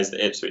the players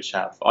that Ipswich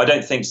have. I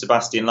don't think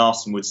Sebastian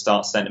Larsson would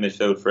start centre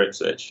midfield for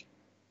Ipswich,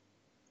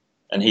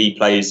 and he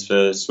plays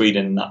for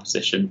Sweden in that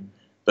position.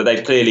 But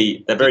they're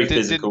very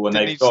physical, and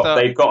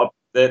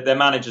their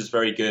manager's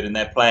very good, and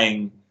they're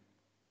playing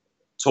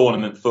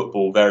tournament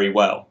football very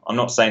well. I'm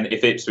not saying that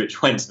if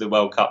Ipswich went to the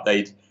World Cup,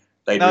 they'd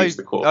reach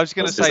the quarter. I was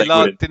going to say,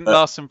 didn't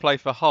Larsson play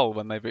for Hull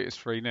when they beat us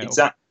 3-0?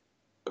 Exactly.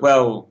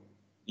 Well,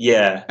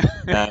 yeah.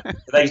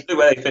 Look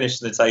where they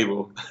finished in the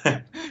table.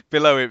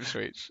 Below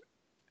Ipswich.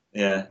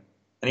 Yeah.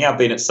 And he had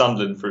been at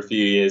Sunderland for a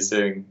few years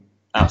doing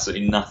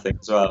absolutely nothing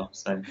as well.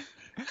 So.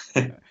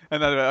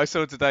 I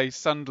saw today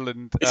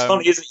Sunderland. It's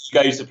funny, isn't it?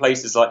 You go to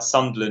places like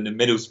Sunderland and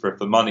Middlesbrough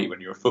for money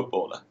when you're a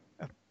footballer.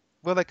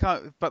 Well, they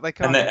can't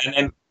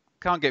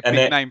get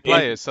big name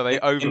players, so they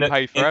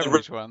overpay for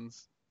average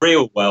ones.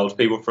 Real world,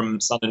 people from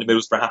Sunderland and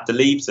Middlesbrough have to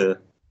leave to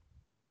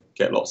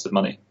get lots of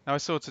money. Now, I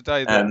saw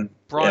today that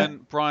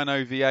Brian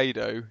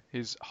Oviedo,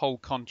 his whole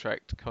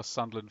contract cost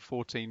Sunderland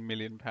 £14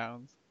 million.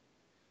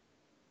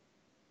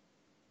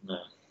 No.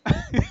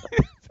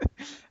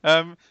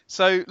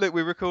 So look,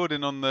 we're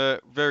recording on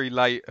the very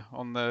late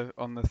on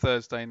the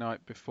Thursday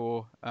night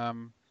before. I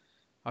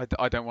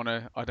don't want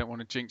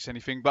to jinx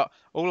anything, but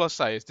all I'll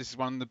say is this is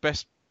one of the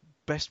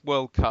best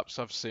World Cups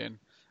I've seen.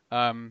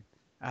 And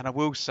I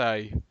will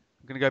say,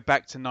 I'm going to go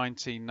back to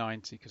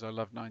 1990 because I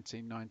love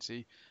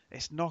 1990.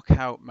 It's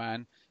knockout,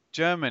 man.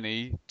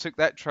 Germany took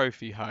that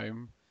trophy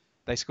home.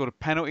 They scored a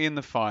penalty in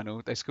the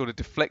final. They scored a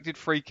deflected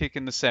free kick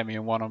in the semi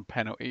and won on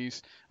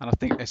penalties. And I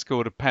think they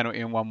scored a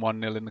penalty and won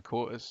 1-0 in the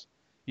quarters.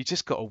 You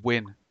just got to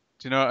win. Do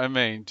you know what I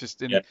mean?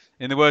 Just in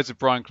the words of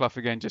Brian Clough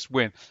again, just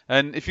win.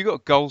 And if you've got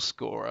a goal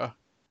scorer,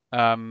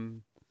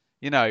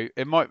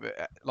 it might be,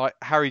 like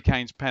Harry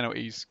Kane's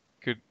penalties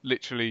could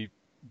literally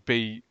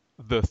be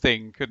the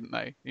thing, couldn't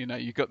they?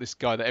 You've got this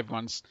guy that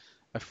everyone's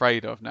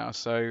afraid of now.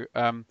 So,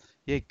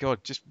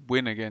 God, just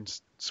win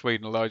against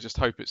Sweden. Although I just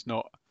hope it's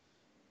not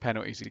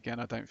penalties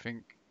again. I don't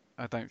think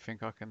I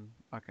can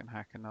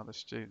hack another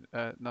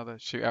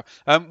shootout.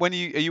 When are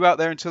you out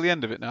there until the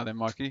end of it now, then,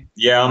 Mikey?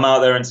 Yeah, I'm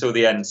out there until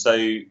the end. So,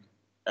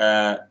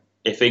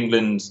 if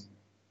England,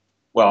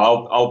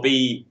 I'll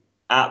be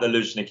at the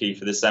Luzhniki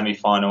for the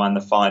semi-final and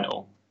the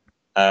final,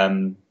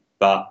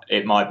 but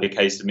it might be a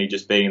case of me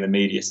just being in the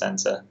media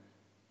centre.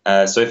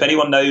 So if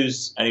anyone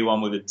knows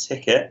anyone with a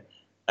ticket,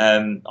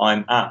 I'm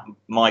at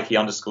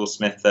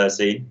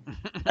Mikey_Smith13.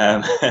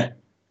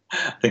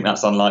 I think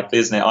that's unlikely,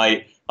 isn't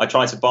it? I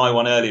tried to buy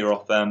one earlier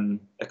off a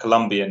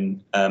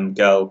Colombian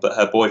girl, but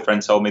her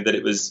boyfriend told me that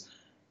it was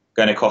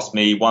going to cost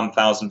me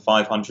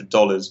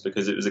 $1,500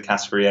 because it was a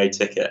category A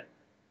ticket.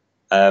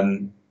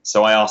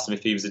 So I asked him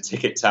if he was a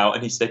ticket tout,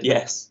 and he said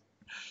yes.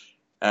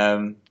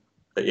 But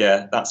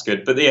yeah, that's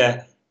good. But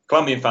yeah,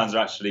 Colombian fans are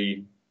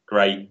actually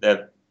great.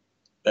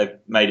 They've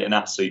made it an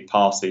absolute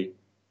party,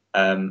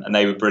 and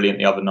they were brilliant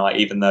the other night.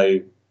 Even though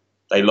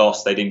they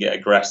lost, they didn't get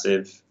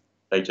aggressive.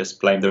 They just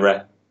blamed the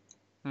ref.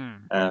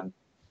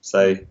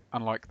 So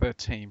unlike their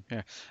team,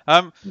 yeah.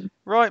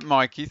 Right,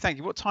 Mikey, thank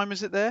you. What time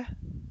is it there?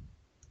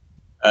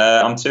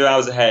 I'm 2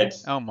 hours ahead.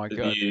 Oh my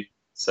god! You.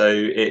 So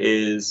it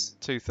is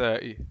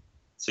 2:30.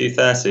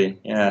 2:30.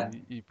 Yeah.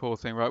 You poor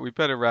thing. Right, we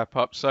better wrap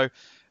up. So,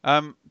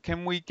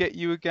 can we get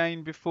you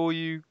again before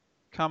you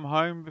come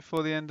home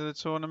before the end of the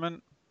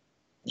tournament?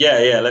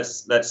 Yeah.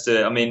 Let's do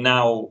it. I mean,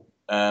 now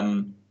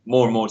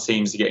more and more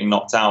teams are getting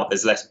knocked out.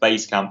 There's less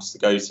base camps to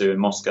go to in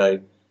Moscow.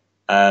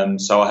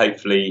 So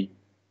hopefully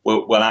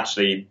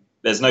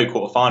there's no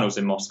quarterfinals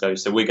in Moscow.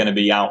 So we're going to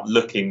be out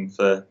looking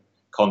for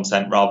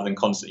content rather than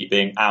constantly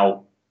being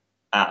out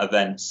at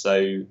events.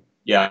 So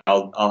yeah,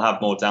 I'll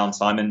have more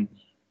downtime. And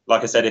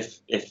like I said,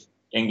 if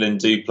England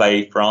do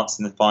play France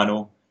in the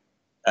final,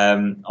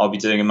 I'll be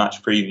doing a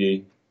match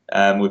preview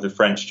with a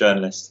French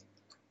journalist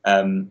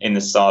in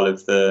the style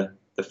of the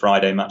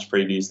Friday match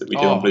previews that we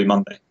do on Blue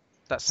Monday.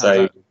 That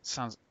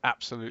sounds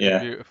absolutely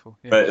beautiful.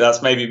 Yeah. But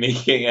that's maybe me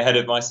getting ahead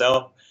of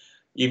myself.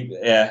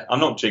 I'm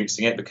not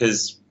jinxing it,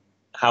 because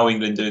how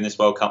England do in this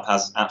World Cup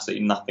has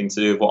absolutely nothing to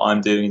do with what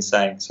I'm doing and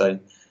saying. So,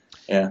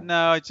 yeah.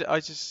 No, I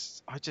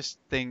just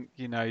think,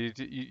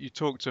 you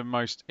talk to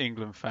most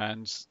England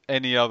fans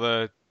any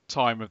other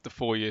time of the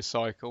 4-year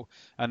cycle,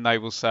 and they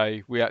will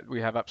say we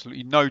have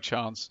absolutely no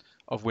chance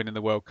of winning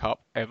the World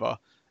Cup ever.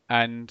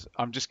 And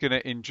I'm just going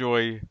to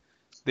enjoy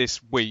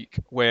this week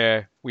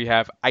where we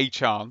have a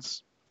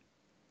chance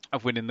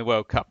of winning the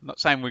World Cup. I'm not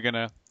saying we're going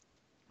to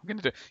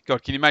do it.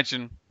 God, can you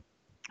imagine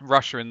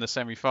Russia in the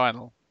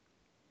semi-final?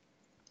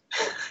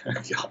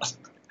 God.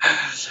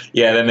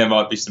 Yeah, then there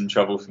might be some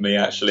trouble for me,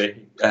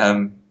 actually.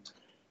 But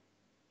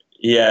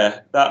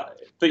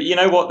you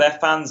know what? Their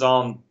fans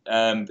aren't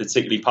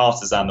particularly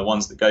partisan, the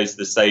ones that go to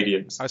the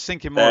stadiums. I was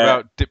thinking more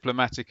about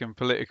diplomatic and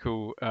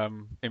political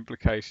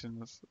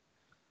implications.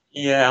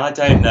 Yeah, I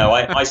don't know.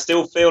 I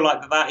still feel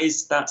like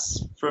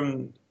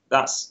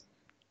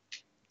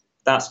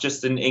that's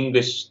just an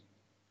English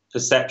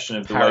perception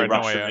of the way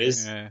Russia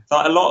is. Yeah.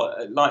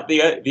 Like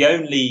the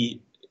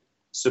only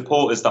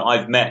supporters that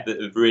I've met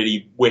that have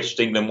really wished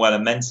England well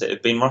and meant it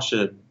have been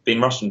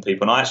Russian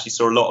people. And I actually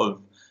saw a lot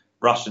of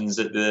Russians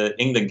at the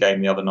England game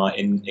the other night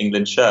in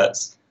England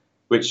shirts,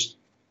 which,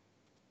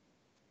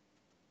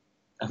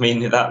 I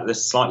mean,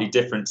 that's slightly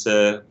different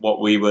to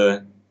what we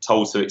were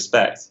told to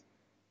expect.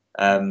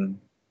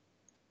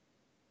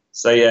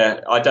 So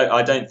yeah, I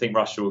don't think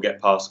Russia will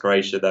get past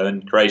Croatia though,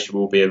 and Croatia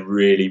will be a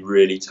really,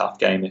 really tough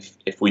game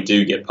if we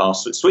do get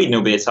past it. Sweden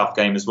will be a tough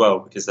game as well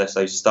because they're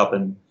so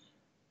stubborn.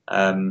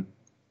 But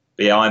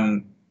yeah,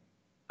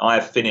 I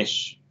have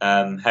Finnish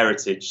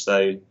heritage,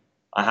 so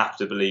I have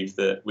to believe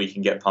that we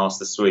can get past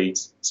the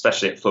Swedes,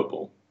 especially at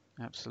football.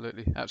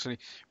 Absolutely.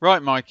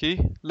 Right,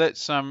 Mikey,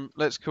 let's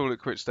call it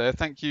quits there.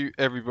 Thank you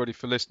everybody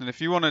for listening. If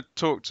you want to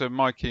talk to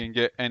Mikey and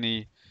get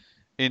any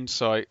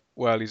insight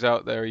while he's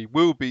out there, he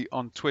will be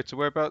on Twitter.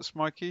 Whereabouts,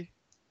 Mikey?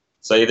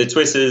 So the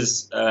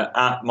Twitter's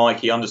at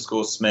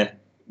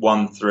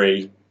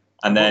Mikey_Smith13,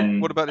 and then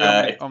what about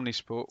the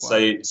Omnisport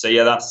one? So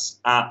yeah, that's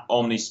at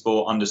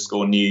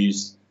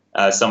Omnisport_news.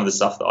 Some of the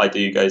stuff that I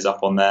do goes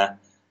up on there,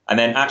 and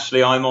then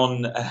actually I'm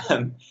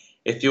on.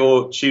 If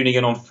you're tuning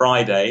in on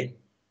Friday,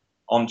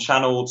 on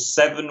channel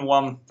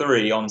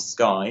 713 on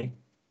Sky,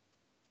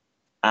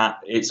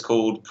 it's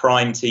called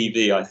Prime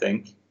TV, I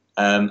think.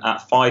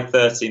 At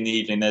 5:30 in the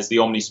evening, there's the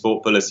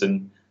Omnisport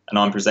Bulletin, and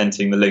I'm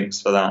presenting the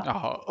links for that.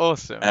 Oh,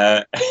 awesome!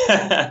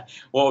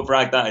 What a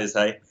brag that is,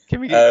 hey? Can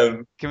we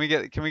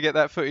get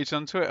that footage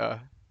on Twitter?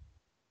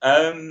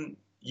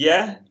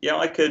 Yeah,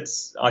 I could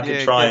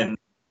try and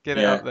get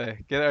it up there.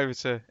 Get it over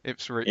to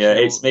Ipswich. Yeah,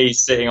 it's me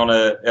sitting on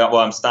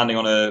I'm standing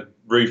on a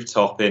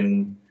rooftop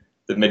in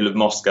the middle of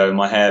Moscow, and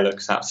my hair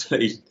looks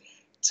absolutely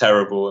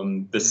terrible,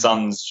 and the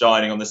sun's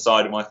shining on the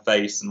side of my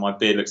face, and my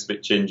beard looks a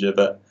bit ginger.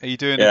 But are you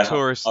doing a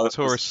tourist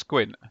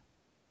squint?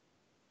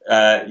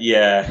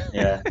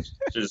 Yeah.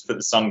 Should just put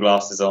the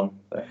sunglasses on.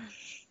 But,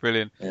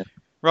 brilliant. Yeah.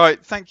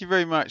 Right, thank you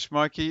very much,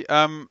 Mikey.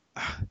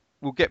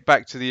 We'll get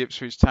back to the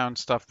Ipswich Town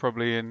stuff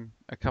probably in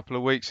a couple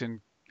of weeks,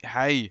 and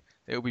hey,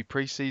 it'll be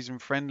pre-season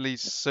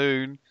friendlies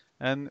soon.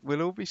 And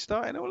we'll all be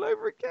starting all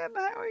over again.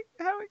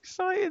 How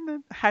exciting!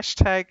 And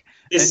hashtag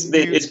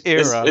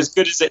era. As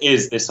good as it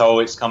is, this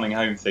whole "it's coming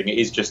home" thing, it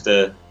is just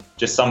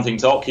something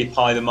to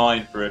occupy the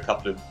mind for a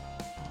couple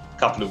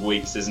of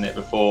weeks, isn't it?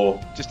 Before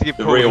just to give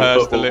the real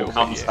Hurst football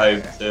comes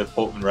home to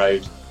Portman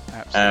Road.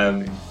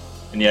 Absolutely.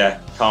 And yeah,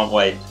 can't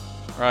wait.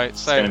 Right,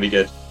 it's going to be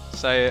good.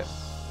 Say it.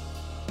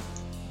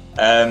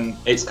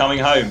 It's coming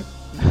home.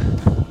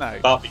 No.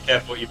 But be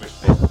careful what you wish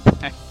for.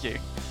 Thank you.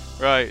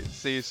 Right,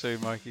 see you soon,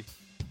 Mikey.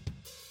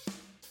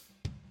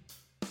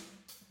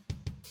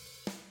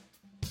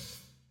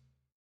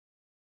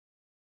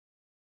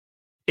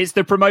 It's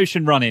the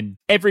promotion run-in.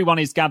 Everyone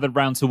is gathered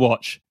round to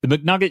watch. The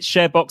McNuggets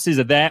share boxes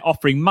are there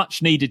offering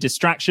much needed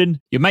distraction.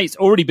 Your mate's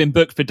already been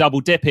booked for double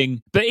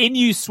dipping, but in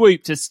you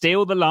swoop to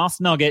steal the last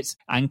nugget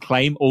and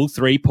claim all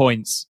 3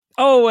 points.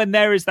 Oh, and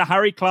there is the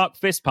Harry Clark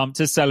fist pump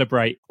to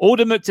celebrate.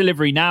 Order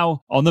McDelivery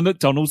now on the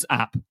McDonald's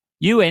app.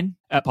 You in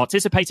at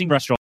participating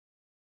restaurants.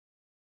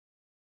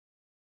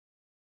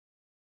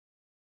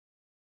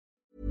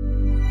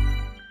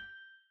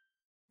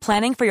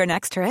 Planning for your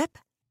next trip?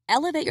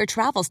 Elevate your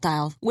travel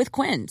style with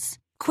Quince.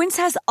 Quince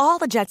has all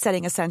the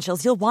jet-setting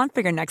essentials you'll want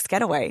for your next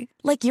getaway,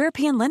 like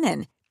European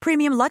linen,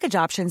 premium luggage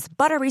options,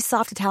 buttery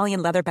soft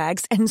Italian leather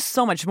bags, and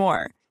so much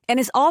more. And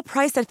is all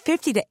priced at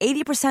 50 to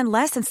 80%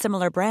 less than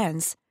similar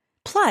brands.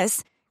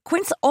 Plus,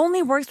 Quince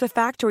only works with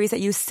factories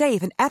that use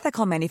safe and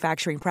ethical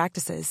manufacturing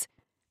practices.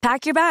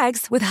 Pack your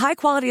bags with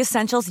high-quality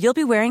essentials you'll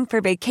be wearing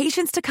for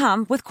vacations to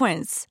come with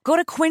Quince. Go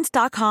to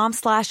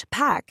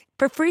quince.com/pack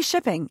for free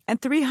shipping and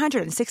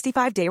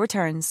 365-day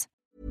returns.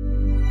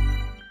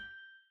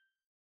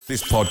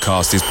 This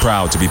podcast is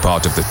proud to be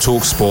part of the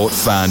TalkSport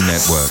Fan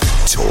Network.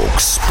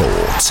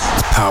 TalkSport.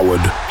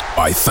 Powered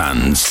by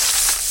fans.